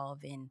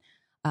evolve and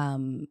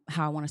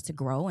how I want us to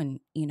grow.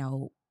 And,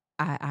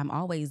 I'm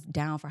always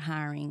down for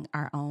hiring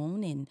our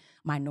own and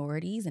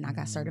minorities. And I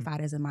got certified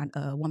as a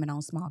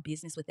woman-owned small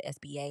business with the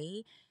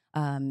SBA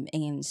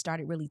and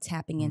started really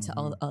tapping into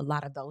a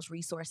lot of those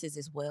resources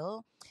as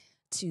well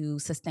to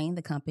sustain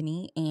the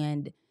company.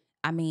 And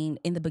I mean,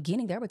 in the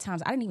beginning, there were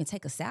times I didn't even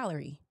take a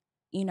salary,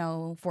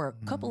 for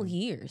a couple of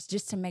years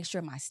just to make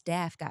sure my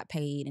staff got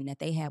paid and that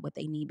they had what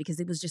they need because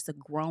it was just a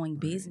growing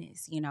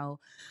business,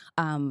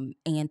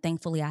 and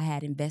thankfully I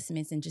had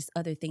investments and just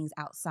other things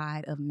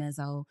outside of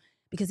Mezzo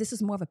because this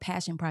was more of a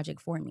passion project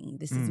for me.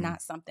 This is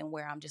not something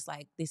where I'm just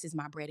like, this is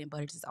my bread and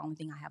butter. This is the only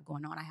thing I have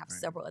going on. I have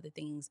several other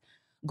things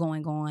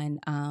going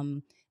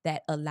on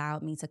that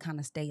allowed me to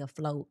kind of stay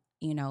afloat,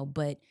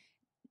 but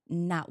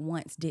not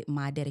once did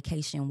my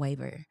dedication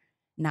waver.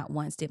 Not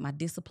once did my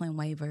discipline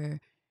waver.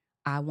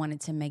 I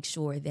wanted to make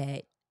sure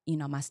that,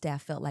 my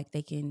staff felt like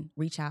they can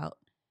reach out,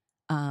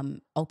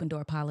 open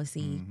door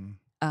policy,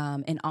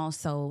 and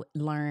also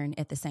learn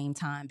at the same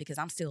time, because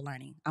I'm still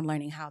learning. I'm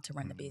learning how to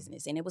run the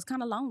business. And it was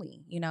kind of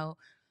lonely,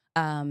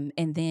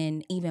 and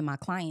then even my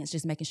clients,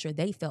 just making sure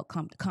they felt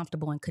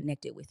comfortable and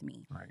connected with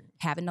me. Right.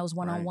 Having those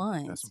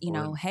one-on-ones, That's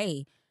important.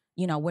 hey,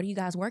 what are you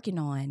guys working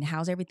on?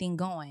 How's everything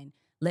going?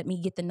 Let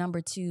me get the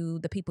number to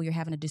the people you're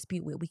having a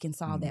dispute with. We can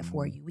solve that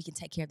for you. We can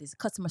take care of this.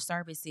 Customer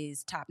service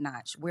is top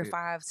notch. We're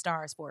 5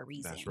 stars for a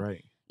reason. That's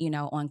right.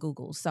 On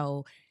Google.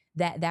 So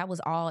that was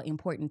all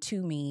important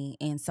to me.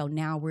 And so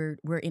now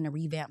we're in a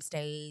revamp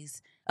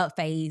stage,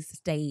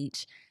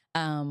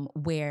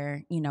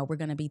 where, we're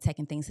going to be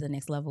taking things to the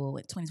next level.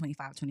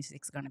 2025,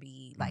 26 is going to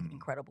be like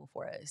incredible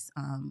for us.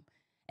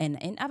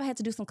 And I've had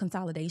to do some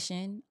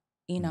consolidation,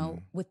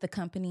 with the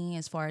company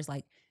as far as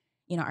like,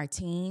 our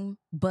team,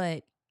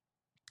 but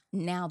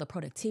now the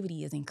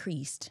productivity is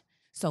increased.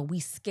 So we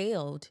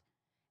scaled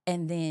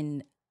and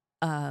then,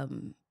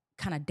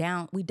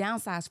 we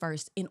downsized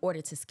first in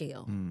order to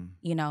scale, and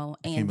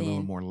became then a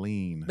little more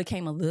lean.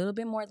 Became a little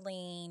bit more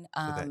lean.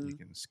 So that you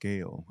can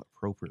scale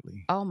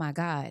appropriately. Oh my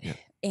God. Yeah.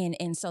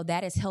 And so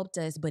that has helped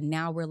us, but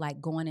now we're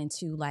like going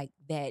into like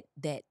that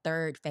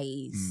third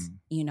phase,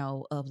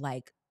 of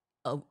like,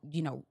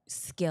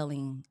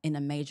 scaling in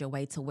a major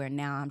way to where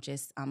now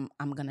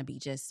I'm going to be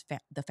just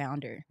the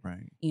founder,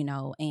 right.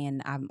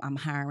 And I'm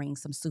hiring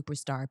some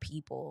superstar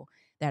people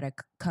that are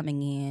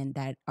coming in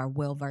that are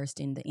well-versed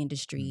in the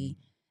industry,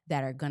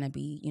 that are going to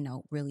be,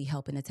 really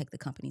helping to take the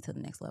company to the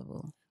next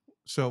level.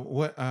 So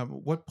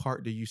what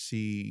part do you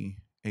see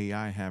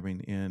AI having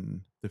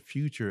in the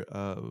future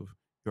of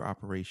your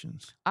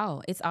operations?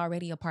 Oh, it's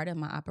already a part of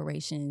my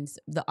operations.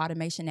 The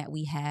automation that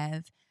we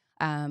have,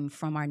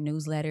 from our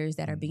newsletters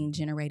that are being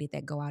generated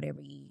that go out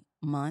every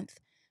month,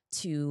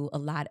 to a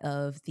lot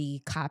of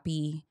the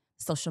copy,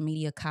 social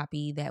media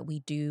copy that we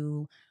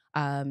do,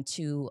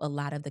 to a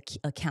lot of the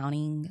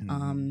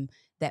accounting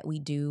that we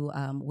do,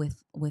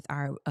 with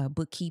our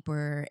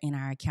bookkeeper and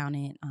our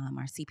accountant,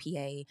 our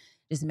CPA,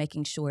 just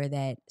making sure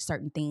that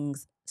certain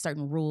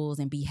rules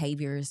and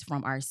behaviors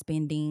from our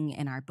spending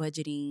and our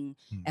budgeting,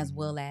 as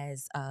well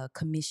as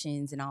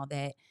commissions and all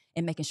that,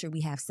 and making sure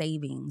we have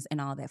savings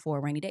and all that for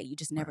a rainy day. You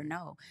just never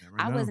know.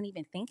 I wasn't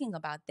even thinking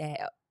about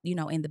that,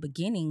 in the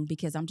beginning,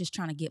 because I'm just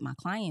trying to get my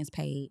clients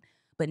paid.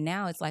 But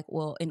now it's like,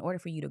 well, in order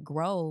for you to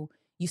grow,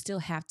 you still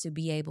have to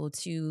be able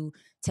to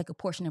take a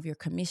portion of your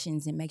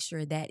commissions and make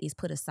sure that is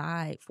put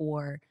aside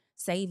for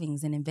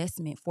savings and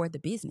investment for the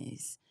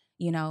business.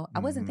 I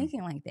wasn't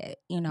thinking like that,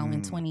 in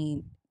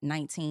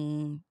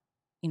 2019,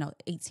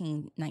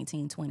 18,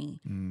 19,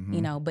 20,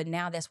 but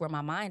now that's where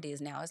my mind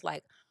is now. It's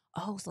like,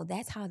 oh, so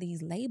that's how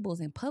these labels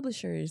and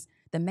publishers,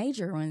 the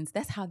major ones,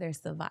 that's how they're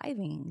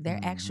surviving.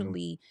 They're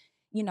actually,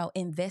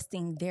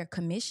 investing their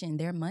commission,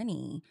 their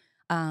money.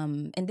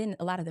 And then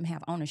a lot of them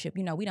have ownership.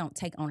 We don't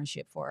take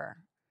ownership for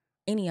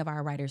any of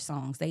our writers'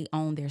 songs. They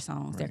own their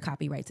songs, their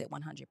copyrights at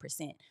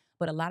 100%.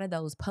 But a lot of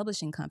those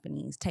publishing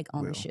companies take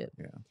ownership.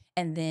 Yeah.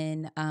 And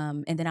then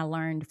I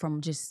learned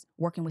from just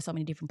working with so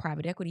many different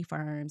private equity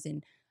firms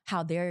and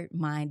how their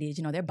mind is.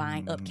 They're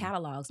buying up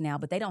catalogs now,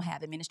 but they don't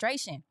have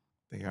administration.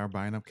 They are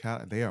buying up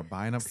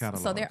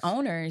catalogs. So they're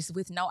owners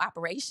with no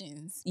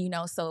operations.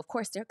 So of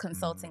course they're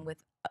consulting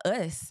with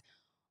us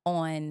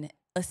on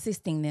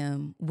assisting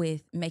them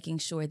with making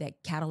sure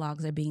that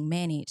catalogs are being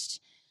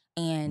managed,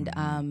 and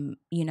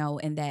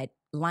and that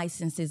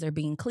licenses are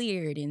being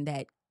cleared, and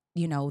that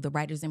the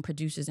writers and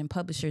producers and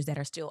publishers that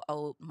are still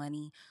owed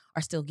money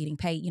are still getting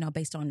paid,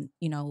 based on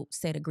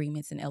set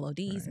agreements and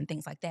LODs and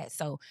things like that.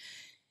 So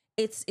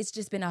it's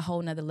just been a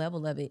whole nother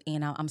level of it,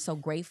 and I'm so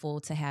grateful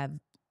to have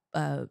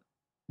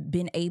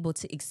been able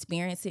to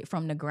experience it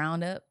from the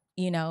ground up,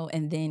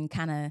 and then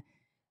kind of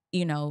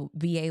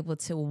be able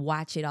to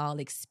watch it all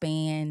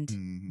expand,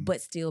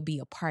 but still be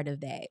a part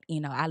of that.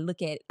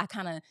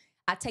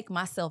 I take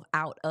myself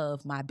out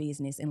of my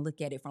business and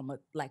look at it from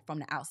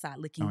the outside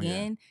looking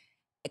in,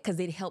 because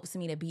it helps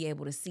me to be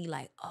able to see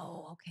like,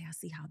 oh, okay, I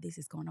see how this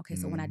is going. Okay,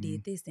 so when I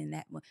did this and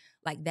that,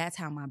 like that's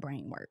how my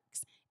brain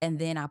works. And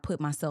then I put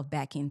myself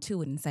back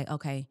into it and say,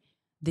 okay,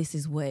 this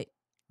is what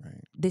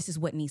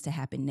needs to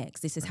happen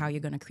next. This is how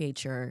you're going to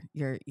create your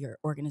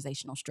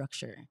organizational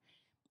structure.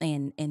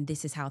 And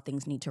this is how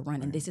things need to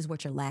run. And this is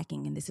what you're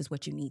lacking. And this is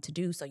what you need to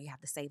do. So you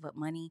have to save up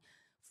money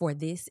for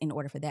this in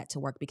order for that to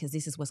work, because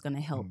this is what's going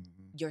to help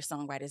your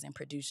songwriters and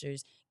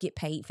producers get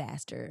paid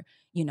faster,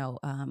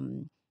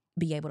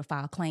 be able to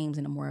file claims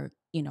in a more,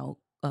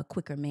 a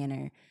quicker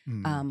manner.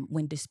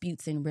 When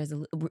disputes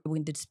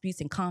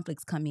and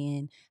conflicts come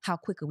in, how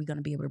quick are we going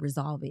to be able to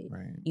resolve it?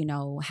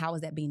 How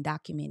is that being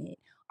documented?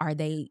 Are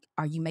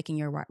you making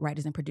your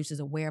writers and producers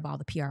aware of all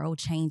the PRO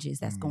changes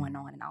that's going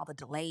on, and all the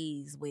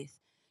delays with,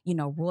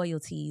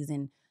 royalties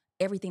and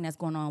everything that's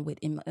going on with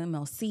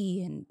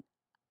MLC, and,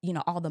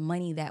 all the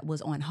money that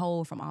was on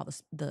hold from all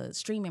the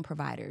streaming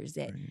providers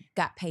that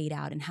got paid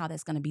out, and how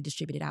that's going to be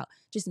distributed out.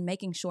 Just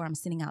making sure I'm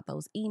sending out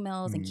those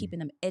emails and keeping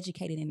them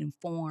educated and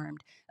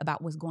informed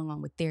about what's going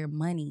on with their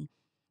money.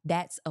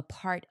 that's a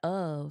part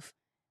of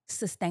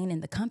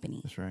sustaining the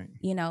company. That's right.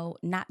 You know,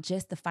 not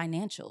just the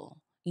financial,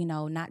 you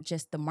know, not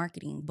just the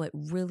marketing, but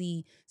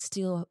really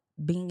still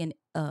being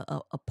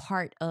a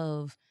part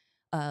of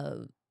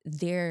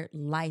their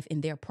life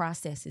and their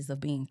processes of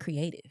being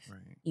creative,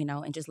 Right. you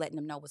know, and just letting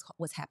them know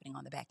what's happening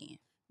on the back end.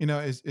 You know,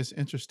 it's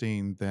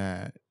interesting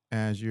that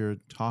as you're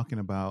talking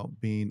about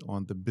being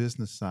on the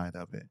business side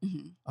of it,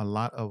 Mm-hmm. a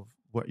lot of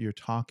what you're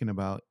talking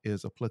about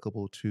is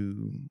applicable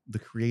to the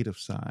creative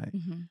side.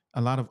 Mm-hmm.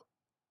 A lot of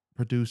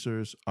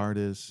producers,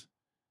 artists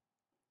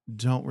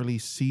don't really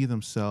see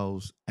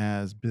themselves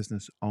as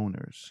business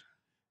owners.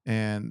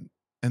 And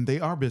they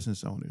are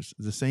business owners.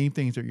 The same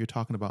things that you're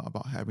talking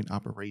about having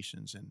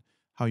operations and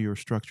how you're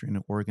structuring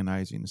and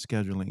organizing and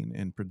scheduling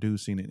and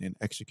producing and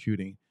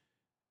executing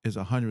is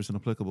 100%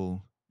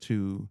 applicable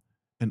to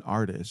an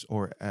artist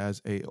or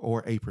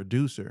a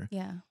producer.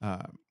 Yeah.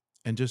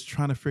 And just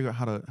trying to figure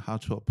out how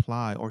to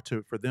apply or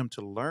for them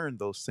to learn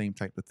those same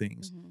type of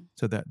things Mm-hmm.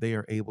 so that they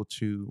are able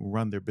to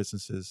run their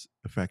businesses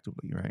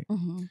effectively, right?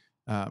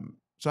 Mm-hmm.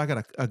 So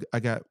I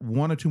got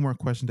one or two more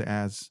questions to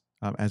ask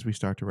as we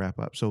start to wrap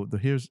up. So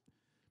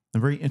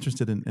I'm very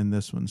interested in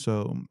this one.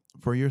 So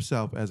for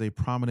yourself as a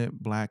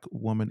prominent Black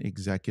woman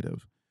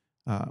executive,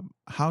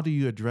 how do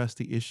you address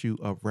the issue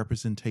of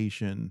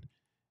representation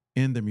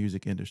in the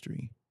music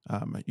industry?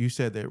 You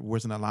said there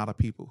wasn't a lot of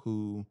people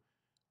who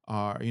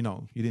are, you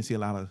didn't see a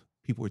lot of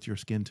people with your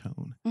skin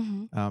tone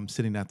Mm-hmm.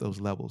 sitting at those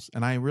levels.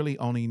 And I really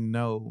only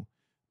know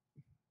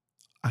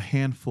a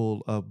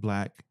handful of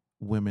Black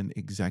women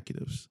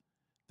executives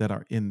that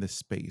are in this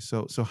space.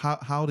 So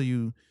how do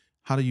you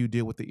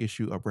deal with the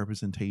issue of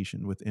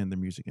representation within the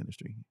music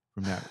industry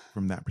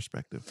from that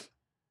perspective?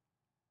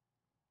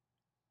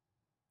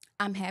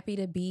 I'm happy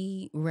to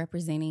be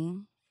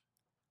representing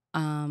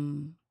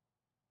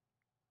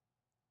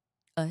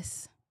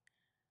us.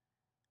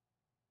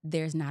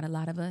 There's not a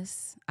lot of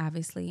us,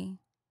 obviously.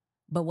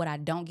 But what I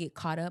don't get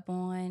caught up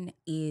on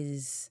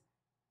is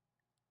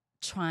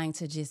trying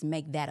to just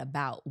make that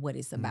about what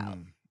it's about.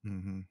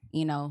 Mm-hmm.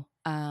 You know,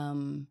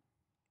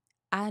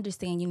 I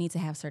understand you need to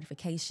have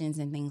certifications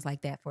and things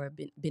like that for a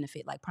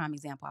benefit. Like, prime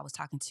example, I was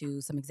talking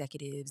to some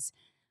executives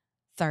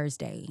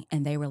Thursday,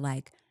 and they were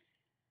like,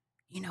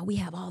 you know, we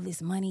have all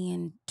this money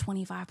and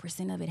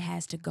 25% of it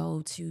has to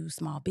go to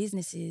small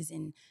businesses,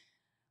 and,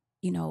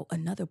 you know,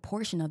 another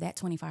portion of that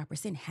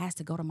 25% has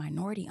to go to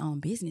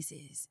minority-owned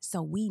businesses.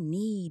 So we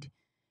need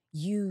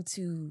you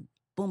to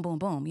boom, boom,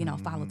 boom, you know,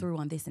 follow through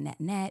on this and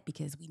that,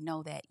 because we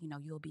know that, you know,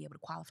 you'll be able to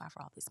qualify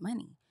for all this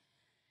money.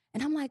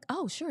 And I'm like,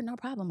 oh, sure, no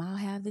problem. I'll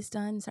have this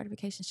done,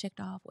 certifications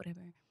checked off,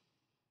 whatever.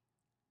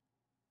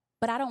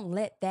 But I don't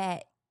let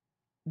that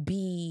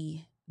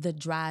be the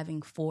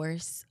driving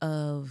force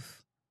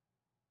of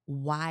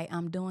why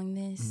I'm doing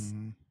this,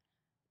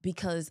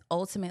 because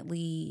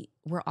ultimately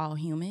we're all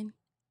human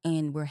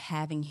and we're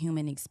having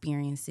human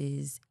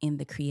experiences in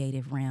the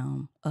creative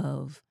realm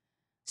of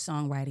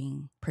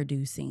songwriting,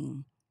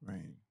 producing.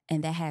 Right.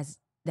 And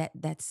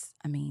that's,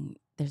 I mean,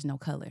 there's no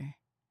color.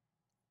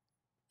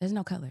 There's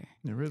no color.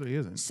 It really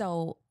isn't.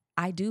 So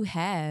I do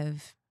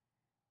have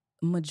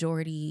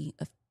majority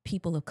of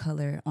people of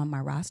color on my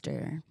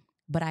roster,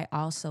 but I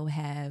also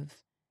have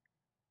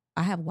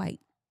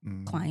white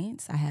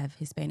clients. I have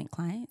Hispanic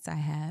clients. I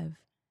have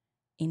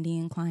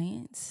Indian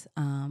clients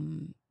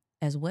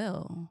as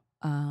well.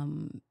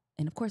 And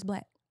of course,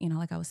 Black, you know,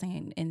 like I was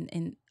saying,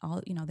 and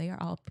all, you know, they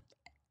are all,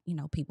 you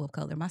know, people of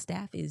color. My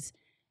staff is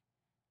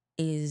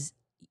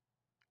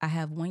I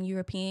have one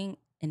European,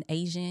 an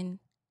Asian,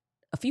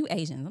 a few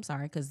Asians, I'm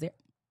sorry, because they're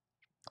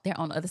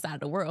on the other side of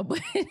the world, but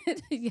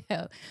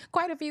yeah,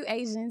 quite a few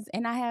Asians.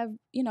 And I have,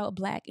 you know,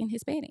 Black and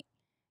Hispanic,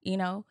 you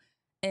know?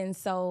 And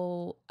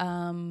so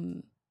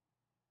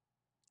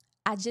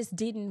I just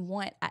didn't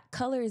want,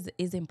 color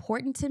is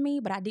important to me,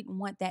 but I didn't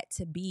want that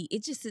to be,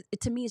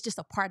 to me, it's just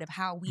a part of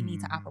how we need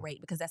to operate,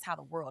 because that's how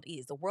the world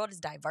is. The world is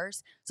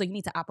diverse, so you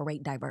need to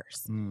operate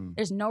diverse.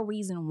 There's no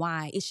reason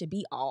why it should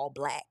be all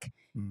Black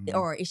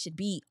or it should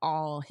be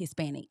all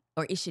Hispanic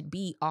or it should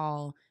be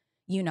all,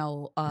 you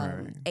know,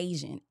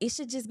 Asian. It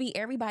should just be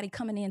everybody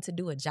coming in to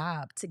do a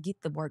job, to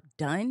get the work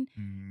done,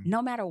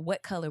 no matter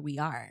what color we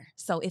are.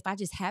 So if I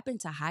just happen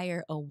to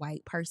hire a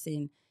white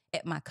person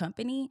at my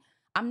company,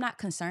 I'm not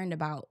concerned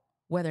about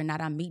whether or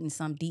not I'm meeting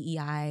some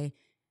DEI,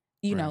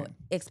 you know,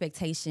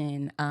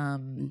 expectation,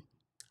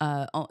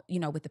 you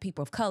know, with the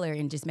people of color,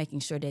 and just making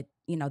sure that,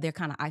 you know, they're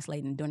kind of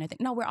isolated and doing their thing.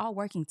 No, we're all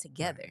working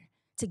together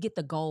to get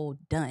the goal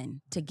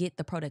done, to get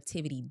the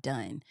productivity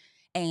done.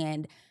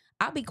 And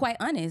I'll be quite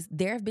honest,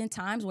 there have been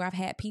times where I've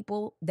had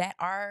people that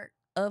are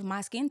of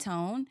my skin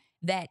tone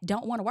that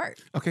don't want to work.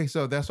 Okay,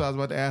 so that's what I was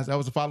about to ask. That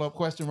was a follow-up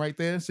question right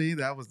there. See,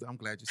 I'm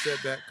glad you said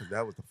that, because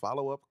that was the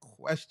follow-up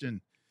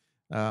question.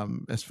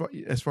 As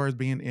far as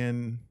being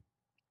in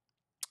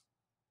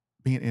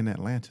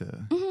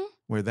Atlanta,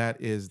 where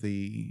that is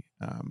the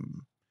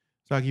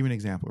so I'll give you an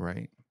example,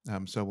 right?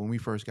 So when we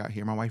first got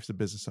here, my wife's a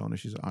business owner.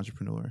 She's an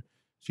entrepreneur.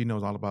 She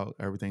knows all about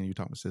everything you're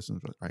talking about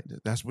systems, right?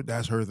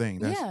 That's her thing.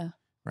 That's,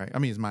 right. I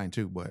mean, it's mine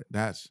too, but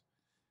that's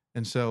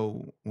And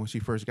so when she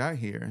first got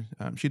here,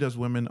 she does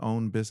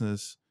women-owned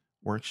business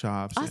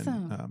workshops.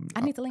 Awesome. And,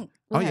 I need to link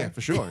oh with yeah, her.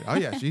 for sure. Oh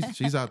yeah,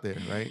 she's out there,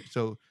 right?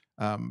 So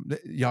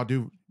y'all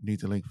do need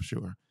to link for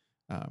sure.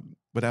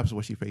 But that was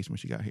what she faced when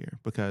she got here,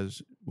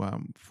 because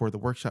for the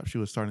workshop she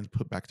was starting to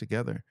put back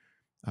together,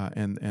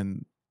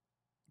 and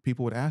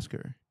people would ask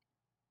her,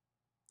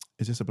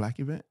 "Is this a Black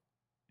event?"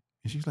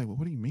 And she's like, "Well,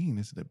 what do you mean?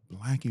 This is a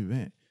Black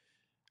event?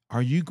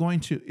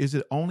 Is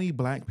it only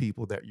Black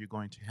people that you're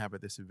going to have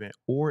at this event,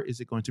 or is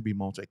it going to be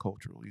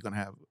multicultural? You're going to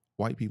have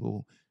white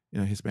people,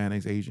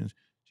 Hispanics, Asians?"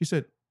 She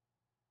said,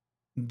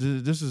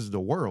 "This is the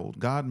world.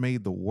 God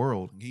made the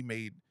world. He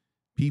made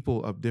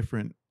people of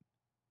different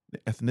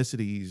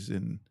ethnicities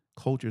and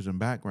cultures and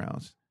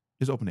backgrounds.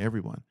 It's open to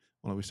everyone."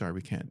 "Well, we're sorry,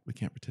 we can't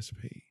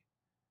participate."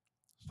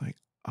 It's like,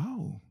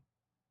 oh,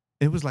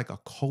 it was like a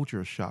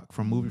culture shock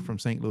from moving from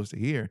St. Louis to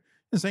here.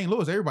 In St.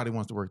 Louis, everybody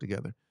wants to work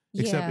together.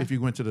 Except if you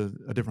went to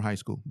a different high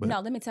school. But no,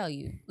 let me tell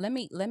you. Let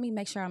me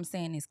make sure I'm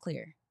saying this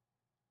clear.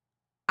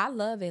 I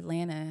love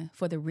Atlanta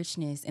for the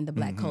richness in the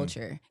Black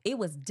culture. It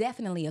was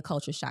definitely a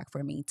culture shock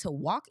for me to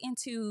walk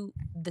into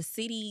the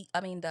city.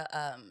 I mean,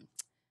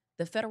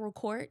 the federal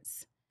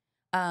courts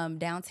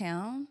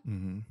downtown,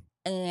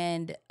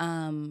 and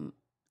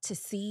to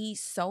see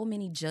so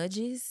many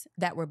judges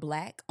that were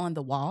Black on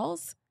the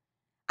walls.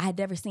 I had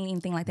never seen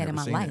anything like that in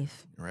my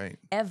life. Right.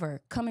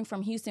 Ever. Coming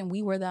from Houston,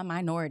 we were the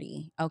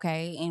minority,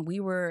 okay? And we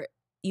were,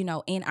 in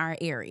our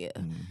area.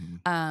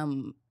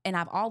 And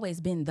I've always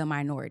been the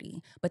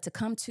minority. But to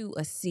come to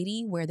a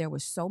city where there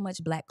was so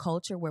much Black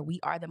culture, where we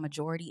are the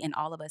majority and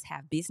all of us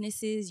have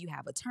businesses, you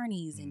have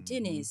attorneys and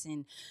dentists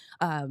and,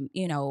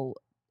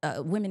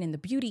 women in the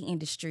beauty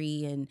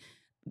industry and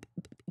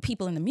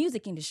people in the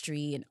music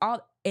industry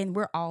and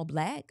we're all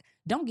Black.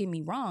 Don't get me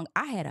wrong.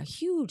 I had a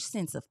huge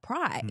sense of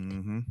pride.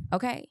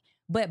 Okay.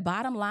 But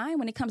bottom line,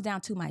 when it comes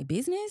down to my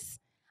business,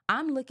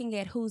 I'm looking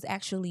at who's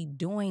actually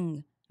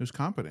doing, who's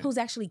competent, who's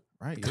actually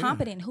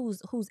competent,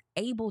 who's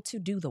able to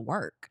do the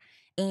work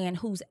and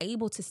who's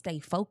able to stay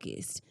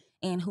focused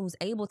and who's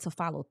able to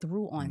follow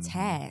through on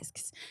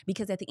tasks.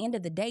 Because at the end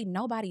of the day,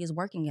 nobody is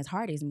working as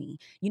hard as me.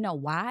 You know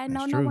why I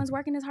know no one's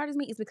working as hard as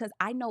me? It's because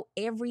I know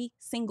every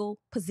single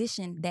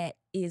position that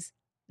is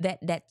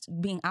that's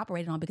being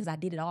operated on, because I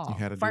did it all you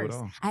had to first. Do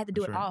it all. I had to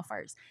do it all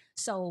first.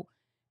 So,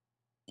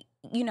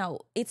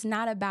 it's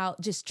not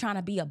about just trying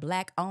to be a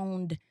Black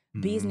owned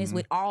business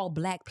with all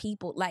Black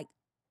people. Like,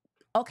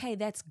 okay,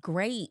 that's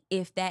great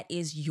if that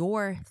is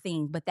your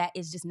thing, but that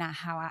is just not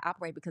how I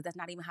operate, because that's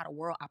not even how the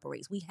world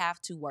operates. We have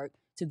to work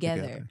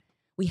together.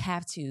 We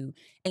have to.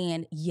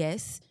 And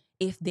yes,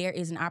 if there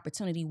is an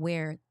opportunity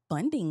where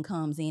funding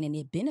comes in and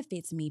it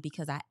benefits me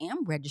because I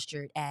am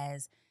registered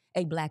as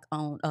a Black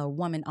owned, a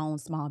woman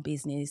owned small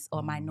business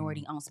or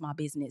minority owned small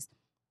business,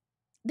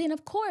 then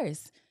of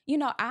course,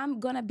 I'm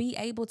going to be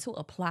able to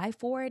apply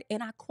for it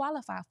and I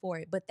qualify for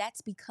it. But that's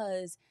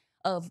because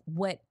of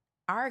what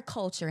our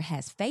culture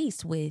has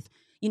faced with,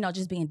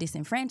 just being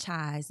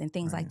disenfranchised and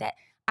things like that.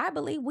 I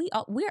believe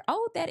we're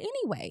owed that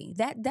anyway.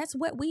 That's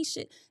what we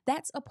should,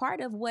 that's a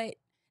part of what,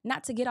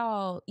 not to get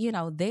all,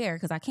 there,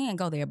 because I can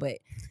go there, but,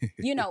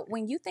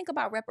 when you think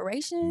about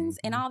reparations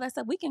and all that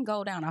stuff, we can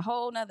go down a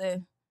whole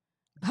nother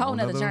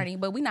journey,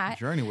 but we're not.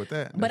 Journey with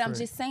that. But I'm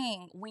just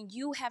saying, when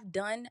you have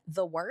done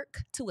the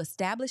work to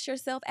establish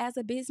yourself as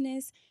a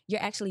business,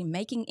 you're actually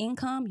making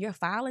income, you're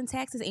filing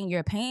taxes and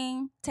you're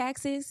paying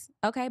taxes,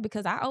 okay?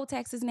 Because I owe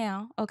taxes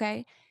now,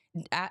 okay?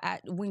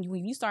 When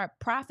you start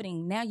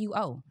profiting, now you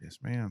owe. Yes,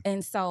 ma'am.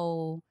 And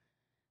so,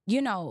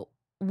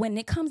 when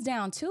it comes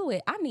down to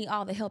it, I need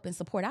all the help and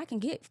support I can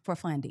get for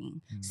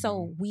funding.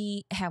 So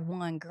we have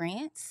won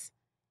grants.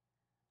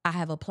 I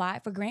have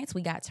applied for grants.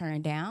 We got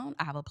turned down.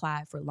 I've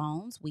applied for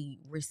loans. We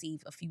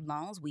received a few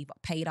loans. We've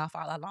paid off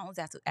all our loans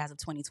as of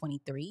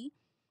 2023.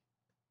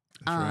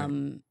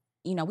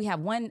 We have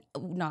one.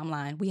 No, I'm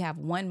lying. We have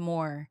one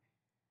more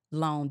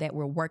loan that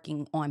we're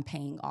working on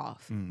paying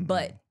off.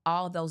 But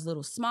all those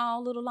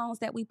small little loans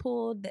that we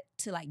pulled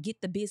to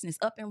get the business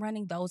up and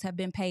running, those have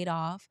been paid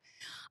off.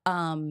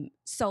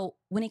 So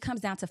when it comes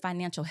down to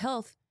financial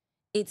health,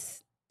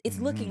 it's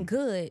looking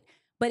good.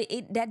 But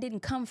that didn't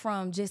come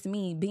from just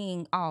me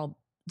being all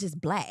just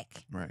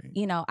Black. Right.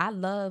 I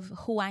love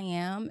who I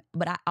am,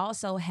 but I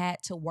also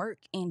had to work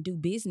and do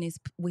business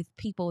with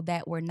people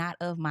that were not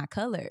of my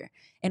color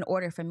in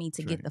order for me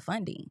to get the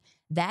funding.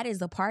 That is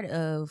a part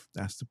of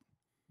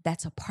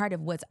that's a part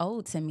of what's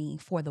owed to me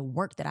for the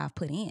work that I've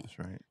put in. That's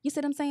right. You see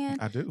what I'm saying?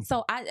 I do.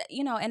 So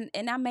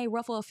and I may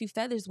ruffle a few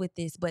feathers with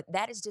this, but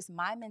that is just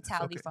my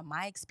mentality from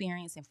my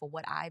experience and for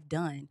what I've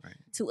done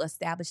to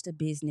establish the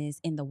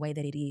business in the way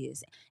that it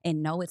is.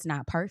 And no, it's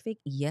not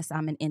perfect. Yes,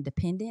 I'm an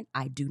independent.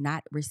 I do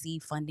not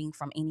receive funding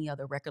from any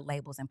other record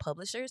labels and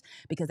publishers,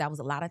 because that was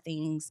a lot of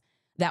things.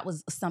 That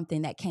was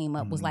something that came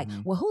up, was like,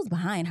 well, who's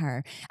behind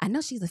her? I know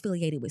she's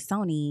affiliated with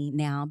Sony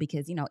now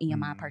because,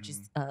 EMI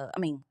purchased,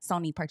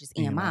 Sony purchased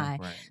EMI.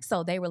 Right.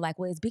 So they were like,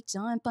 well, is Big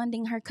John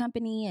funding her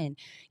company? And,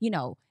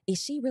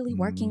 is she really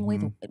working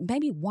with,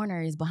 maybe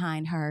Warner is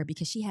behind her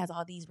because she has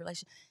all these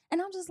relations.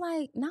 And I'm just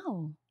like,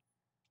 no,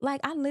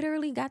 Like, I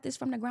literally got this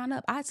from the ground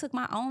up. I took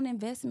my own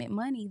investment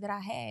money that I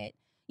had,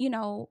 you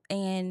know,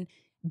 and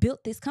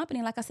built this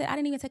company. Like I said, I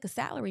didn't even take a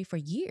salary for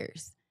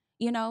years,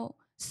 you know?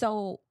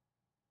 So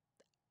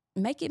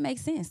make it make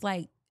sense.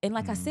 Like, and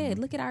like I said,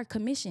 look at our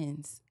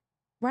commissions,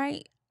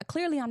 right?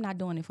 Clearly, I'm not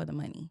doing it for the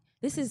money.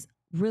 This is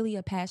really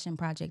a passion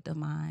project of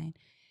mine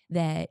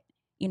that,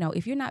 you know,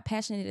 if you're not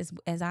passionate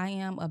as I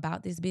am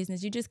about this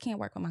business, you just can't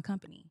work with my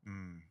company.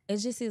 It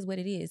just is what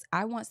it is.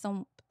 I want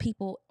some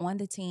people on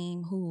the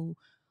team who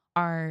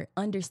are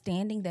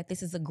understanding that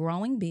this is a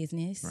growing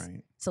business.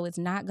 Right. So it's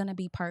not going to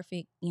be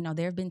perfect. You know,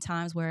 there have been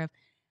times where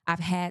I've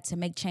had to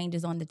make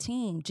changes on the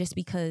team just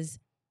because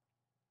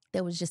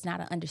there was just not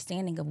an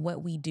understanding of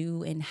what we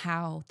do and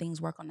how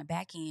things work on the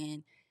back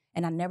end.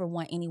 And I never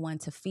want anyone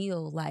to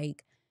feel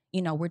like,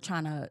 you know, we're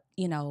trying to,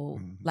 you know,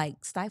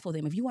 like stifle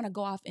them. If you want to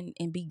go off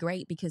and be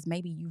great because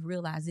maybe you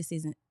realize this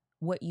isn't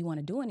what you want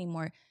to do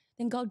anymore,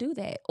 then go do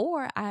that.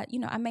 Or I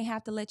may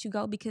have to let you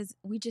go because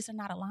we just are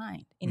not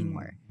aligned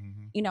anymore,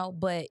 you know.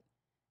 But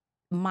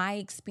my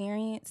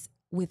experience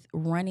with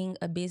running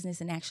a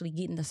business and actually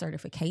getting the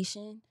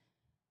certification,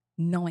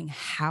 knowing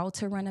how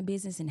to run a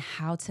business and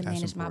how to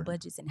manage my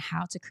budgets and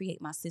how to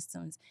create my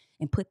systems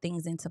and put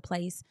things into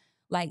place.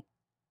 Like,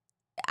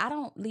 I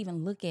don't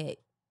even look at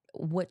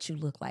what you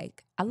look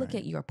like. I look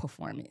at your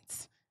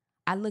performance.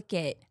 I look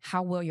at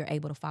how well you're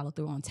able to follow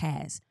through on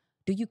tasks.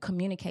 Do you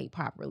communicate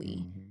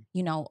properly?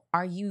 You know,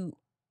 are you,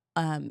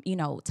 you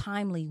know,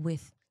 timely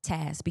with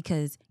tasks?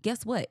 Because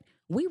guess what?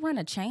 We run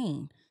a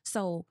chain.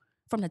 So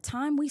from the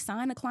time we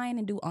sign a client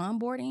and do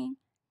onboarding,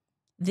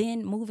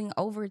 then moving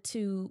over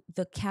to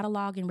the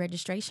catalog and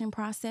registration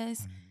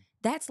process,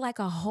 that's like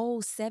a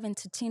whole 7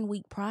 to 10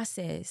 week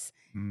process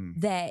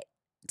that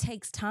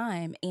takes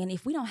time. And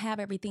if we don't have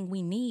everything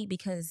we need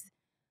because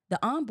the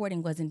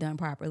onboarding wasn't done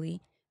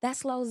properly, that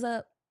slows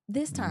up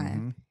this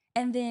time.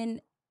 And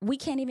then we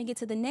can't even get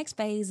to the next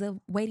phase of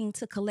waiting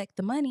to collect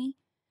the money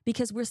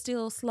because we're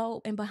still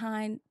slow and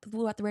behind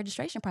throughout the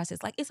registration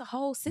process. Like, it's a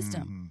whole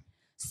system.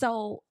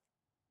 So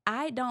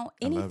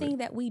anything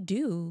that we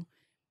do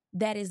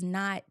that is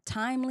not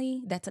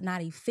timely, that's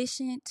not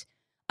efficient,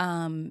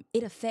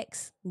 it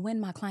affects when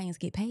my clients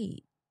get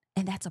paid.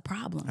 And that's a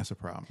problem. That's a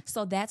problem.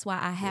 So that's why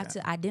I have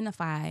to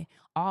identify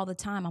all the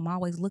time. I'm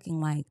always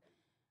looking like,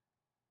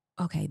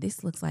 okay,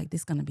 this looks like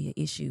this is going to be an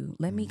issue.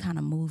 Let me kind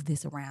of move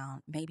this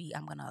around. Maybe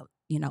I'm going to,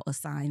 you know,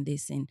 assign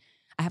this. And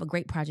I have a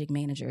great project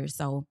manager.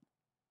 So,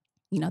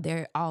 you know,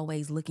 they're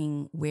always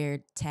looking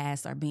where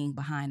tasks are being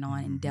behind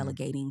on and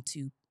delegating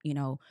to, you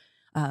know,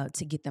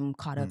 to get them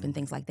caught up and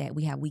things like that.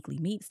 We have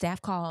weekly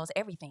staff calls,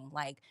 everything.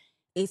 Like,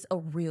 it's a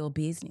real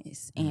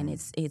business, and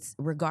it's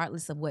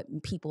regardless of what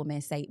people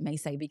may say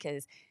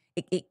because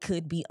it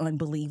could be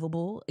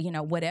unbelievable, you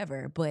know,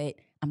 whatever. But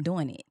I'm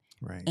doing it,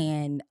 right?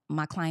 And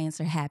my clients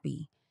are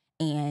happy.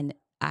 And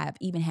I've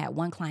even had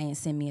one client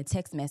send me a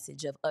text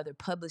message of other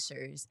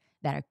publishers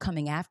that are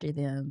coming after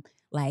them,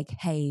 like,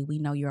 "Hey, we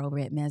know you're over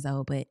at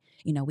Mezzo, but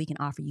you know we can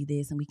offer you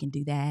this and we can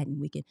do that, and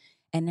we can."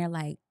 And they're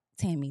like,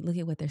 "Tammy, look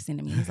at what they're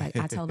sending me." He's like,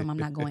 "I told them I'm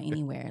not going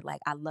anywhere. Like,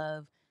 I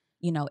love,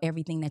 you know,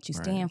 everything that you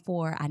stand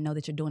for. I know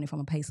that you're doing it from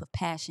a place of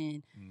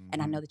passion,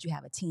 and I know that you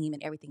have a team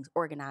and everything's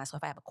organized. So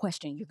if I have a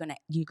question,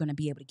 you're gonna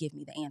be able to give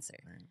me the answer.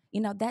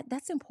 You know,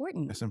 that's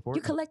important. That's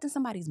important. You're collecting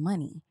somebody's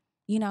money,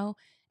 you know."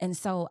 And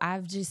so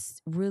I've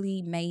just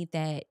really made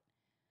that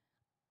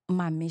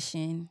my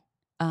mission,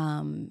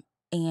 and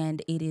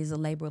it is a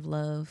labor of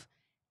love,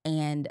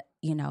 and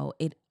you know,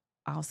 it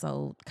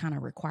also kind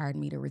of required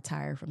me to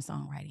retire from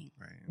songwriting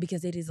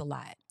because it is a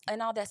lot,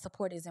 and all that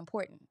support is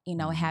important. You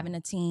know, having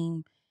a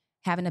team,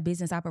 having a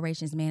business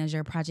operations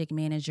manager, project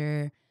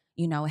manager,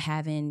 you know,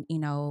 having, you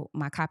know,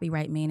 my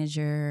copyright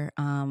manager,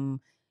 you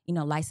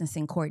know,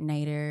 licensing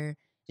coordinator,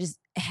 just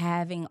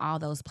having all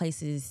those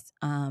places,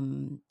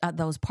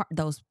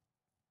 those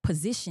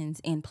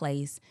positions in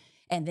place.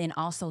 And then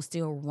also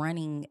still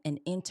running an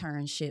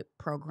internship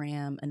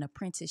program, an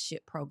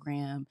apprenticeship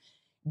program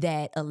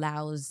that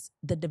allows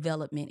the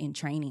development and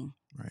training.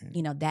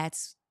 You know,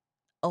 that's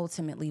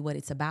ultimately what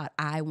it's about.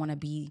 I want to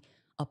be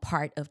a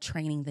part of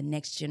training the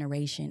next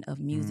generation of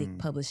music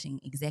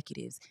publishing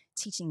executives,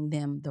 teaching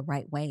them the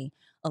right way.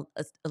 A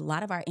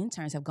lot of our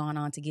interns have gone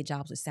on to get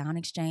jobs with Sound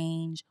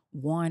Exchange,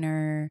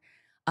 Warner,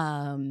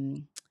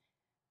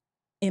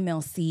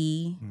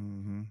 MLC.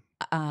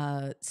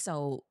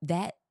 So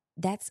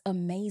that's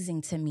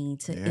amazing to me.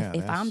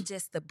 If I'm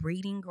just the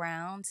breeding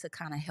ground to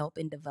kind of help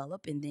and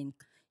develop and then,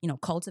 you know,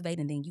 cultivate,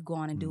 and then you go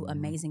on and do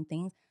amazing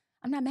things,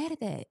 I'm not mad at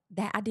that.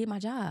 That I did my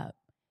job.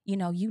 You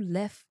know, you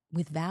left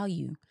with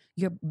value.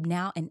 You're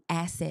now an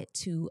asset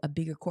to a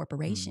bigger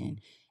corporation.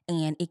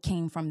 And it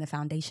came from the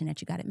foundation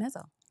that you got at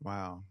Mezzo.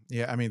 Wow.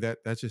 Yeah, I mean,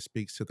 that just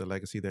speaks to the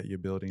legacy that you're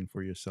building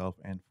for yourself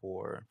and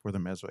for the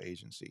Mezzo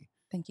Agency.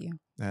 Thank you.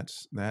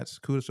 That's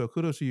kudos. So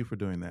kudos to you for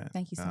doing that.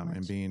 Thank you so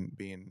much. And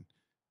being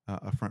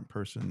a front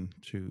person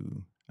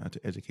to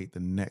educate the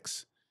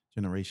next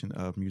generation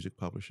of music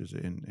publishers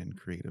and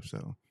creatives.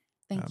 So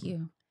thank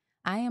you.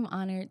 I am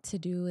honored to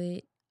do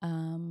it.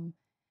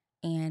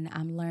 And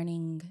I'm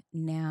learning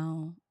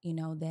now,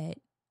 that,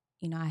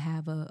 I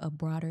have a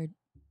broader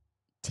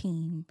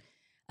team.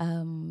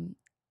 I'm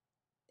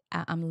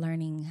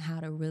learning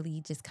how to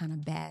really just kind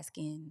of bask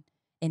in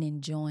and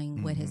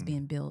enjoying what has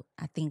been built.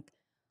 I think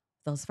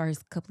those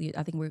first couple of years,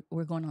 I think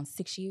we're going on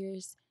 6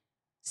 years.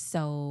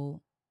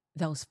 So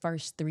those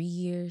first 3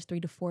 years, 3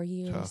 to 4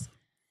 years, Tough.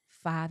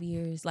 5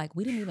 years, like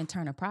we didn't even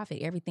turn a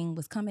profit. Everything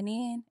was coming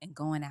in and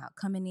going out,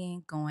 coming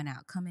in, going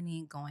out, coming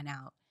in, going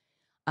out.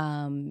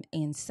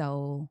 And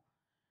so,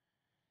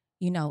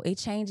 it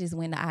changes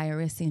when the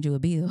IRS sends you a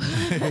bill.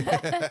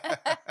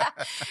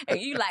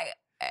 And you like,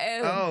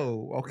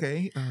 Oh,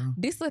 okay.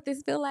 this what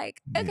this feel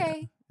like?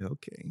 Okay. Yeah,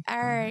 okay. All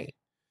right.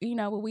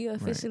 But we are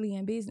officially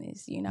in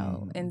business,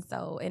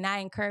 Mhm. and I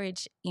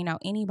encourage,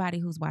 anybody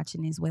who's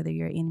watching this, whether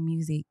you're in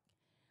music,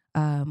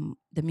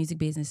 the music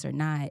business or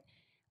not,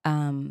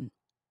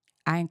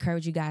 I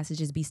encourage you guys to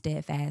just be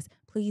steadfast.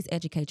 Please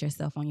educate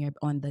yourself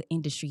on the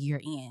industry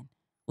you're in.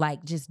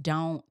 Like, just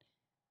don't,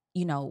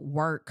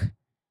 work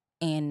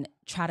and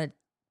try to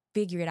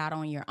figure it out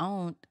on your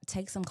own.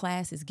 Take some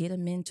classes, get a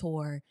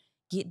mentor,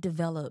 get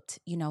developed,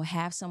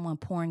 have someone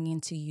pouring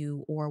into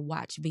you, or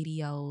watch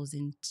videos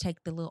and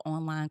take the little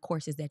online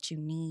courses that you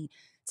need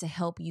to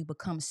help you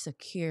become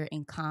secure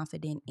and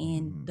confident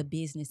in the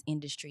business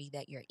industry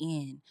that you're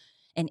in.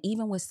 And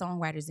even with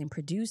songwriters and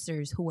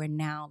producers who are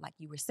now, like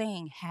you were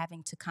saying,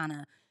 having to kind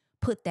of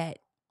put that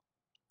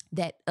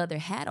other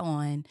hat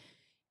on,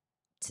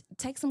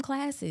 take some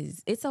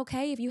classes. It's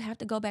okay if you have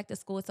to go back to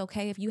school. It's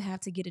okay if you have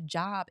to get a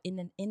job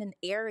in an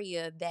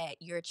area that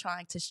you're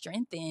trying to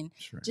strengthen,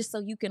 just so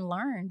you can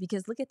learn.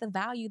 Because look at the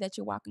value that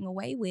you're walking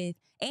away with,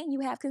 and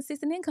you have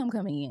consistent income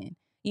coming in.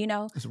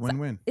 It's a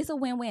win-win. So it's a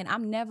win-win.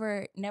 I'm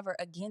never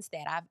against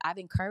that. I've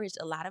encouraged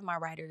a lot of my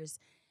writers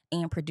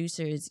and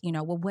producers,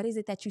 well, what is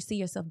it that you see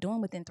yourself doing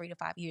within 3 to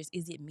 5 years?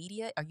 Is it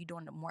media? Are you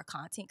doing more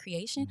content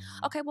creation?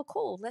 Okay, well,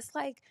 cool. Let's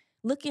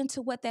look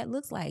into what that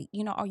looks like.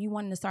 Are you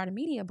wanting to start a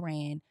media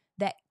brand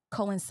that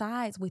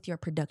coincides with your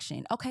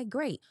production? Okay,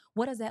 great.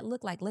 What does that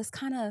look like? Let's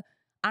kind of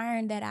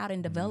iron that out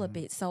and develop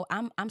it. So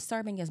I'm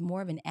serving as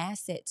more of an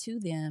asset to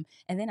them,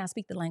 and then I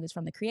speak the language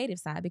from the creative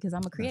side because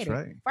I'm a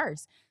creator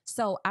first.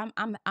 So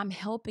I'm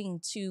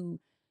helping to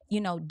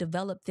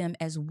develop them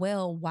as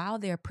well while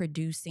they're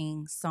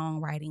producing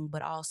songwriting,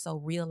 but also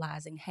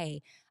realizing,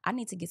 hey, I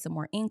need to get some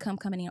more income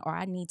coming in, or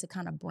I need to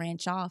kind of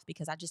branch off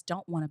because I just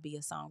don't want to be a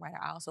songwriter.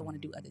 I also want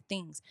to do other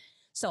things.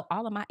 So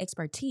all of my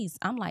expertise,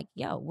 I'm like,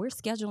 yo, we're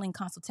scheduling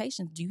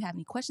consultations. Do you have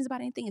any questions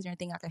about anything? Is there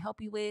anything I can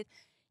help you with?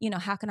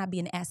 How can I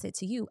be an asset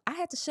to you? I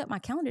had to shut my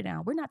calendar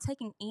down. We're not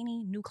taking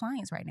any new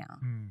clients right now.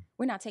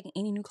 We're not taking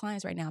any new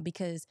clients right now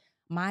because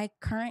my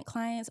current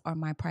clients are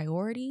my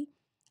priority.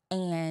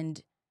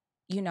 And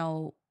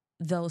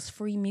those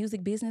free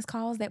music business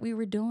calls that we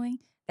were doing,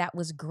 that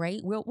was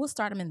great. We'll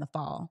start them in the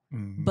fall.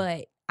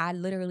 But I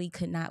literally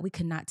we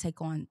could not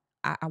take on,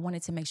 I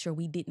wanted to make sure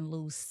we didn't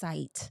lose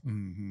sight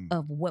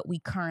of what we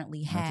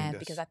currly have,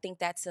 because I think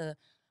that's a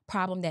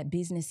problem that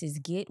businesses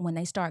get when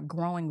they start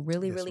growing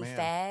really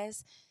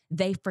fast.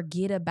 They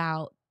forget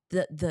about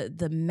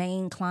the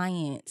main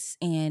clients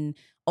and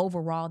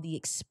overall the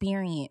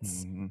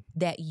experience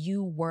that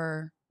you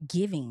were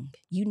giving.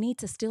 You need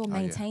to still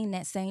maintain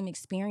that same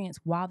experience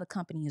while the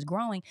company is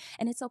growing.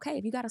 And it's okay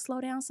if you got to slow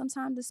down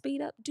sometime to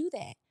speed up, do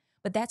that.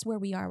 But that's where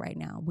we are right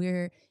now.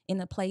 We're in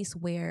a place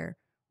where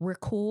we're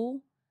cool.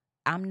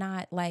 I'm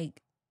not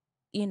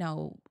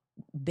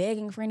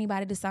begging for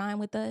anybody to sign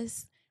with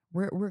us.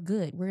 We're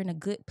good. We're in a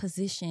good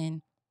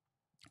position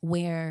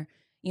where,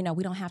 we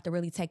don't have to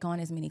really take on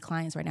as many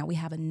clients right now. We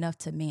have enough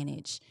to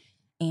manage.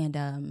 And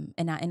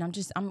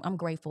I'm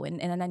grateful.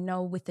 And I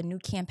know with the new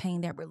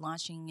campaign that we're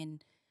launching in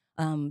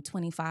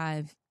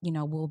 25,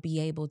 we'll be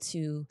able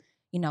to,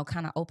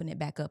 kind of open it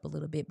back up a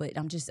little bit. But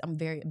I'm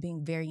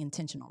being very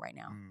intentional right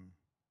now.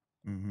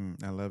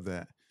 I love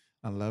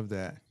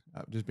that.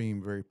 Just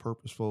being very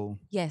purposeful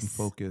and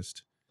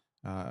focused.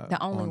 The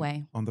only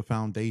way. On the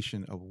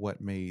foundation of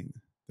what made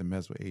the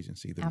Mezzo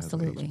Agency the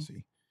Absolutely. Mezzo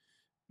Agency.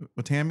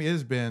 Well, Tami, it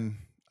has been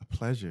a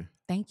pleasure.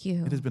 Thank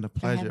you. It has been a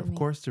pleasure, of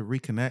course, to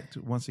reconnect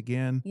once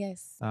again.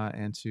 Yes.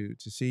 And to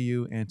see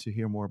you and to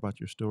hear more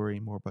about your story,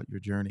 more about your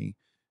journey.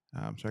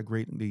 So I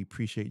greatly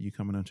appreciate you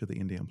coming onto the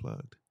Indie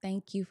Unplugged.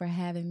 Thank you for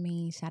having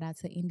me. Shout out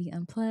to Indie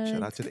Unplugged.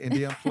 Shout out to the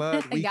Indie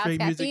Unplugged. We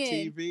Create Music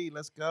TV.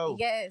 Let's go.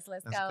 Yes,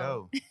 let's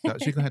go. So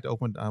she's gonna have to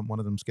open one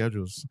of them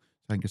schedules so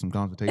I can get some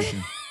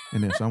consultation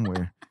in there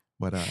somewhere.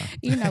 But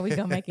we're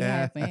gonna make it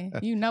happen.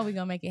 We're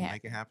gonna make it happen.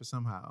 Make it happen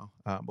somehow.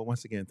 But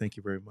once again, thank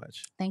you very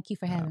much. Thank you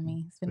for having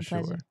me. It's been a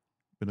pleasure.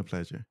 Been a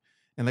pleasure.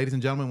 And ladies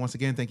and gentlemen, once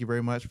again, thank you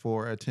very much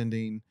for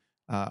attending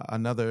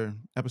another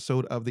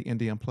episode of the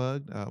Indie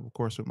Unplugged. Of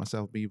course, with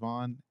myself,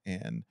 Vaughan,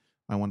 and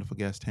my wonderful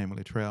guest, Tami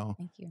LaTrell.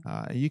 Thank you.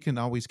 You can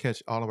always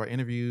catch all of our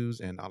interviews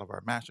and all of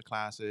our master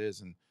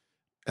classes and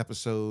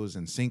episodes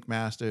and sync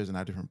masters and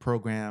our different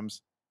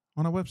programs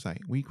on our website,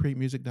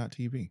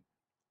 wecreatemusic.tv.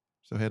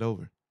 So head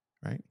over,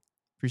 right?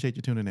 Appreciate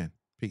you tuning in.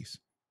 Peace.